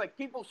 And he's like,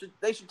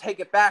 they should take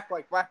it back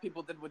like black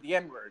people did with the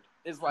N-word.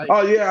 Is like,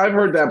 oh yeah, I've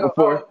heard that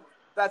before. Oh,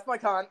 that's my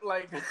cunt.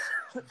 Like,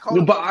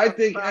 no, but I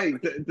think, hey,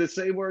 the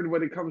same word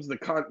when it comes to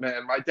cunt,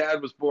 man. My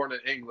dad was born in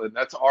England.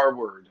 That's our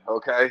word,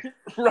 okay?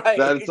 Right.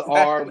 That's exactly.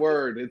 our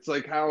word. It's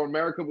like how in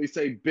America we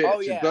say bitch. Oh,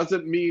 yeah. It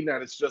doesn't mean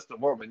that it's just a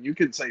woman. You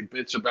can say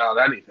bitch about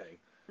anything.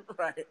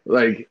 Right.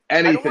 Like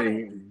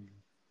anything.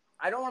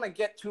 I don't want to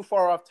get too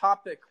far off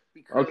topic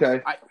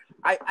because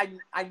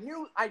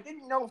I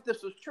didn't know if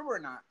this was true or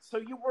not. So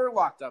you were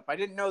locked up. I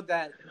didn't know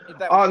that.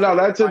 Oh no,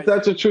 that's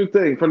a true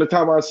thing. From the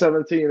time I was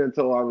 17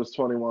 until I was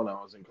 21, I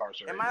was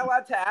incarcerated. Am I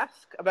allowed to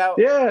ask about?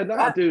 Yeah,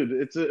 no,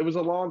 dude. It was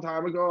a long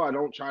time ago. I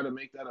don't try to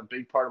make that a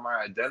big part of my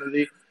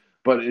identity,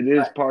 but it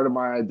is part of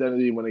my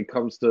identity when it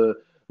comes to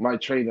my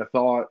train of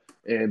thought.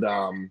 And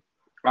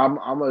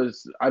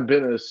I've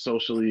been a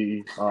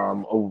socially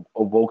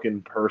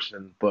awoken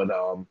person, but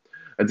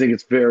I think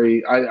it's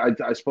very.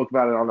 I spoke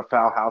about it on the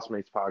Foul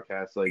Housemates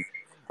podcast, like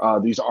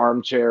these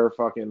armchair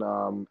fucking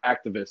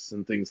activists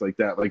and things like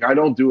that. Like I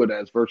don't do it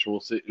as virtue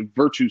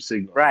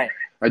signal. Right.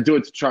 I do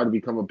it to try to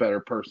become a better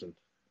person.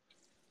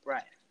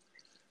 Right.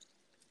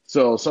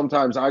 So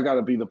sometimes I got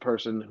to be the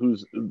person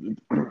who's.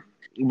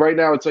 Right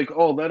now, it's like,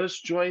 oh, let us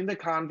join the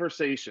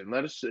conversation.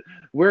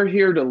 We're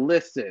here to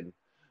listen.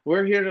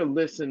 We're here to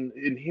listen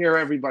and hear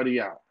everybody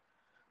out.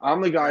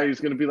 I'm the guy who's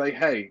going to be like,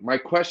 hey, my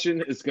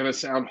question is going to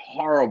sound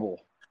horrible.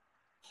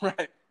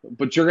 Right.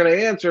 But you're going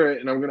to answer it,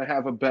 and I'm going to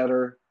have a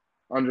better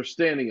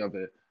understanding of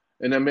it.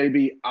 And then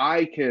maybe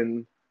I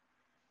can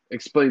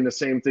explain the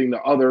same thing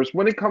to others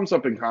when it comes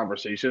up in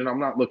conversation. I'm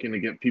not looking to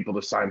get people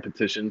to sign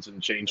petitions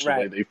and change the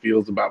way they feel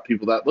about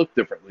people that look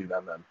differently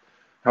than them.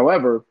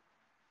 However,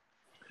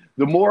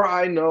 the more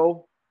I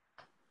know,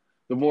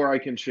 the more I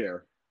can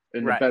share,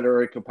 and the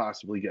better it could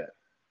possibly get.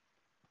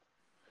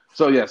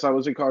 So, yes, I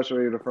was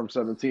incarcerated from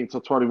 17 till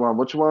 21.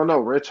 What you want to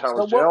know, Rich? How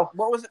was jail?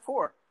 What was it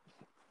for?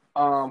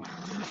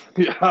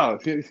 Yeah,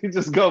 you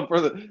just go for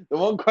the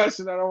one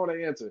question I don't want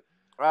to answer.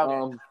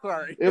 Okay,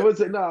 sorry. It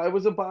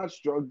was a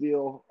botched drug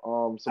deal.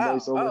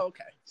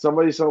 Okay.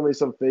 Somebody sold me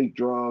some fake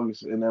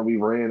drugs, and then we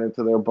ran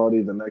into their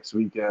buddy the next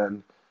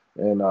weekend.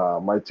 And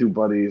my two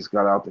buddies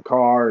got out the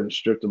car and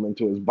stripped him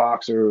into his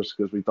boxers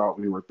because we thought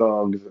we were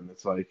thugs. And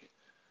it's like,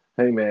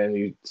 hey man,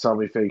 you sell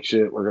me fake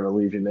shit, we're gonna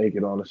leave you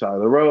naked on the side of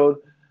the road.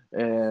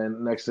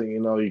 And next thing you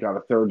know, you got a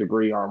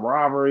 3rd-degree armed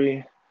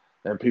robbery,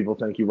 and people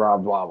think you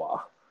robbed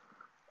Wawa.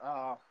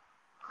 Oh.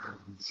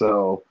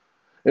 So,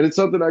 and it's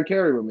something I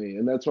carry with me,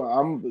 and that's why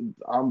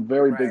I'm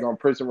very big on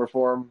prison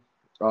reform.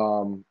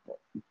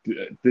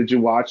 Did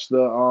you watch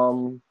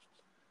the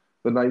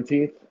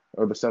 19th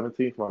or the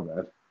 17th? My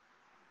bad.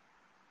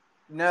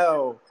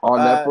 No. On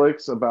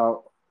Netflix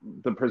about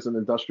the prison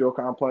industrial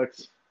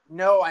complex.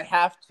 No, I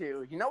have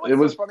to. You know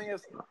what's so funny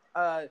is,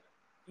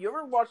 you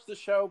ever watch the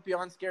show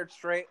Beyond Scared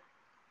Straight?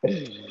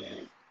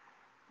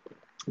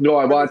 No,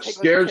 I watched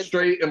Scared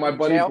Straight, and my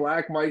buddy jail?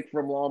 Black Mike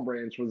from Long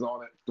Branch was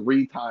on it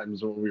 3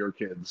 times when we were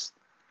kids.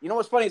 You know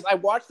what's funny is I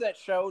watch that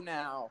show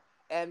now,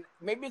 and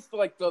maybe it's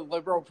like the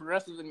liberal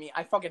progressive in me.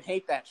 I fucking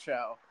hate that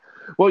show.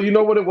 Well, you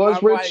know what it was,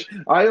 I'm Rich?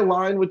 I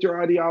align with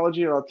your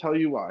ideology, and I'll tell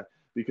you why.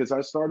 Because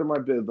I started my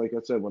bid, like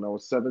I said, when I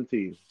was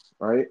 17,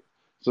 right?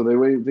 So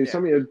they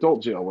sent me to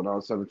adult jail when I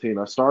was 17.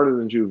 I started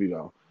in juvie,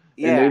 though.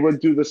 Yeah. And they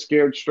would do the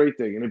Scared Straight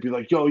thing, and it'd be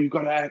like, yo, you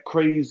gotta act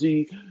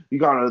crazy. You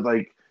gotta,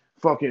 like,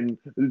 fucking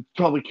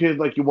tell the kid,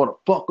 like, you want to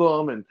fuck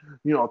them, and,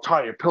 you know,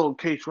 tie your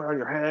pillowcase around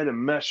your head and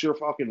mess your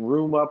fucking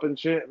room up and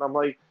shit. And I'm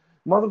like,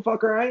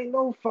 motherfucker, I ain't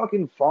no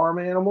fucking farm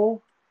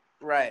animal.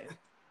 Right.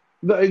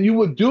 And you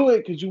would do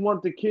it because you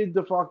want the kid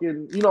to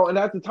fucking, you know, and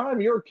at the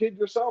time, you're a kid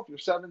yourself. You're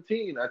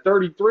 17. At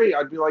 33,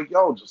 I'd be like,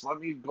 yo, just let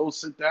me go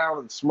sit down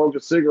and smoke a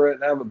cigarette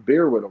and have a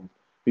beer with him.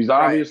 He's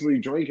obviously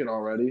drinking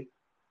already.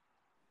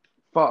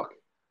 Fuck.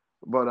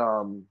 But,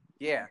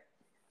 yeah.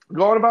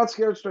 Going about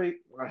Scared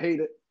Straight, I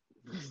hate it.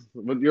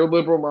 But your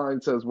liberal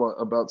mind says what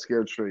about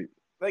Scared Straight?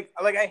 Like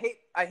I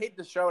hate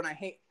the show, and I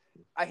hate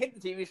the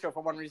TV show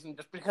for one reason,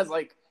 just because,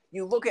 like,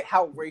 you look at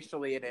how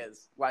racially it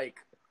is, like,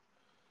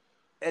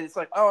 and it's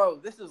like, oh,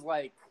 this is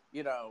like,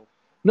 you know.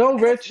 No,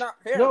 Rich.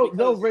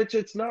 No, Rich.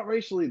 It's not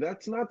racially.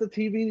 That's not the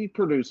TV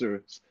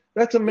producers.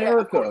 That's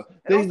America.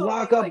 Yeah, they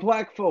lock up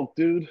black folk,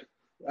 dude,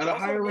 at a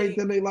higher rate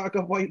than they lock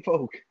up white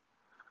folk.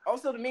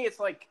 Also, to me, it's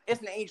like,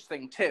 it's an age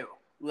thing too.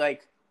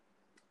 Like,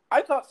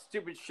 I thought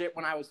stupid shit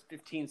when I was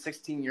 15,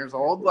 16 years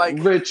old. Like,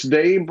 Rich,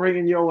 they ain't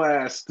bringing your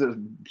ass to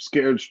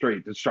Scared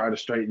Straight to try to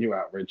straighten you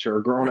out, Rich. You're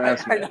a grown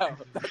ass man. I know.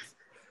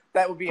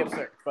 That would be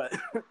absurd, but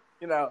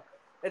you know,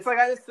 it's like,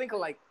 I just think of,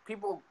 like,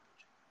 people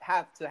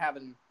have to have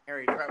an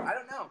area to drive. I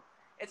don't know.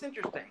 It's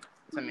interesting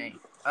to me.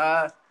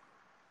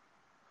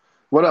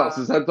 What else?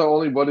 Is that the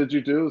only? What did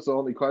you do? Is the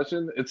only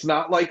question? It's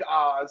not like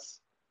Oz.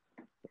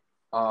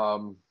 I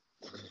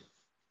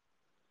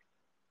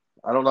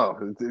don't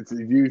know.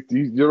 You're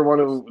the one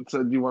who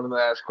said you wanted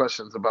to ask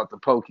questions about the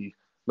pokey.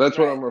 That's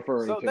what I'm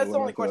referring to. So that's the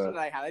only question that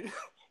I had.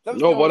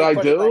 No, what I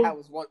do?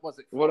 What was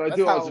it? What I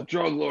do? I was a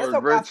drug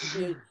lord, Rich.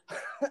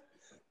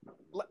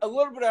 A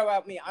little bit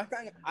about me.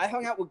 I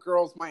hung out with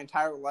girls my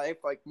entire life,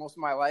 like most of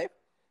my life.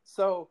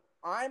 So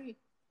I'm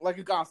like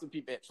a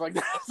gossipy bitch. Like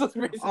that's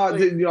basically.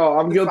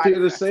 I'm guilty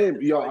of the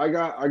same. Yo, I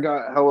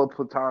got hella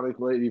platonic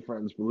lady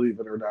friends. Believe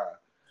it or not.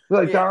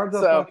 Like Don's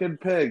a fucking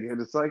pig,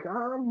 and it's like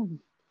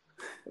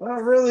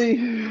not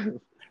really.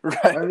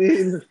 Right. I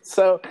mean,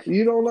 so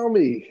you don't know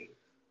me.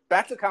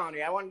 Back to comedy.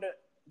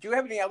 Do you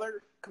have any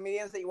other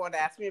comedians that you wanted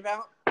to ask me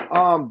about?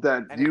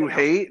 That you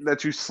hate,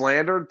 that you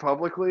slandered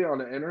publicly on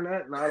the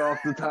internet? Not off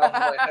the top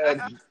of my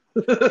head.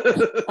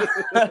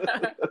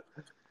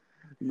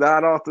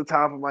 Not off the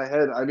top of my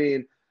head. I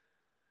mean,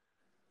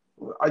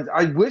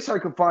 I wish I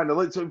could find a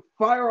list. So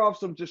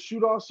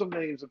shoot off some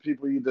names of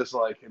people you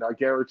dislike, and I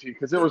guarantee,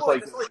 because there was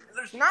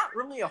there's not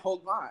really a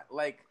whole lot.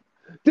 Like,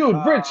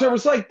 dude, Rich, there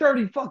was like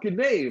 30 fucking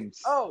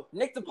names. Oh,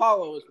 Nick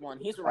DiPaolo is one.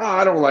 He's around.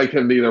 I don't like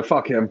him either.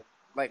 Fuck him.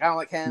 Like, I don't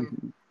like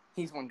him.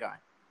 He's one guy.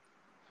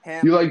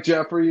 Him. You like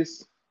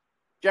Jeffries?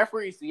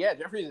 Jeffries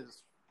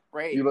is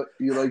great. You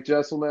like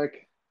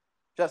Jeselnik?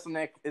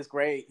 Jeselnik is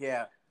great,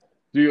 yeah.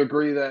 Do you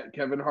agree that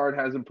Kevin Hart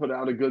hasn't put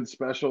out a good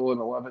special in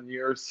 11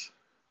 years?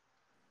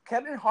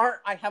 Kevin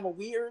Hart, I have a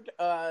weird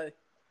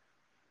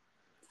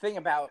thing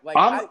about. Like,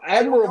 I'm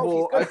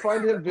admirable. I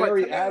find him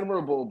very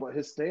admirable, but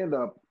his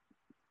stand-up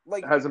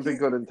hasn't been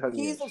good in 10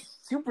 years. He's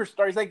a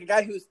superstar. He's like a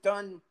guy who's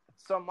done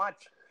so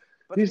much.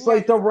 But he's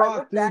like The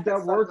Rock, dude.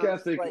 That work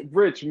ethic.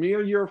 Rich, me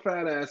or your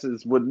fat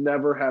asses would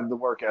never have the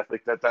work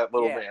ethic that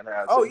little man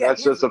has. Oh, yeah,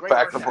 that's just a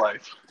fact of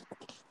life.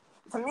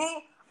 To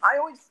me, I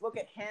always look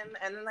at him,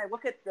 and then I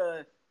look at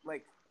the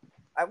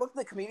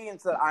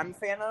comedians that I'm a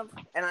fan of,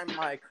 and I'm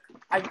like,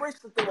 I wish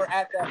that they were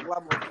at that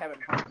level of Kevin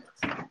Hart.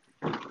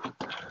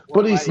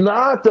 But he's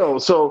not, though.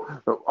 So,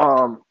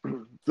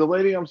 the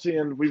lady I'm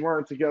seeing, we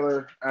weren't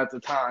together at the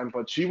time,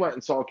 but she went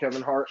and saw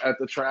Kevin Hart at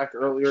the track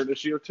earlier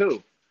this year,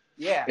 too.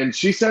 Yeah. And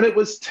she said it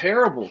was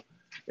terrible.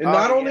 And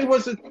not only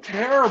was it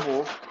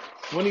terrible,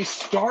 when he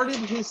started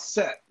his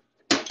set,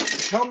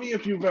 tell me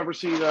if you've ever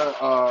seen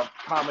a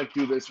comic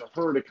do this or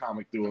heard a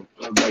comic do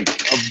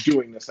it, of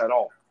doing this at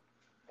all.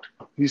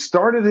 He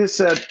started his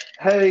said,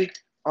 "Hey,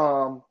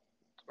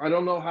 I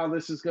don't know how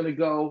this is gonna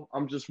go.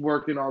 I'm just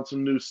working on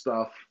some new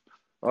stuff.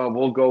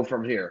 We'll go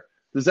from here."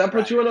 Does that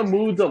put you in a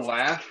mood to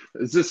laugh?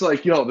 Is this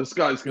like, yo, this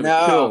guy's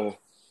gonna kill?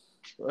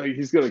 Like,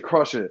 he's gonna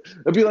crush it.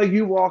 It'd be like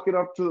you walking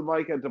up to the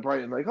mic at the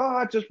Brighton, like, "Oh,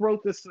 I just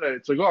wrote this today."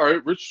 It's like, "All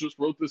right, Rich just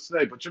wrote this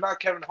today, but you're not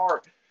Kevin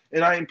Hart,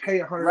 and I ain't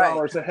paying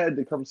 $100 a head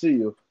to come see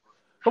you.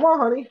 Come on,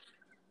 honey."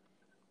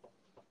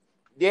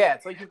 Yeah,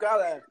 it's like you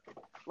gotta,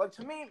 like,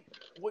 to me,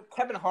 with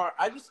Kevin Hart,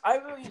 I always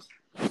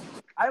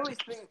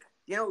think,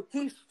 you know,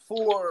 he's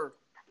for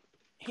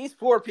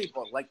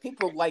people. Like,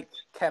 people like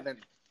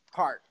Kevin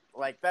Hart.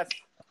 Like,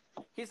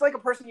 he's like a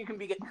person you can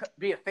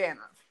be a fan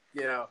of,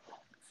 you know.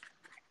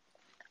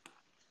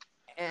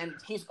 And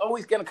he's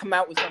always gonna come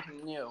out with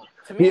something new.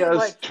 To me, he has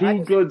like,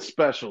 two good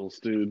specials,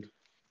 dude.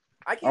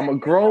 I'm a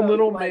grown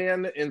little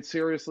man and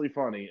seriously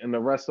funny, and the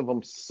rest of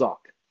them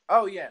suck.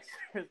 Oh yes,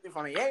 seriously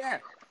funny, yeah.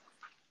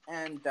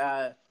 And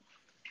I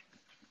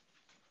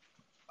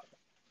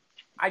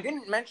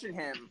didn't mention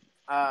him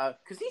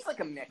because he's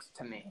like a mix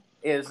to me.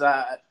 Is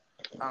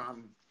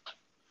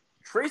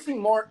Tracy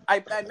Moore?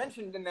 I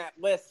mentioned in that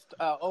list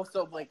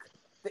also like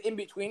the in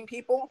between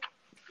people,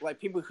 like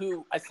people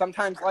who I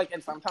sometimes like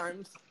and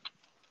sometimes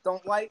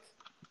don't like.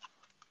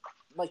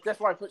 Like that's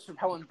why I put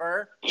Chappelle and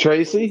Burr.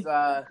 Tracy.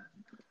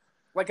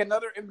 Like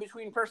another in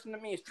between person to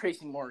me is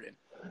Tracy Morgan.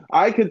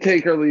 I could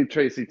take or leave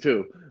Tracy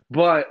too,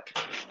 but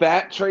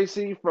Fat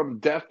Tracy from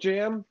Def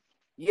Jam.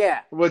 Yeah.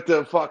 With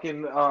the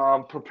fucking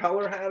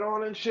propeller hat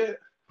on and shit.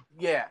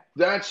 Yeah.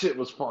 That shit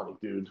was funny,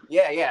 dude.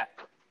 Yeah.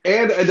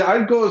 And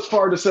I'd go as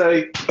far to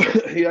say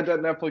he had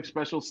that Netflix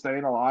special,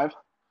 Staying Alive.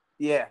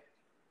 Yeah.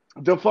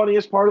 The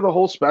funniest part of the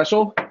whole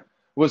special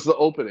was the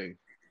opening.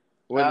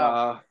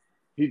 When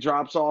he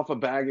drops off a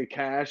bag of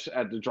cash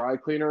at the dry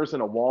cleaners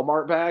in a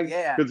Walmart bag.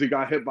 Yeah. Because he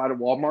got hit by the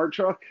Walmart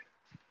truck.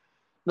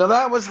 Now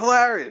that was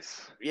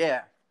hilarious.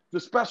 Yeah. The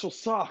special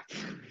sucked.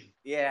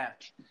 Yeah.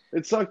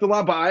 It sucked a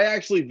lot, but I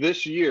actually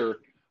this year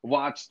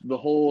watched the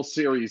whole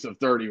series of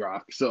 30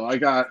 Rock. So I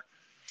got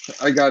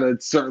a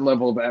certain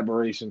level of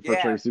admiration for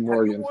Tracy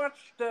Morgan. Have you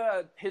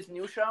watched his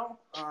new show?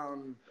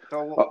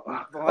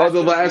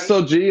 The Last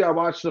OG? I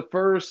watched the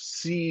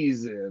first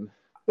season.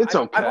 It's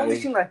okay. I've only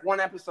seen like one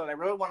episode. I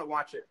really want to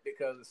watch it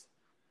because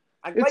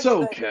it's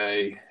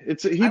okay.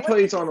 He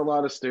plays on a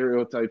lot of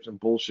stereotypes and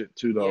bullshit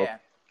too, though. Yeah.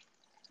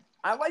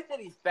 I like that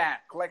he's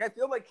back. Like I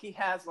feel like he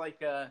has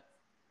like a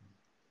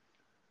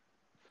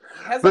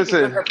good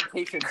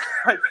reputation.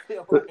 I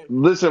feel like.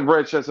 Listen,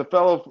 Rich, as a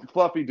fellow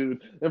fluffy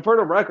dude, and for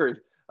the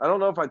record, I don't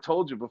know if I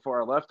told you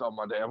before I left on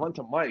Monday. I went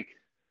to Mike.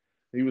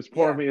 He was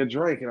pouring me a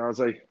drink, and I was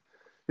like,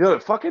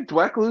 did fucking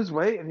Dweck lose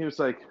weight? And he was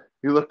like,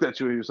 he looked at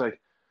you, and he was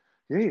like,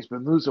 yeah, he's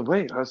been losing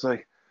weight. I was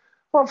like,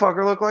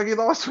 motherfucker looked like he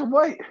lost some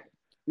weight.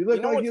 You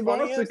look like you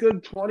lost a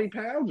good 20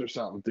 pounds or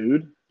something,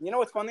 dude. You know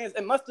what's funny is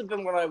it must have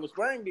been what I was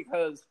wearing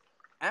because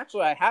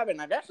actually I haven't.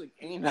 I've actually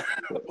gained.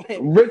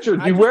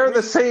 Richard, you wear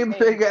the same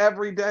thing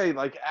every day,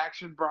 like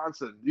Action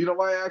Bronson. You know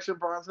why Action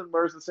Bronson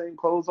wears the same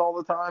clothes all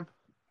the time?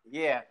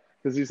 Yeah.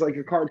 Because he's like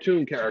a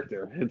cartoon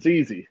character. It's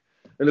easy.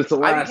 And it's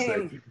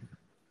elastic.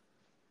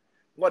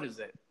 What is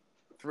it?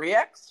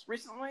 3X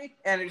recently?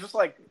 And it's just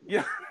like,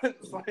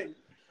 it's like,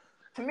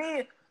 to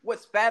me,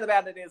 what's bad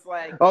about it is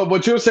like... Oh,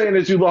 what you're saying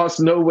is you lost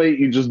no weight,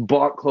 you just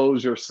bought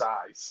clothes your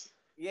size.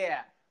 Yeah,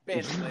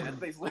 basically. That's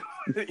basically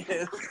what it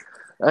is.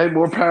 Hey,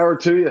 more power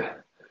to you.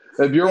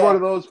 If you're one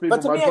of those people,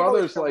 my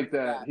brother's like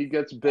that. He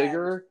gets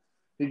bigger.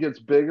 He gets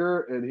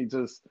bigger, and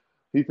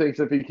he thinks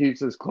if he keeps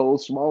his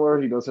clothes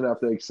smaller, he doesn't have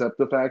to accept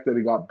the fact that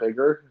he got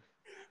bigger.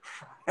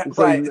 It's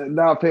like,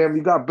 nah, fam,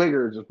 you got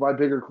bigger. Just buy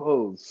bigger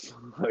clothes.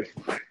 Like...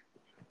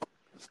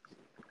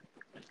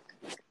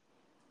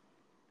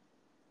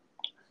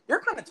 You're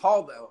kind of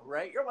tall, though,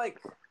 right? You're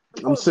like...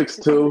 I'm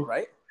 6'2",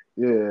 right?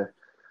 Yeah,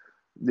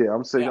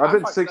 I'm 6. I've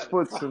been 6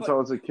 foot since I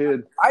was a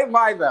kid. I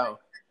lie, though.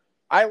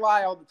 I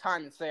lie all the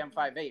time and say I'm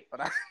 5'8",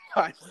 but I'm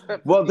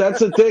 5'7". Well, that's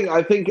the thing.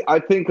 I think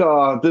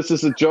this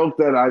is a joke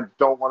that I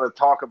don't want to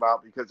talk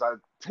about because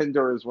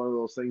Tinder is one of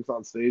those things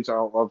on stage I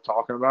don't love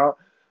talking about.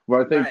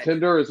 But I think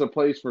Tinder is a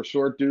place for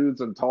short dudes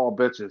and tall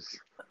bitches.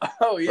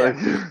 Oh, yeah.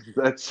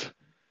 Like,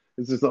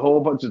 it's just a whole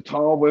bunch of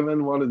tall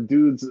women wanting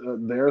dudes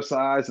their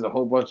size and a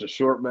whole bunch of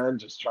short men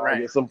just trying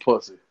to get some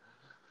pussy.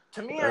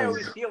 To me, I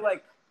always feel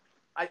like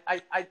I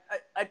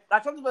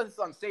talked about this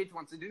on stage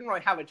once. I didn't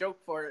really have a joke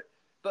for it,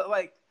 but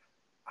like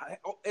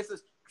it's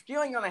this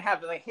feeling that I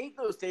have that I hate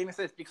those dating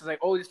sites because I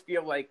always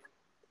feel like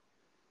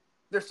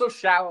they're so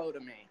shallow to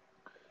me.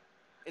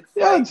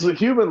 It's a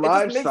human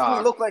livestock. It just makes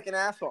me look like an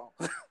asshole.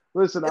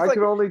 Listen, I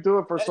can only do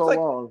it for so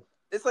long.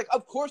 It's like,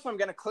 of course I'm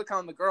going to click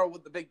on the girl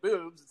with the big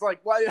boobs. It's like,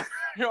 why is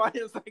I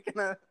going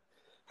to...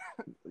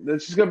 Then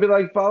she's going to be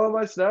like, follow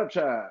my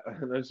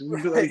Snapchat. And then she's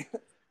going to be like,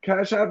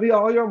 cash out me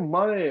all your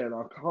money and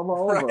I'll come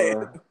over.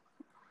 Right.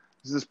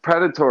 It's just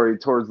predatory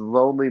towards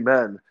lonely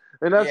men.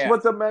 And that's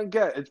what the men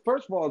get.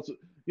 First of all,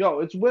 Yo,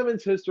 it's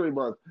Women's History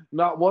Month.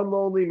 Not one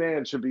lonely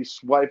man should be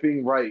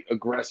swiping right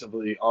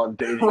aggressively on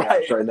dating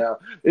Right. apps right now.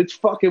 It's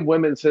fucking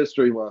Women's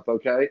History Month,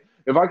 okay?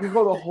 If I could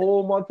go the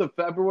whole month of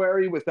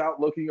February without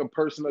looking a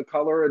person of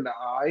color in the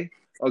eye,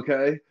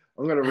 okay,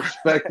 I'm gonna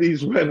respect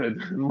these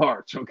women in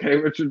March, okay,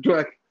 Richard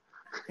Dweck?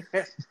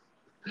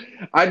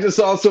 I just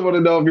also want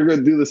to know if you're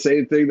gonna do the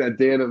same thing that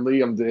Dan and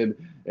Liam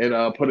did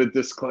and put a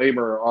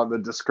disclaimer on the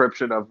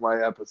description of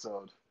my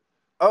episode.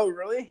 Oh,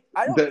 really?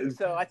 I don't think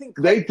so. I think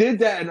They did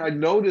that, and I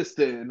noticed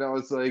it, and I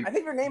was like, I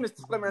think your name is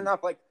disclaimer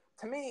enough. Like,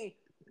 to me,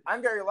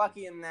 I'm very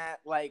lucky in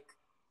that, like,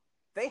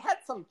 they had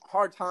some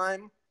hard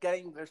time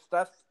getting their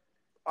stuff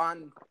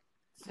onto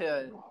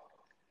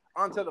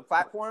the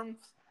platforms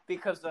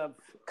because of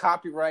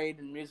copyright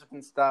and music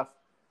and stuff.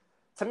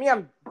 To me,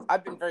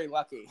 I've been very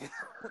lucky.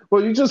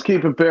 well, you just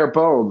keep it bare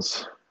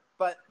bones.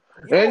 But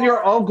And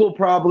your uncle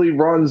probably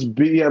runs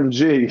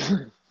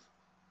BMG.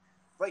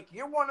 like,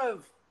 you're one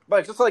of,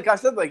 like, just like I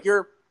said, like,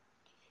 you're,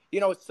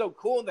 it's so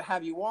cool to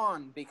have you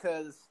on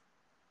because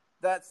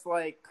that's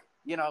like,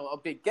 a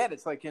big get.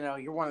 It's like,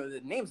 you're one of the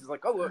names. It's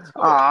like, oh, it's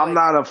cool. I'm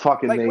not a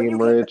fucking like, name,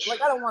 Rich.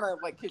 Like, I don't want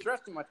to like kiss your ass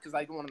too much because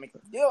I don't want to make a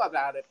deal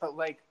about it. But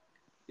like,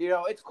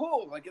 it's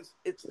cool. Like,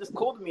 it's just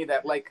cool to me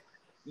that like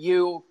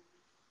you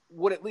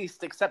would at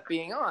least accept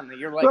being on. That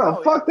you're like,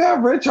 no, fuck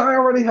that, Rich. I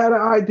already had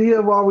an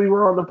idea while we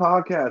were on the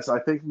podcast. I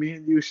think me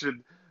and you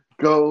should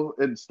go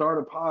and start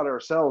a pod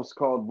ourselves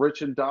called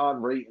Rich and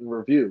Don Rate and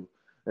Review.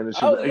 And it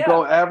should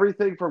go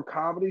everything from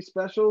comedy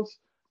specials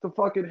to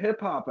fucking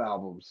hip hop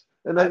albums.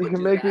 And then you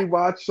can make me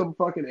watch some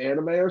fucking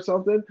anime or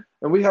something.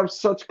 And we have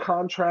such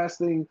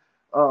contrasting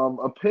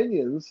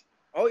opinions.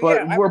 Oh,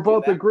 but yeah, we're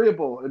both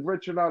agreeable. And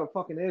Rich, you're not a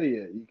fucking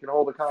idiot. You can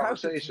hold a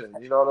conversation.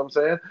 You know what I'm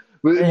saying?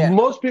 But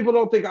most people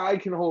don't think I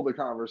can hold a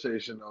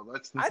conversation, though.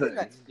 That's the thing. I think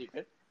that's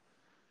stupid.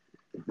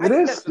 It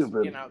is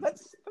stupid.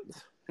 That's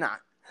not.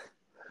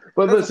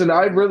 But listen,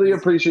 I really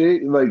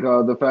appreciate like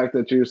the fact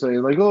that you're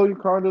saying like, oh, you're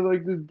kind of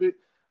like this big.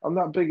 I'm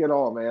not big at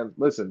all, man.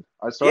 Listen,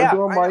 I started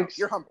doing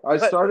mics. I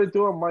started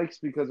doing mics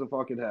because of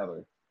fucking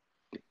Heather.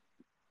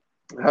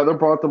 Heather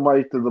brought the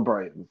mic to the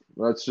Brighton.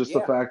 That's just a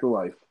fact of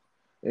life.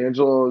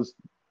 Angela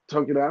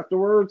took it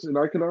afterwards, and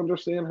I can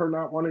understand her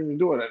not wanting to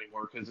do it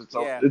anymore because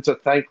it's a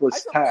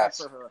thankless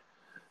task.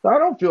 I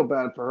don't feel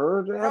bad for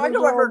her. No, I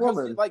know her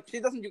because like she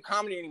doesn't do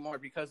comedy anymore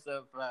because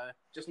of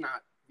just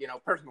not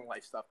personal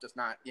life stuff, just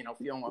not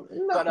feeling well.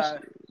 No,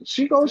 but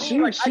she goes.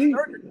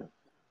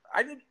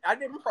 I did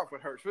improv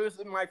with her. She was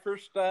in my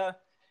first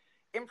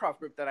improv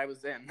group that I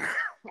was in.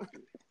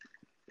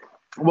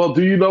 Well,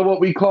 do you know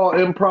what we call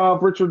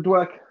improv, Richard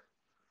Dweck?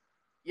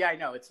 Yeah, I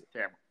know. It's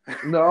terrible.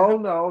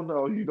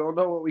 No. You don't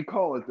know what we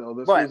call it, though.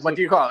 What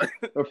do you call it?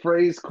 A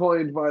phrase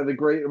coined by the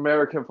great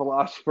American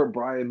philosopher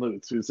Brian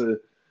Lutz, who's a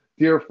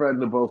dear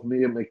friend of both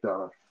me and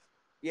McDonough.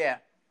 Yeah.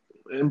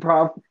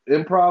 Improv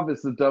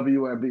is the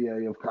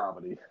WNBA of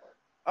comedy.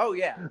 Oh,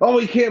 yeah. Oh,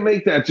 we can't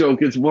make that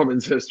joke. It's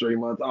Women's History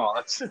Month. Oh,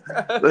 that's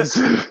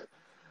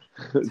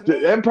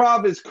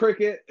improv is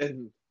cricket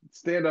and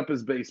stand-up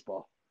is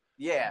baseball.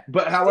 Yeah.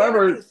 But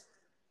however,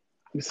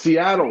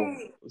 Seattle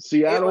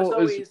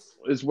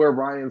is where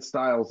Ryan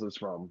Stiles is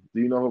from.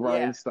 Do you know who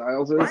Ryan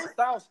Stiles is? Ryan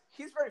Stiles,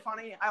 he's very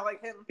funny. I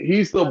like him.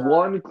 He's the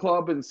one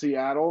club in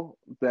Seattle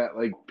that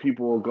like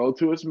people will go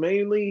to. It's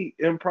mainly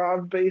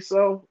improv based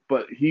though,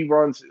 but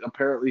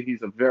apparently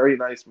he's a very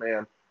nice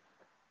man.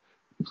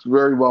 He's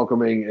very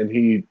welcoming, and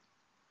he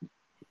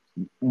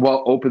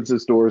opens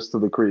his doors to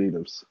the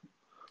creatives.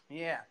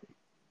 Yeah.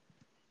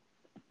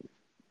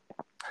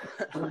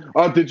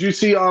 Did you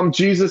see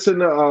Jesus in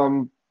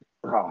the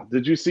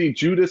did you see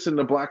Judas and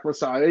the Black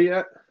Messiah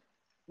yet?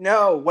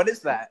 No, what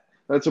is that?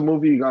 That's a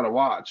movie you gotta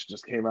watch.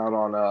 Just came out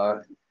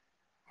on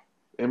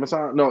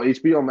Amazon. No,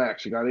 HBO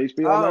Max. You got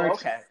HBO Max? Oh,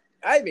 okay.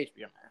 I have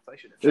HBO Max. I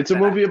should have. It's a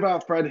movie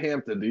about Fred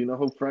Hampton. Do you know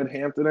who Fred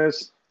Hampton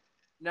is?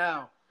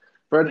 No.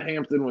 Fred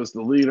Hampton was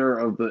the leader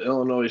of the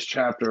Illinois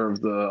chapter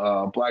of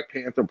the Black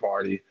Panther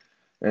Party,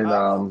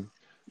 and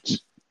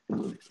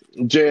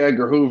J.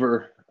 Edgar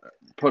Hoover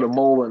put a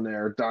mole in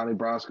there, Donnie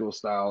Brasco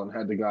style, and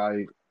had the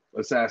guy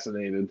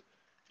assassinated,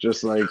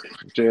 just like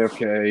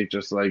JFK,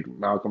 just like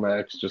Malcolm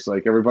X, just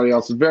like everybody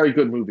else. It's a very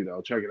good movie,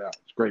 though. Check it out.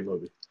 It's a great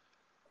movie.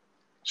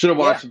 Should have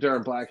watched it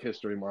during Black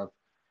History Month.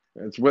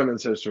 It's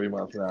Women's History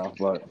Month now,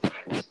 but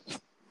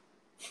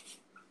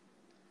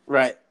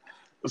right.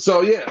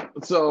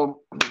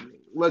 So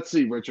let's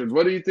see, Richard.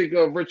 What do you think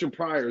of Richard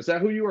Pryor? Is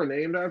that who you were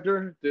named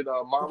after? Did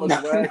Mama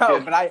Dweck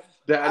and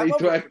Daddy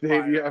Dweck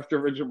name you after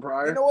Richard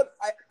Pryor? You know what?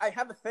 I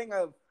have a thing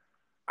of,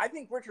 I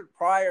think Richard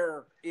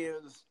Pryor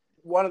is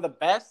one of the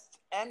best,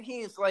 and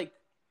he's like,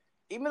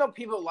 even though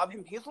people love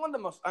him, he's one of the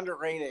most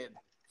underrated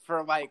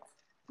for like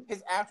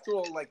his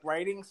actual like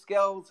writing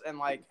skills and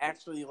like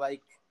actually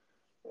like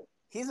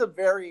he's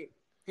very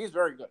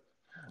good.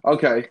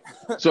 Okay,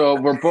 so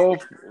we're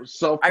both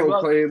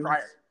self-proclaimed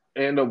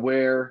and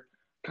aware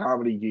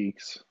comedy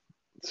geeks.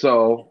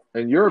 So,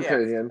 in your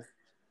opinion,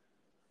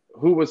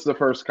 who was the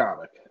first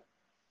comic?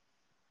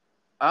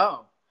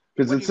 Oh.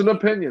 Because it's an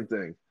opinion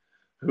thing.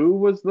 Who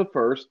was the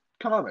first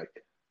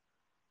comic?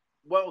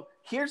 Well,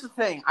 here's the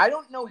thing. I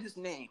don't know his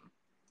name.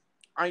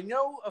 I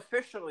know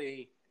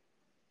officially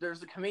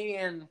there's a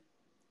comedian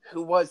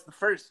who was the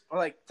first,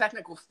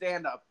 technical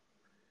stand-up,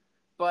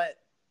 but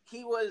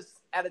he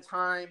was at a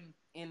time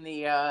in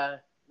the,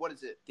 what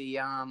is it? The,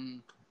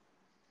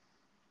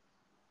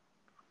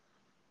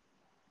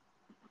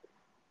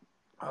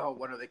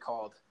 what are they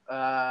called?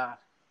 I'm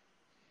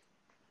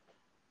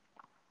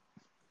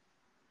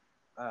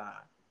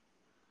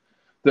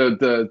trying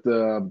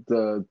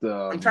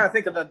to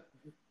think of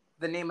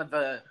the name of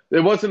the. It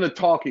wasn't a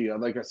talkie,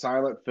 like a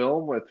silent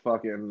film with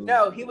fucking.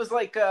 No, he was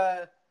like.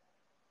 Oh,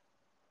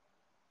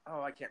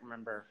 I can't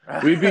remember.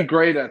 We'd be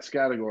great at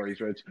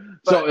categories, Rich.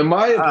 So, in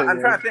my opinion, I'm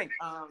trying to think.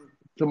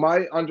 To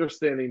my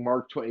understanding,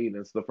 Mark Twain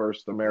is the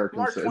first American,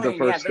 the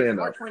first stand-up.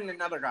 Mark Twain and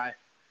another guy.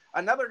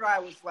 Another guy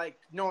was like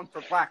known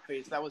for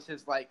blackface. That was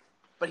his but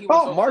he was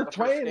also Mark the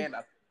Twain. First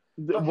stand-up.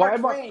 Mark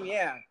Twain,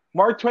 yeah.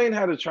 Mark Twain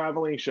had a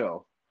traveling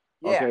show.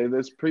 Yeah. Okay,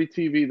 this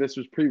pre-TV, this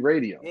was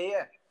pre-radio.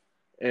 Yeah.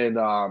 And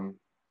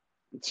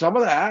some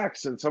of the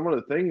acts and some of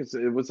the things,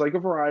 it was like a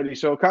variety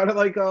show, kind of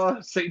like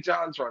St.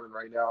 John's running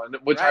right now, and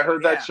which I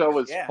heard that show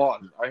is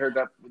fun. I heard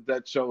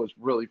that show is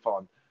really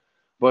fun.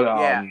 But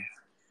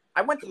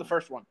I went to the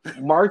first one.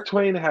 Mark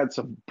Twain had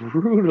some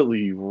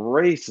brutally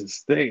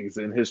racist things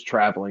in his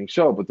traveling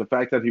show, but the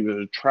fact that he was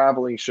a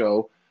traveling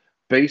show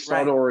based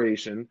on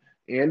oration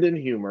and in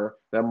humor,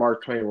 that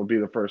Mark Twain will be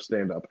the first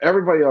stand-up.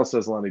 Everybody else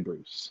says Lenny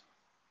Bruce.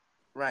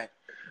 Right.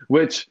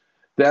 Which,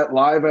 that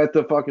live at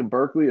the fucking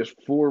Berkeley is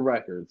 4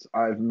 records.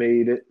 I've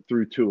made it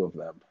through 2 of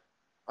them.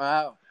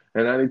 Wow.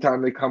 And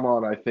anytime they come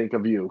on, I think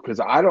of you. Because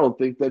I don't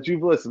think that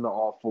you've listened to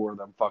all 4 of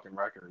them fucking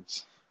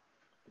records.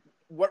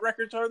 What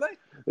records are they?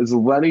 It's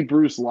Lenny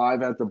Bruce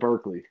live at the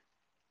Berkeley.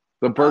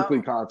 The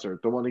Berkeley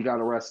concert. The one he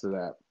got arrested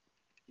at.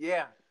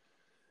 Yeah.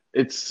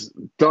 It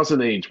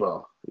doesn't age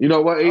well. You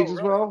know what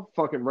ages well?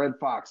 Fucking Red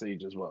Fox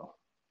ages well.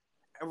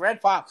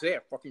 Red Fox, yeah.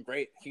 Fucking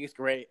great. He's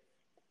great.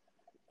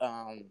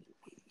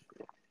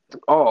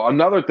 Oh,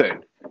 another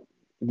thing.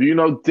 Do you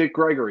know Dick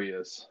Gregory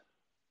is?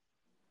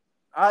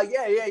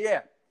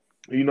 Yeah.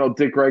 You know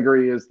Dick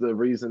Gregory is the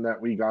reason that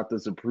we got the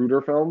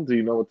Zapruder film? Do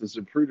you know what the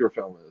Zapruder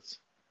film is?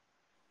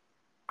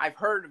 I've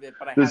heard of it,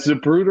 but I haven't. The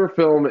haven't. Zapruder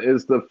film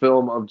is the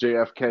film of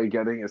JFK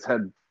getting his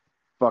head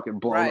fucking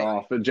blown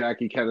off and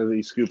Jackie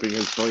Kennedy scooping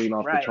his brain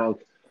off the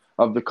trunk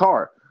of the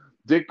car.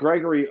 Dick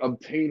Gregory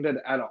obtained it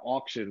at an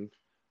auction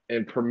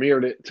and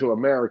premiered it to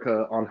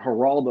America on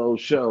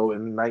Geraldo's show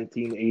in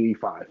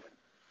 1985.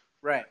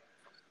 Right.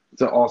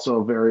 It's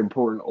also a very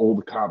important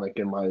old comic,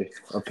 in my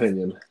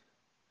opinion.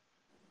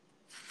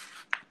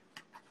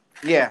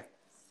 Yeah.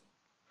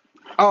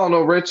 I don't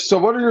know, Rich. So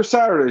what do your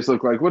Saturdays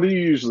look like? What do you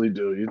usually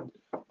do? You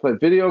play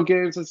video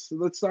games?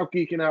 Let's stop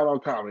geeking out on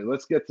comedy.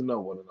 Let's get to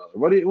know one another.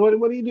 What do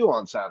you do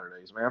on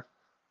Saturdays, man?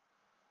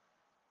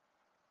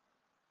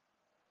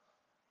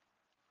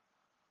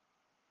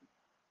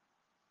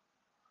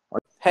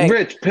 Hey.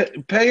 Rich,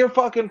 pay your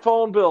fucking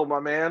phone bill, my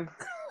man.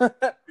 I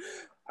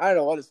don't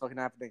know what is fucking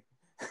happening.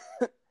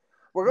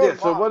 We're going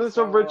so what does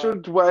a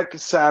Richard Dweck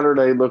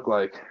Saturday look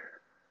like?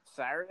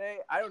 Saturday?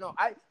 I don't know.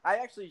 I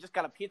actually just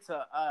got a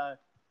pizza.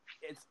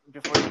 It's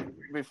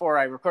before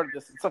I recorded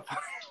this.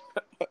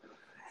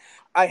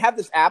 I have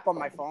this app on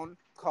my phone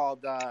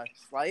called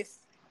Slice,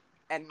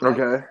 and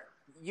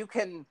you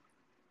can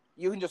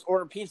just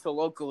order pizza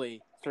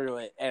locally through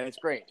it, and it's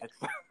great. It's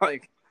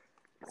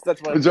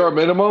that's what. Is there a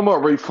minimum, or are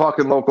we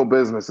fucking local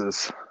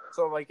businesses?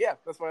 So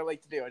that's what I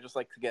like to do. I just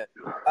like to get.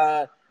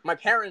 My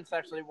parents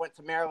actually went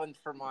to Maryland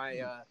for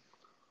my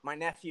my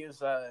nephew's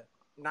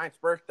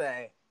 9th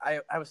birthday.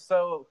 I was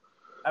so.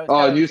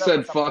 And you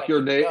said fuck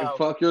your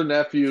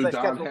nephew.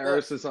 Don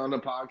Harris is on the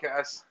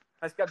podcast.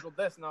 I scheduled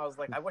this, and I was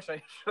like, I wish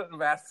I shouldn't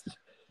have asked.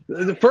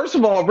 First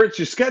of all, Rich,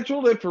 you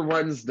scheduled it for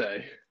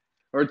Wednesday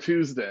or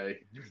Tuesday.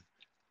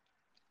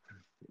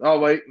 Oh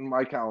wait,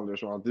 my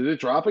calendar's wrong. Did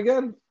it drop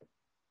again?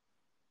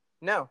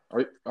 No.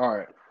 All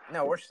right.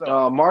 No, we're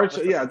still March.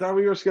 I thought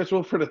we were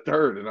scheduled for the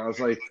 3rd, and I was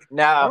like,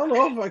 no, I don't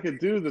know if I could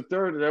do the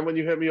 3rd. And then when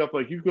you hit me up,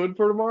 like, you good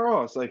for tomorrow?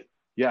 I was like,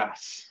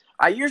 yes.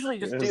 I usually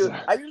do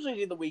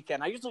the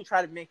weekend. I usually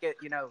try to make it,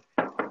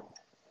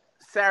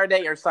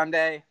 Saturday or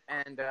Sunday,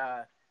 and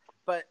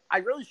but I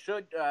really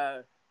should.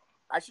 I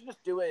should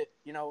just do it,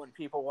 when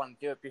people want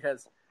to do it,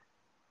 because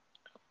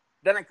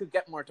then I could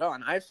get more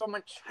done. I have so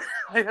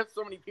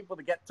many people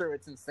to get through.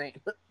 It's insane.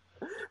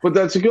 But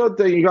that's a good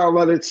thing. You gotta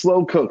let it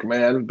slow cook,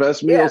 man.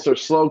 Best meals are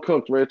slow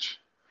cooked, Rich.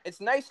 It's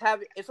nice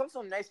It's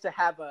also nice to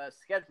have a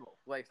schedule,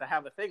 to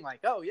have a thing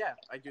oh yeah,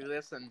 I do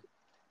this and.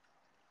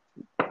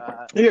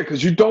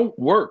 Because you don't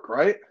work,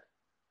 right?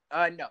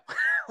 No.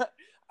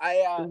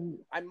 I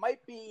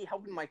might be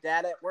helping my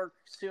dad at work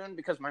soon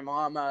because my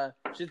mom,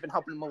 she's been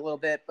helping him a little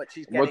bit, but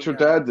she's getting. What's your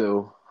dad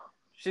do?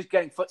 She's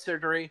getting foot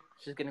surgery.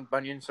 She's getting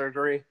bunion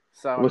surgery.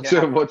 So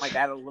what's my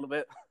dad a little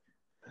bit.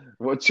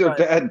 What's your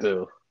dad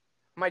do?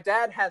 My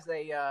dad has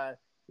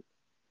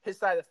his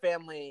side of the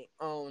family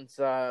owns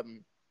a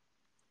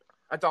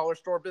dollar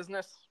store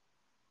business.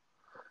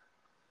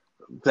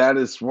 That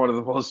is one of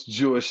the most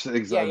Jewish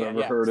things I've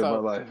ever heard in my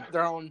life.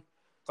 Their own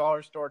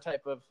dollar store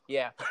type of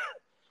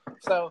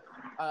So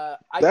I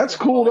That's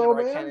can do cool, though,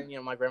 whatever I can, man.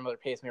 and my grandmother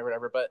pays me or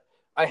whatever. But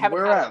I haven't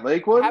Where had at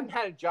Lakewood? I haven't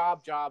had a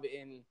job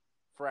in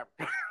forever.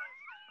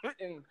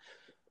 And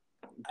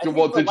I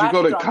Well, think the did you last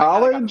go to job I had, I got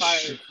college?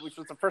 fired, which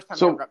was the first time I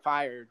So- ever got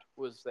fired,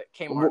 was at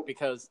Kmart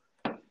because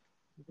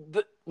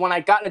when I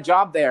got a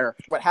job there,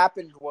 what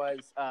happened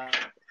was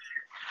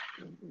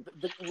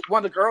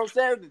one of the girls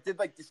there that did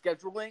like the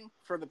scheduling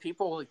for the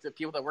people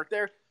that worked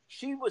there,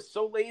 she was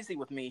so lazy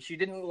with me. She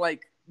didn't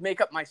like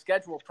make up my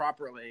schedule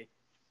properly.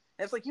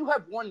 And it's like, you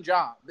have one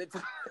job. It's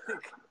like,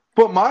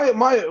 But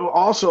my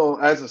also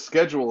as a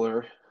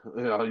scheduler,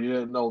 you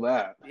didn't know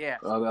that. yeah.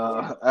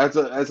 As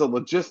a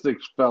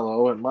logistics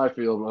fellow in my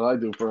field, what I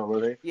do for a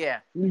living. Yeah.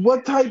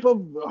 What type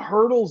of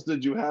hurdles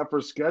did you have for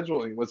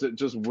scheduling? Was it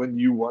just when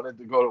you wanted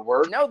to go to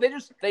work? No, they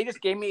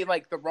just gave me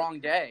like the wrong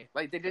day.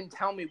 Like they didn't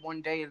tell me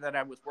one day that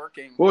I was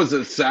working. What was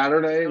it,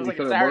 Saturday? It was You like a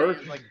couldn't Saturday. work? It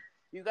was like,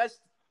 you guys,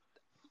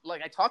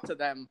 like I talked to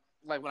them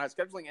like when I was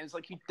scheduling, and it's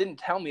like, you didn't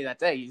tell me that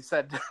day. You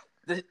said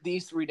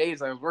these 3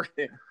 days I was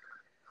working,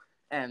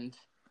 and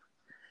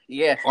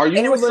yeah. Are you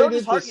and it was so related to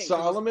disheartening 'cause it was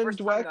the Solomon first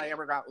time Dweck? that I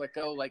ever got let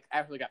go, like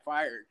actually got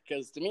fired.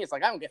 Because to me, it's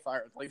like, I don't get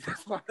fired. Like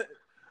that's not.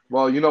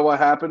 Well, you know what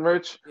happened,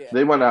 Rich? Yeah.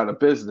 They went out of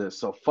business,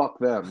 so fuck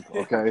them.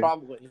 Okay.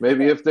 Probably.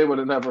 Maybe Yeah. if they would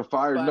have never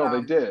fired, But, no,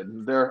 they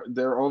did.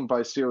 They're owned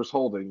by Sears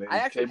Holding. I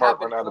actually Kmart have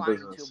been went out of applying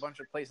to business. a bunch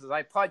of places. I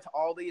applied to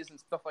Aldi's and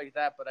stuff like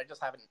that, but I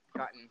just haven't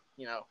gotten,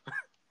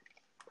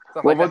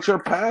 stuff Well, like what's that. your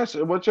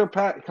passion? What's your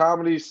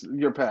comedy's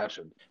your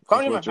passion?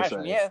 Comedy That's my what you're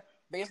passion, saying. yeah,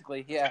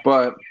 basically, yeah.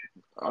 But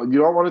you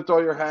don't want to throw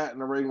your hat in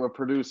the ring with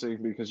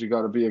producing because you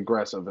got to be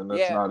aggressive, and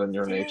that's Yeah. not in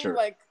your To me, nature.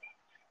 like,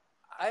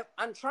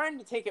 I'm trying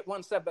to take it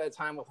one step at a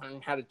time with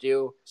learning how to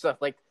do stuff.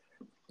 Like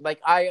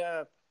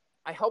I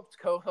helped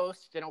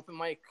co-host an open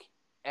mic,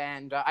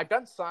 and I've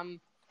done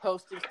some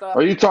hosting stuff.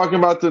 Are you talking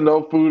about the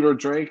no food or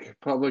drink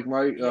public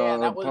mic? Yeah,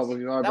 Public that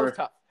library? was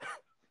tough.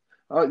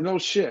 No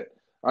shit.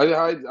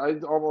 I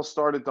almost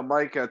started the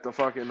mic at the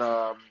fucking.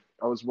 I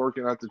was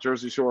working at the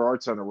Jersey Shore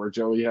Art Center where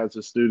Joey has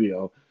a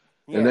studio,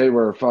 and Yeah. they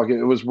were fucking.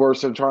 It was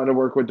worse than trying to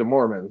work with the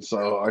Mormons,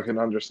 so I can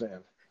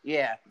understand.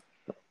 Yeah.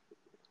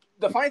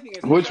 The funny thing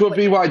is, Which would like,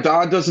 be why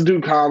Don doesn't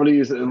do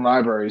comedies in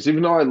libraries,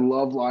 even though I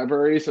love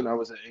libraries and I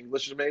was an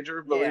English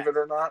major, believe it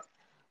or not.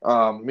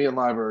 Me and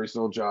libraries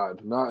don't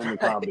jive, not in the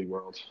comedy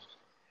world.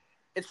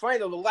 It's funny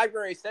though. The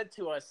library said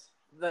to us,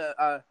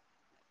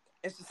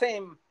 it's the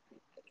same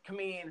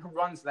comedian who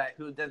runs that,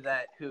 who did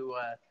that,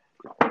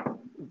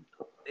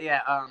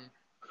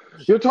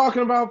 You're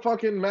talking about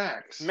fucking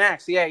Max.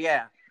 Max.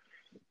 Yeah.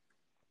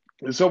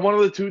 So one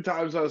of the 2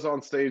 times I was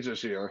on stage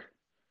this year,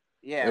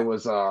 it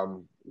was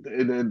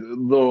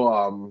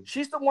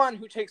She's the one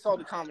who takes all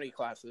the comedy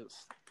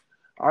classes.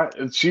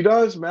 she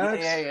does, Max?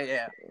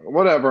 Yeah.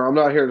 Whatever, I'm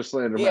not here to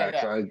slander Max.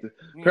 Yeah.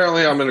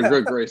 Apparently I'm in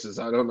good graces.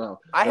 I don't know.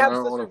 I have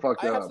don't want to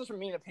fuck that up. such a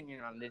mean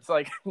opinion on it. It's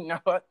like, you know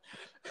what?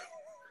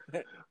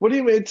 What do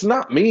you mean? It's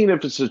not mean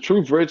if it's the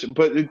truth, Rich,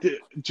 but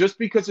just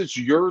because it's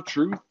your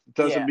truth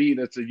doesn't mean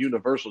it's a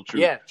universal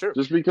truth. Yeah, true.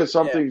 Just because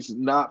something's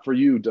not for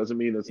you doesn't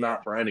mean it's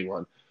not for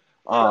anyone.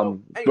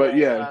 But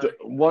yeah,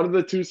 one of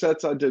the 2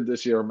 sets I did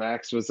this year,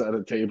 Max was at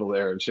a table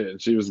there and shit,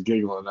 and she was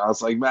giggling. I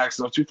was like, Max,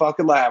 don't you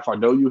fucking laugh. I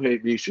know you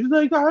hate me. She's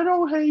like, I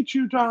don't hate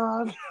you,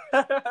 Don.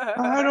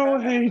 I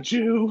don't hate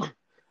you.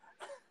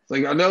 It's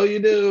like, I know you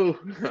do.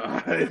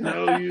 I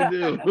know you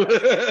do.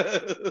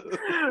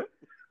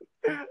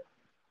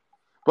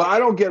 But I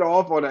don't get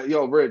off on that.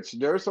 Yo, Rich,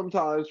 there's some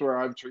times where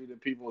I've treated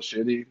people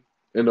shitty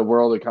in the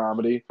world of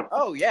comedy.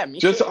 Oh, yeah, me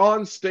Just too.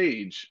 on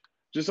stage.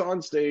 Just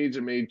on stage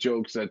and made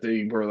jokes that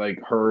they were,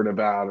 like, heard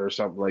about or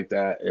something like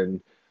that.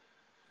 And,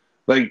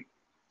 like,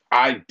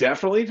 I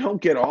definitely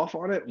don't get off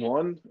on it,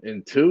 1.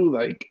 And 2,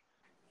 like,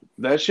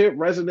 that shit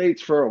resonates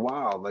for a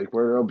while. Like,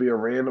 where there'll be a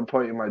random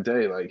point in my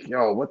day, like,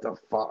 yo, what the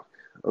fuck?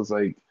 I was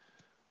like...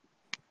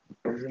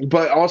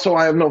 But also,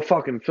 I have no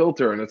fucking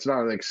filter, and it's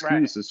not an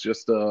excuse. Right.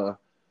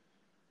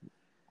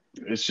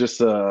 It's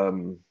just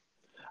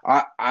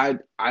I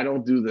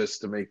don't do this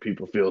to make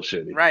people feel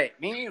shitty. Right,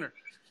 me neither.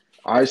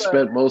 I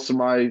spent most of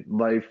my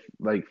life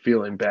like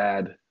feeling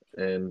bad,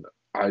 and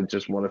I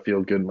just want to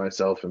feel good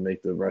myself and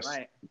make the rest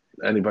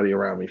anybody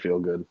around me feel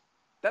good.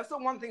 That's the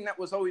one thing that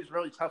was always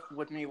really tough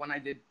with me when I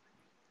did.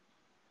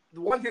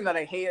 The one thing that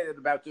I hated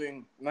about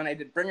doing when I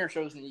did bringer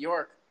shows in New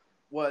York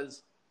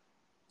was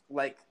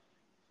like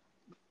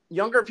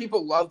younger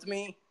people loved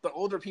me, but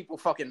older people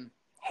fucking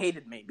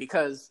hated me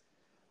because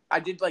I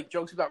did like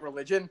jokes about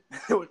religion.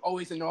 It would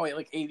always annoy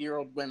like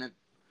 80-year-old women.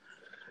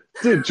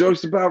 Dude,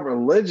 jokes about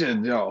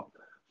religion, yo.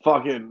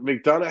 Fucking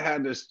McDonough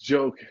had this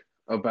joke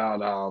about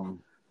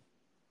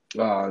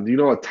do you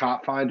know what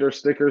Top Finder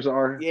stickers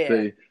are?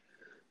 Yeah.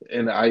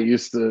 And I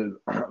used to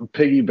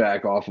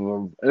piggyback off of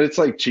them. And it's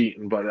like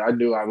cheating, but I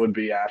knew I would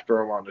be after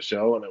them on the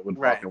show and it would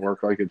fucking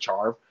work like a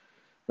charm.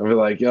 I'd be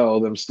like, yo,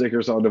 them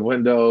stickers on the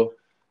window,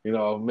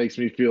 makes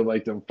me feel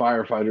like them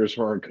firefighters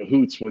were in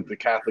cahoots with the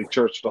Catholic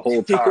Church the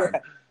whole time.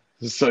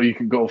 So you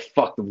can go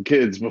fuck them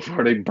kids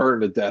before they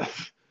burn to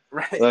death.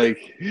 Right.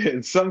 Like,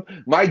 and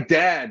my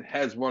dad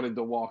has wanted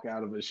to walk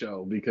out of the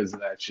show because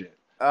of that shit.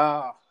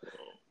 Oh.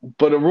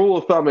 But a rule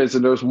of thumb is,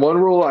 and there's one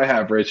rule I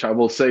have, Rich, I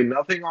will say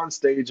nothing on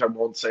stage I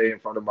won't say in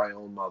front of my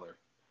own mother,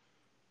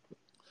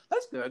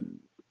 That's good.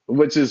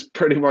 which is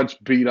pretty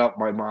much beat up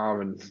my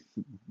mom and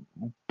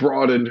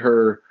broadened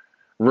her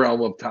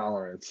realm of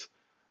tolerance.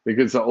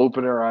 Because the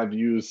opener I've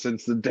used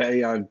since the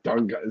day I've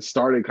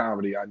started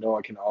comedy, I know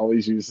I can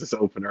always use this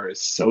opener.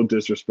 It's so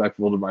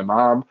disrespectful to my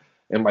mom,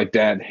 and my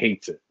dad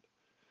hates it.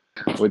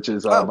 Which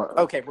is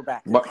okay, we're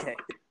back. Okay.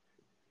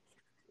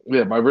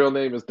 Yeah, my real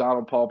name is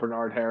Donald Paul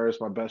Bernard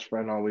Harris. My best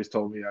friend always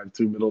told me I have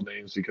two middle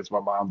names because my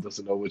mom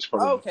doesn't know which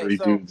one of the three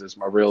dudes is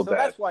my real dad.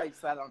 That's why you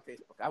said on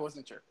Facebook. I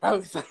wasn't sure. I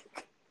was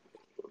like,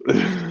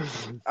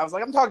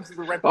 I'm talking to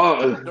the right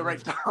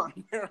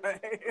Don.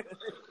 Right?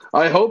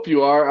 I hope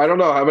you are. I don't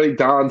know. How many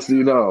Dons do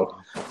you know?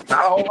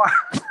 No.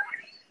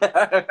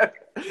 I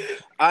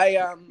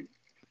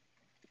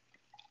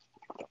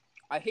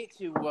hate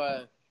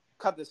to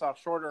cut this off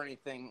short or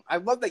anything. I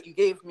love that you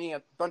gave me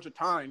a bunch of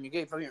time. You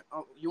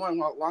went a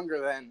lot longer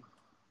than.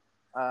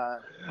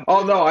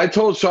 Oh no! I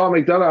told Sean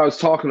McDonough I was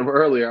talking to him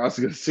earlier. I was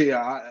going to see.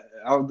 I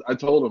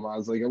told him I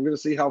was like, I'm going to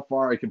see how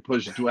far I can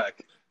push Dweck.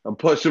 I'm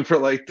pushing for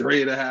like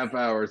 3.5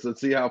 hours.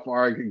 Let's see how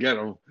far I can get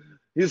him.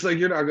 He's like,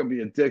 you're not going to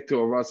be a dick to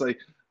him. I was like,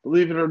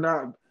 believe it or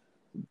not,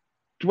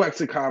 Dweck's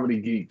a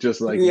comedy geek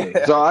just like me.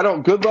 So I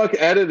don't. Good luck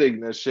editing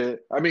this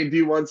shit. I mean, do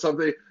you want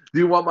something? Do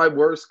you want my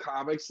worst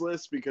comics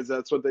list? Because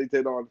that's what they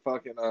did on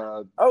fucking.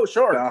 Oh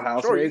sure,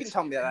 Housemates. Sure. You can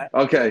tell me that.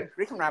 Okay.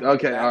 We can wrap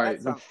okay. That. All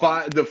right.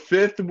 The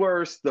fifth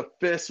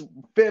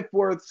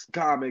worst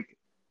comic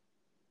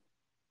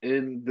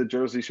in the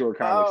Jersey Shore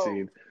comic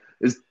scene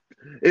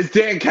is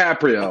Dan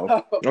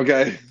Caprio.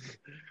 Okay.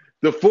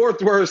 The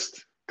fourth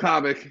worst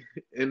comic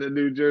in the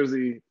New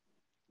Jersey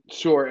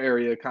Shore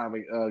area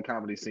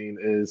comedy scene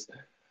is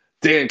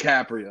Dan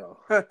Caprio.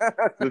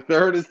 The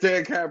third is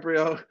Dan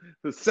Caprio.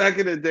 The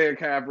second is Dan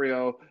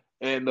Caprio.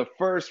 And the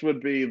first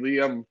would be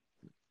Liam,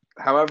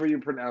 however you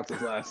pronounce his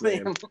last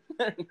name.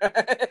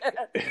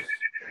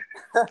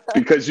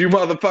 Because you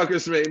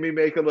motherfuckers made me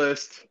make a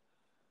list.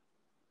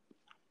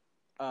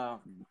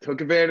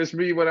 Took advantage of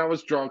me when I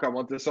was drunk. I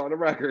want this on the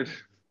record.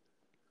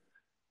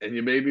 And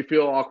you made me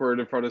feel awkward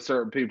in front of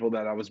certain people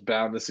that I was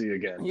bound to see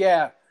again.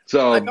 Yeah.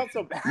 So, I felt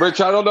so bad.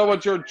 Rich, I don't know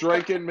what you're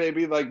drinking.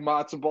 Maybe like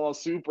matzo ball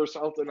soup or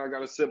something. I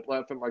got a sip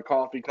left in my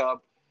coffee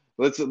cup.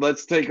 Let's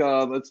take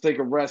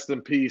a rest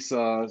in peace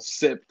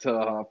sip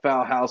to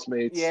Foul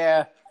Housemates.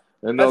 Yeah.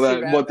 And know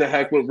that what the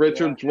heck with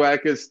Richard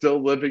Dweck is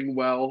still living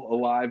well,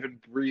 alive and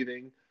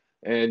breathing.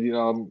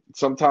 And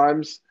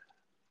sometimes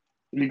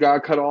you gotta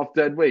cut off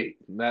dead weight.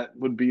 And that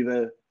would be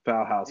the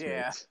Foul Housemates.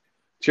 Yeah.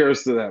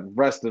 Cheers to them.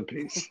 Rest in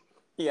peace.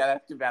 Yeah,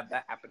 that's too bad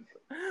that happened.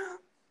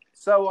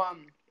 So,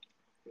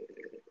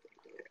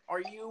 are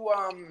you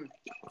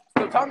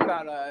so talking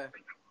about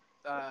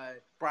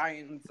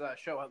Brian's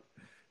show?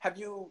 Have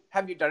you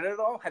done it at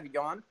all? Have you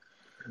gone?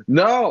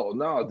 No,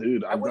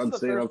 dude. I've done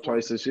stand-up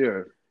twice this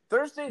year.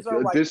 Thursdays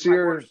are like this my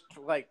year, worst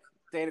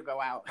day to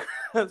go out.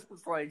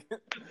 It's like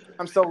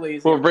I'm so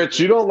lazy. Well, Rich,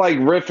 you don't like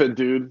riffing,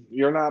 dude.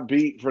 You're not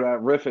beat for that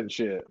riffing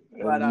shit.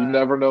 And you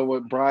never know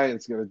what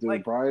Brian's gonna do.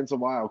 Brian's a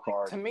wild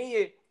card. To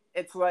me,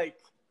 it's like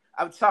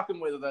I was talking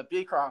with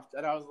Beecroft,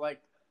 and I was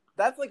like,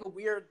 that's like a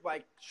weird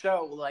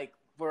show,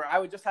 where I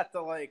would just have to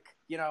I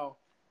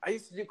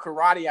used to do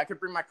karate. I could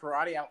bring my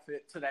karate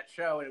outfit to that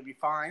show and it'd be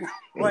fine.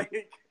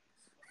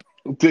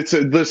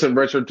 Listen,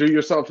 Richard, do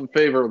yourself a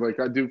favor like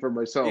I do for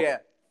myself. Yeah.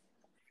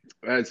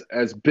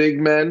 As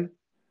big men,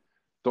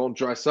 don't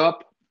dress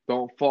up.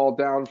 Don't fall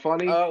down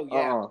funny. Oh,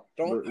 yeah.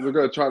 We're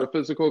going to try to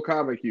physical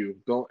comic you.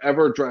 Don't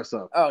ever dress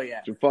up. Oh,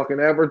 yeah. Don't fucking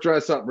ever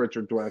dress up,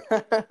 Richard Dweck.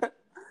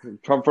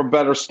 Come from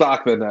better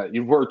stock than that.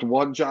 You've worked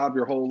one job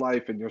your whole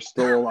life and you're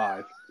still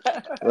alive.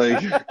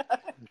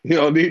 You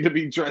don't need to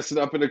be dressing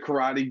up in a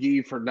karate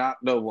gi for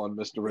no one,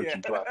 Mr.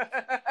 Richard Dweck.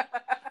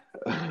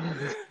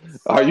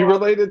 Are you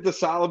related to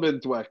Solomon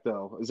Dweck,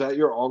 though? Is that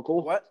your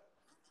uncle? What?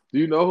 Do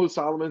you know who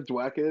Solomon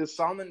Dweck is?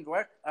 Solomon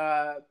Dweck?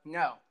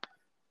 No.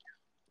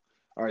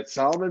 All right,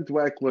 Solomon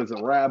Dweck was a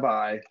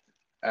rabbi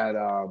at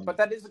but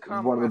that is a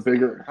common one of the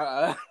bigger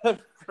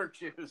for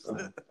Jews.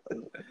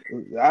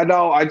 I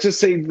know. I just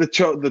say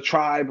the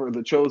tribe or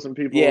the chosen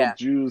people of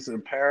Jews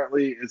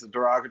apparently is a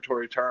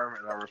derogatory term,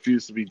 and I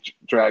refuse to be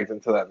dragged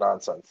into that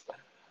nonsense.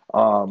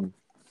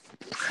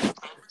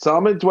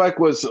 Solomon Dweck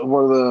was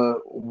one of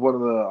the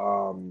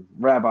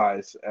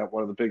rabbis at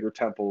one of the bigger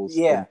temples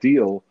in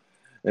Deal.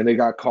 And they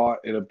got caught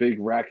in a big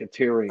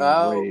racketeering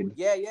raid.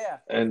 Yeah.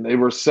 And they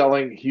were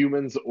selling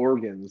humans'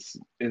 organs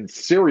in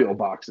cereal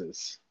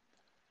boxes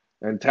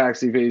and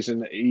tax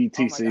evasion,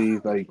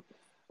 etc.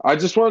 I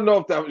just want to know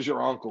if that was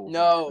your uncle.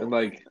 No. And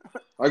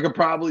I could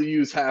probably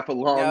use half a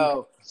lung.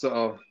 No.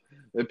 So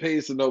it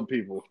pays to know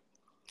people.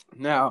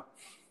 No.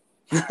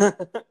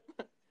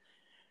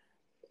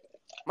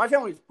 My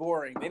family's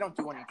boring. They don't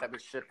do any type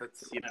of shit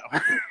that's,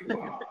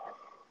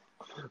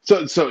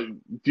 So do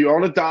you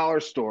own a dollar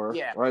store?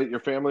 Yeah. Right. Your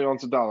family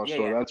owns a dollar Yeah,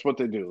 store. yeah. That's what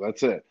they do.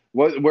 That's it.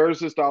 Where is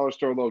this dollar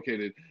store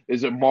located?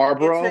 Is it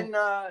Marlboro? It's in.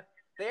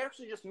 They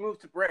actually just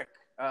moved to Brick.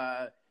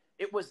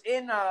 It was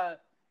in.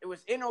 It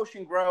was in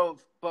Ocean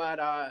Grove, but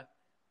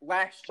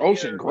last year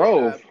Ocean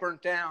Grove it,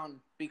 burnt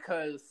down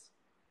because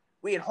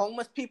we had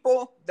homeless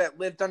people that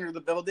lived under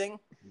the building,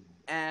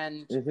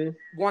 and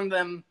one of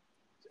them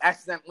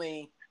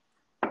accidentally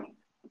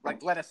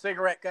let a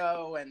cigarette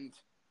go, and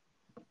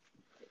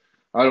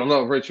I don't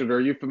know, Richard. Are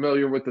you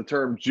familiar with the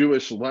term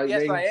Jewish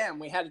lightning? yes, I am.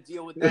 We had to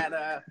deal with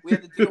that. We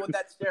had to deal with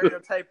that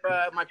stereotype.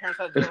 My parents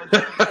had to deal with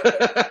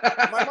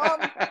that. My mom,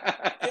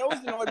 it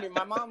always annoyed me.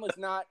 My mom was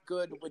not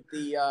good with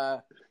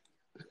the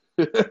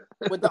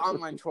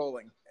online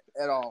trolling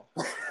at all.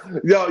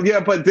 Yeah,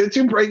 but did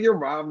you bring your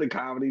mom to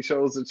comedy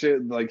shows and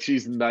shit? Like,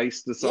 she's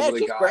nice to some of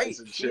the guys great.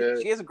 and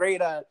shit. She has a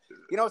great.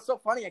 It's so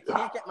funny. I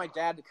can't get my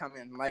dad to come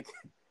in.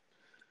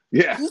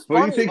 Yeah.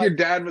 What do you think your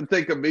dad would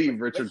think of me,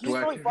 Richard he's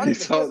Dweck? really funny,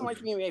 but he doesn't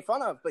like being made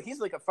fun of. But he's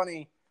a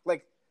funny,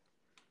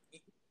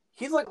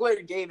 he's like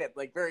Larry David,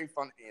 very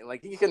funny.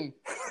 He can,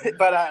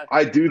 but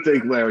I do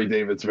think Larry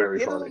David's very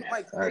funny.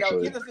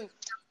 Actually, he doesn't.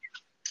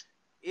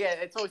 Yeah,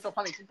 it's always so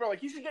funny. People are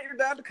like, you should get your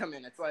dad to come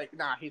in. It's like,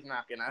 nah, he's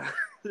not gonna.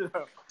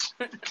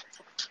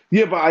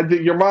 Yeah, but I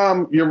think your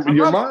mom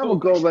will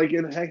go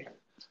hey,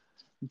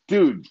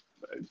 dude.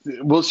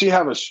 Will she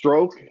have a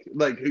stroke?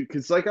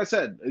 Because like I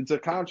said, it's a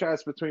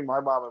contrast between my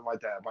mom and my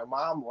dad. My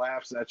mom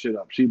laughs that shit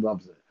up. She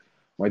loves it.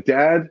 My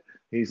dad,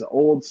 he's an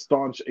old,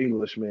 staunch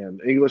English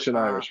and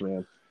Irish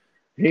man.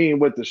 He ain't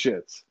with the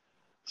shits.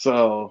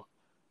 So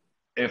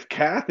if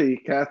Kathy,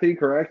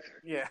 correct?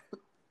 Yeah.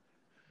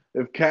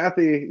 If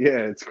Kathy,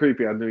 it's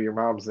creepy. I knew your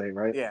mom's name,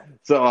 right? Yeah.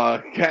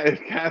 So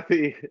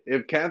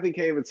if Kathy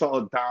came and saw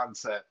a Don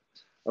set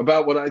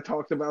about what I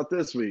talked about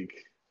this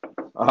week,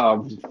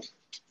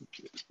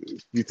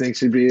 you think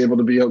she'd be able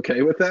to be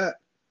okay with that?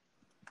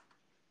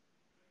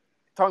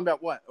 Talking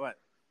about what? What?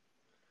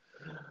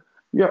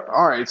 Yeah,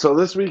 all right. So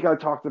this week I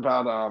talked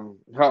about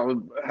how I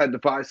had to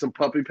buy some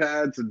puppy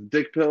pads and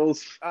dick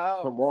pills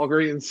from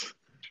Walgreens.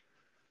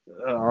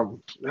 How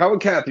would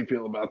Kathy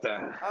feel about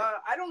that?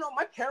 I don't know.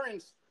 My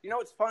parents,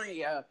 it's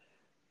funny.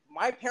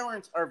 My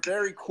parents are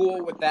very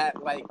cool with that.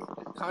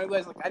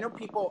 Comedy-wise, I know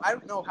people. I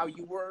don't know how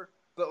you were,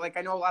 but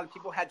I know a lot of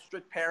people had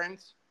strict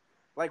parents,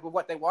 with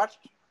what they watched.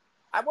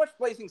 I watched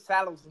Blazing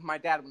Saddles with my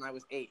dad when I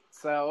was 8,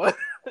 so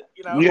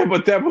Yeah,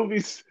 but that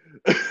movie's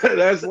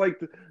that's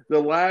the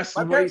last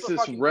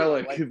racist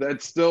relic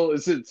that still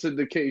is in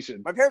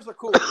syndication. My parents are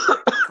cool with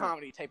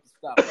comedy type of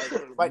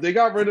stuff. They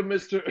got rid of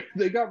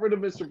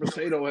Mr.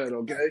 Potato Head,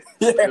 okay?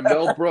 Yeah. And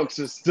Mel Brooks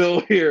is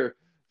still here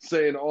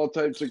saying all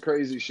types of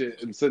crazy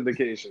shit in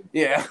syndication.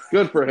 Yeah,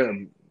 good for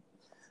him.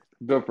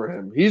 Good for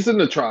him. He's in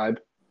the tribe.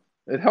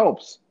 It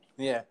helps.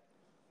 Yeah,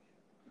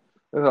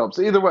 it helps.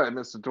 Either way,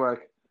 Mr. Dweck.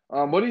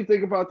 What do you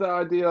think about the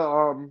idea?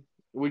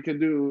 We can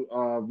do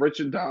Rich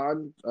and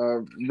Don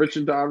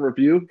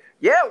review.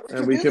 Yeah,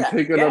 we can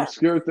pick an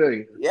obscure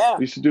thing. Yeah,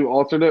 we should do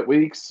alternate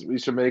weeks. We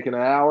should make an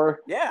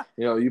hour. Yeah,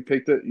 you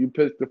picked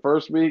the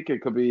first week.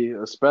 It could be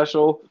a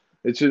special.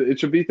 It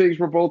should be things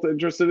we're both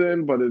interested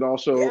in, but it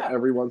also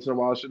every once in a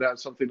while should have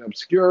something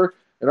obscure.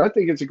 And I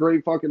think it's a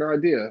great fucking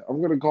idea.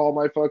 I'm gonna call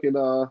my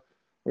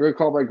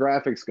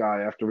graphics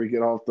guy after we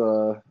get off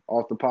the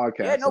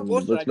podcast. Yeah, no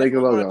bullshit. Let's make a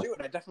logo.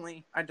 I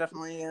definitely.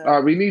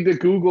 We need to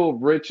Google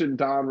Rich and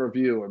Don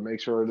review and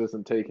make sure it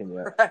isn't taken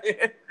yet.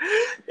 Right.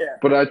 Yeah.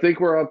 But I think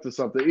we're up to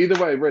something.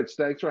 Either way, Rich,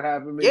 thanks for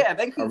having me. Yeah,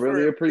 thank you. I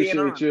really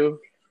appreciate you.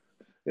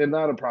 Yeah,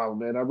 not a problem,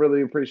 man. I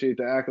really appreciate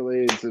the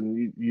accolades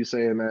and you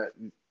saying that,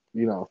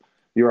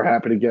 you were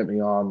happy to get me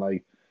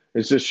on.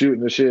 It's just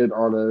shooting the shit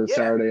on a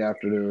Saturday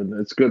afternoon.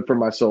 It's good for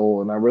my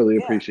soul, and I really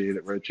appreciate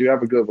it, Rich. You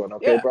have a good one,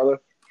 okay, brother?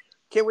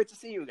 Can't wait to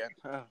see you again.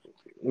 All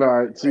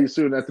right, see you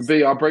soon at the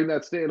B. I'll bring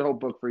that Stanhope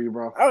book for you,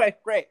 bro. Okay,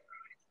 great.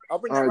 I'll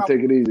bring that. All right,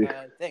 take it easy.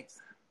 Thanks.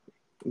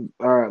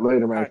 All right,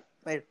 later, man. All right,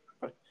 later.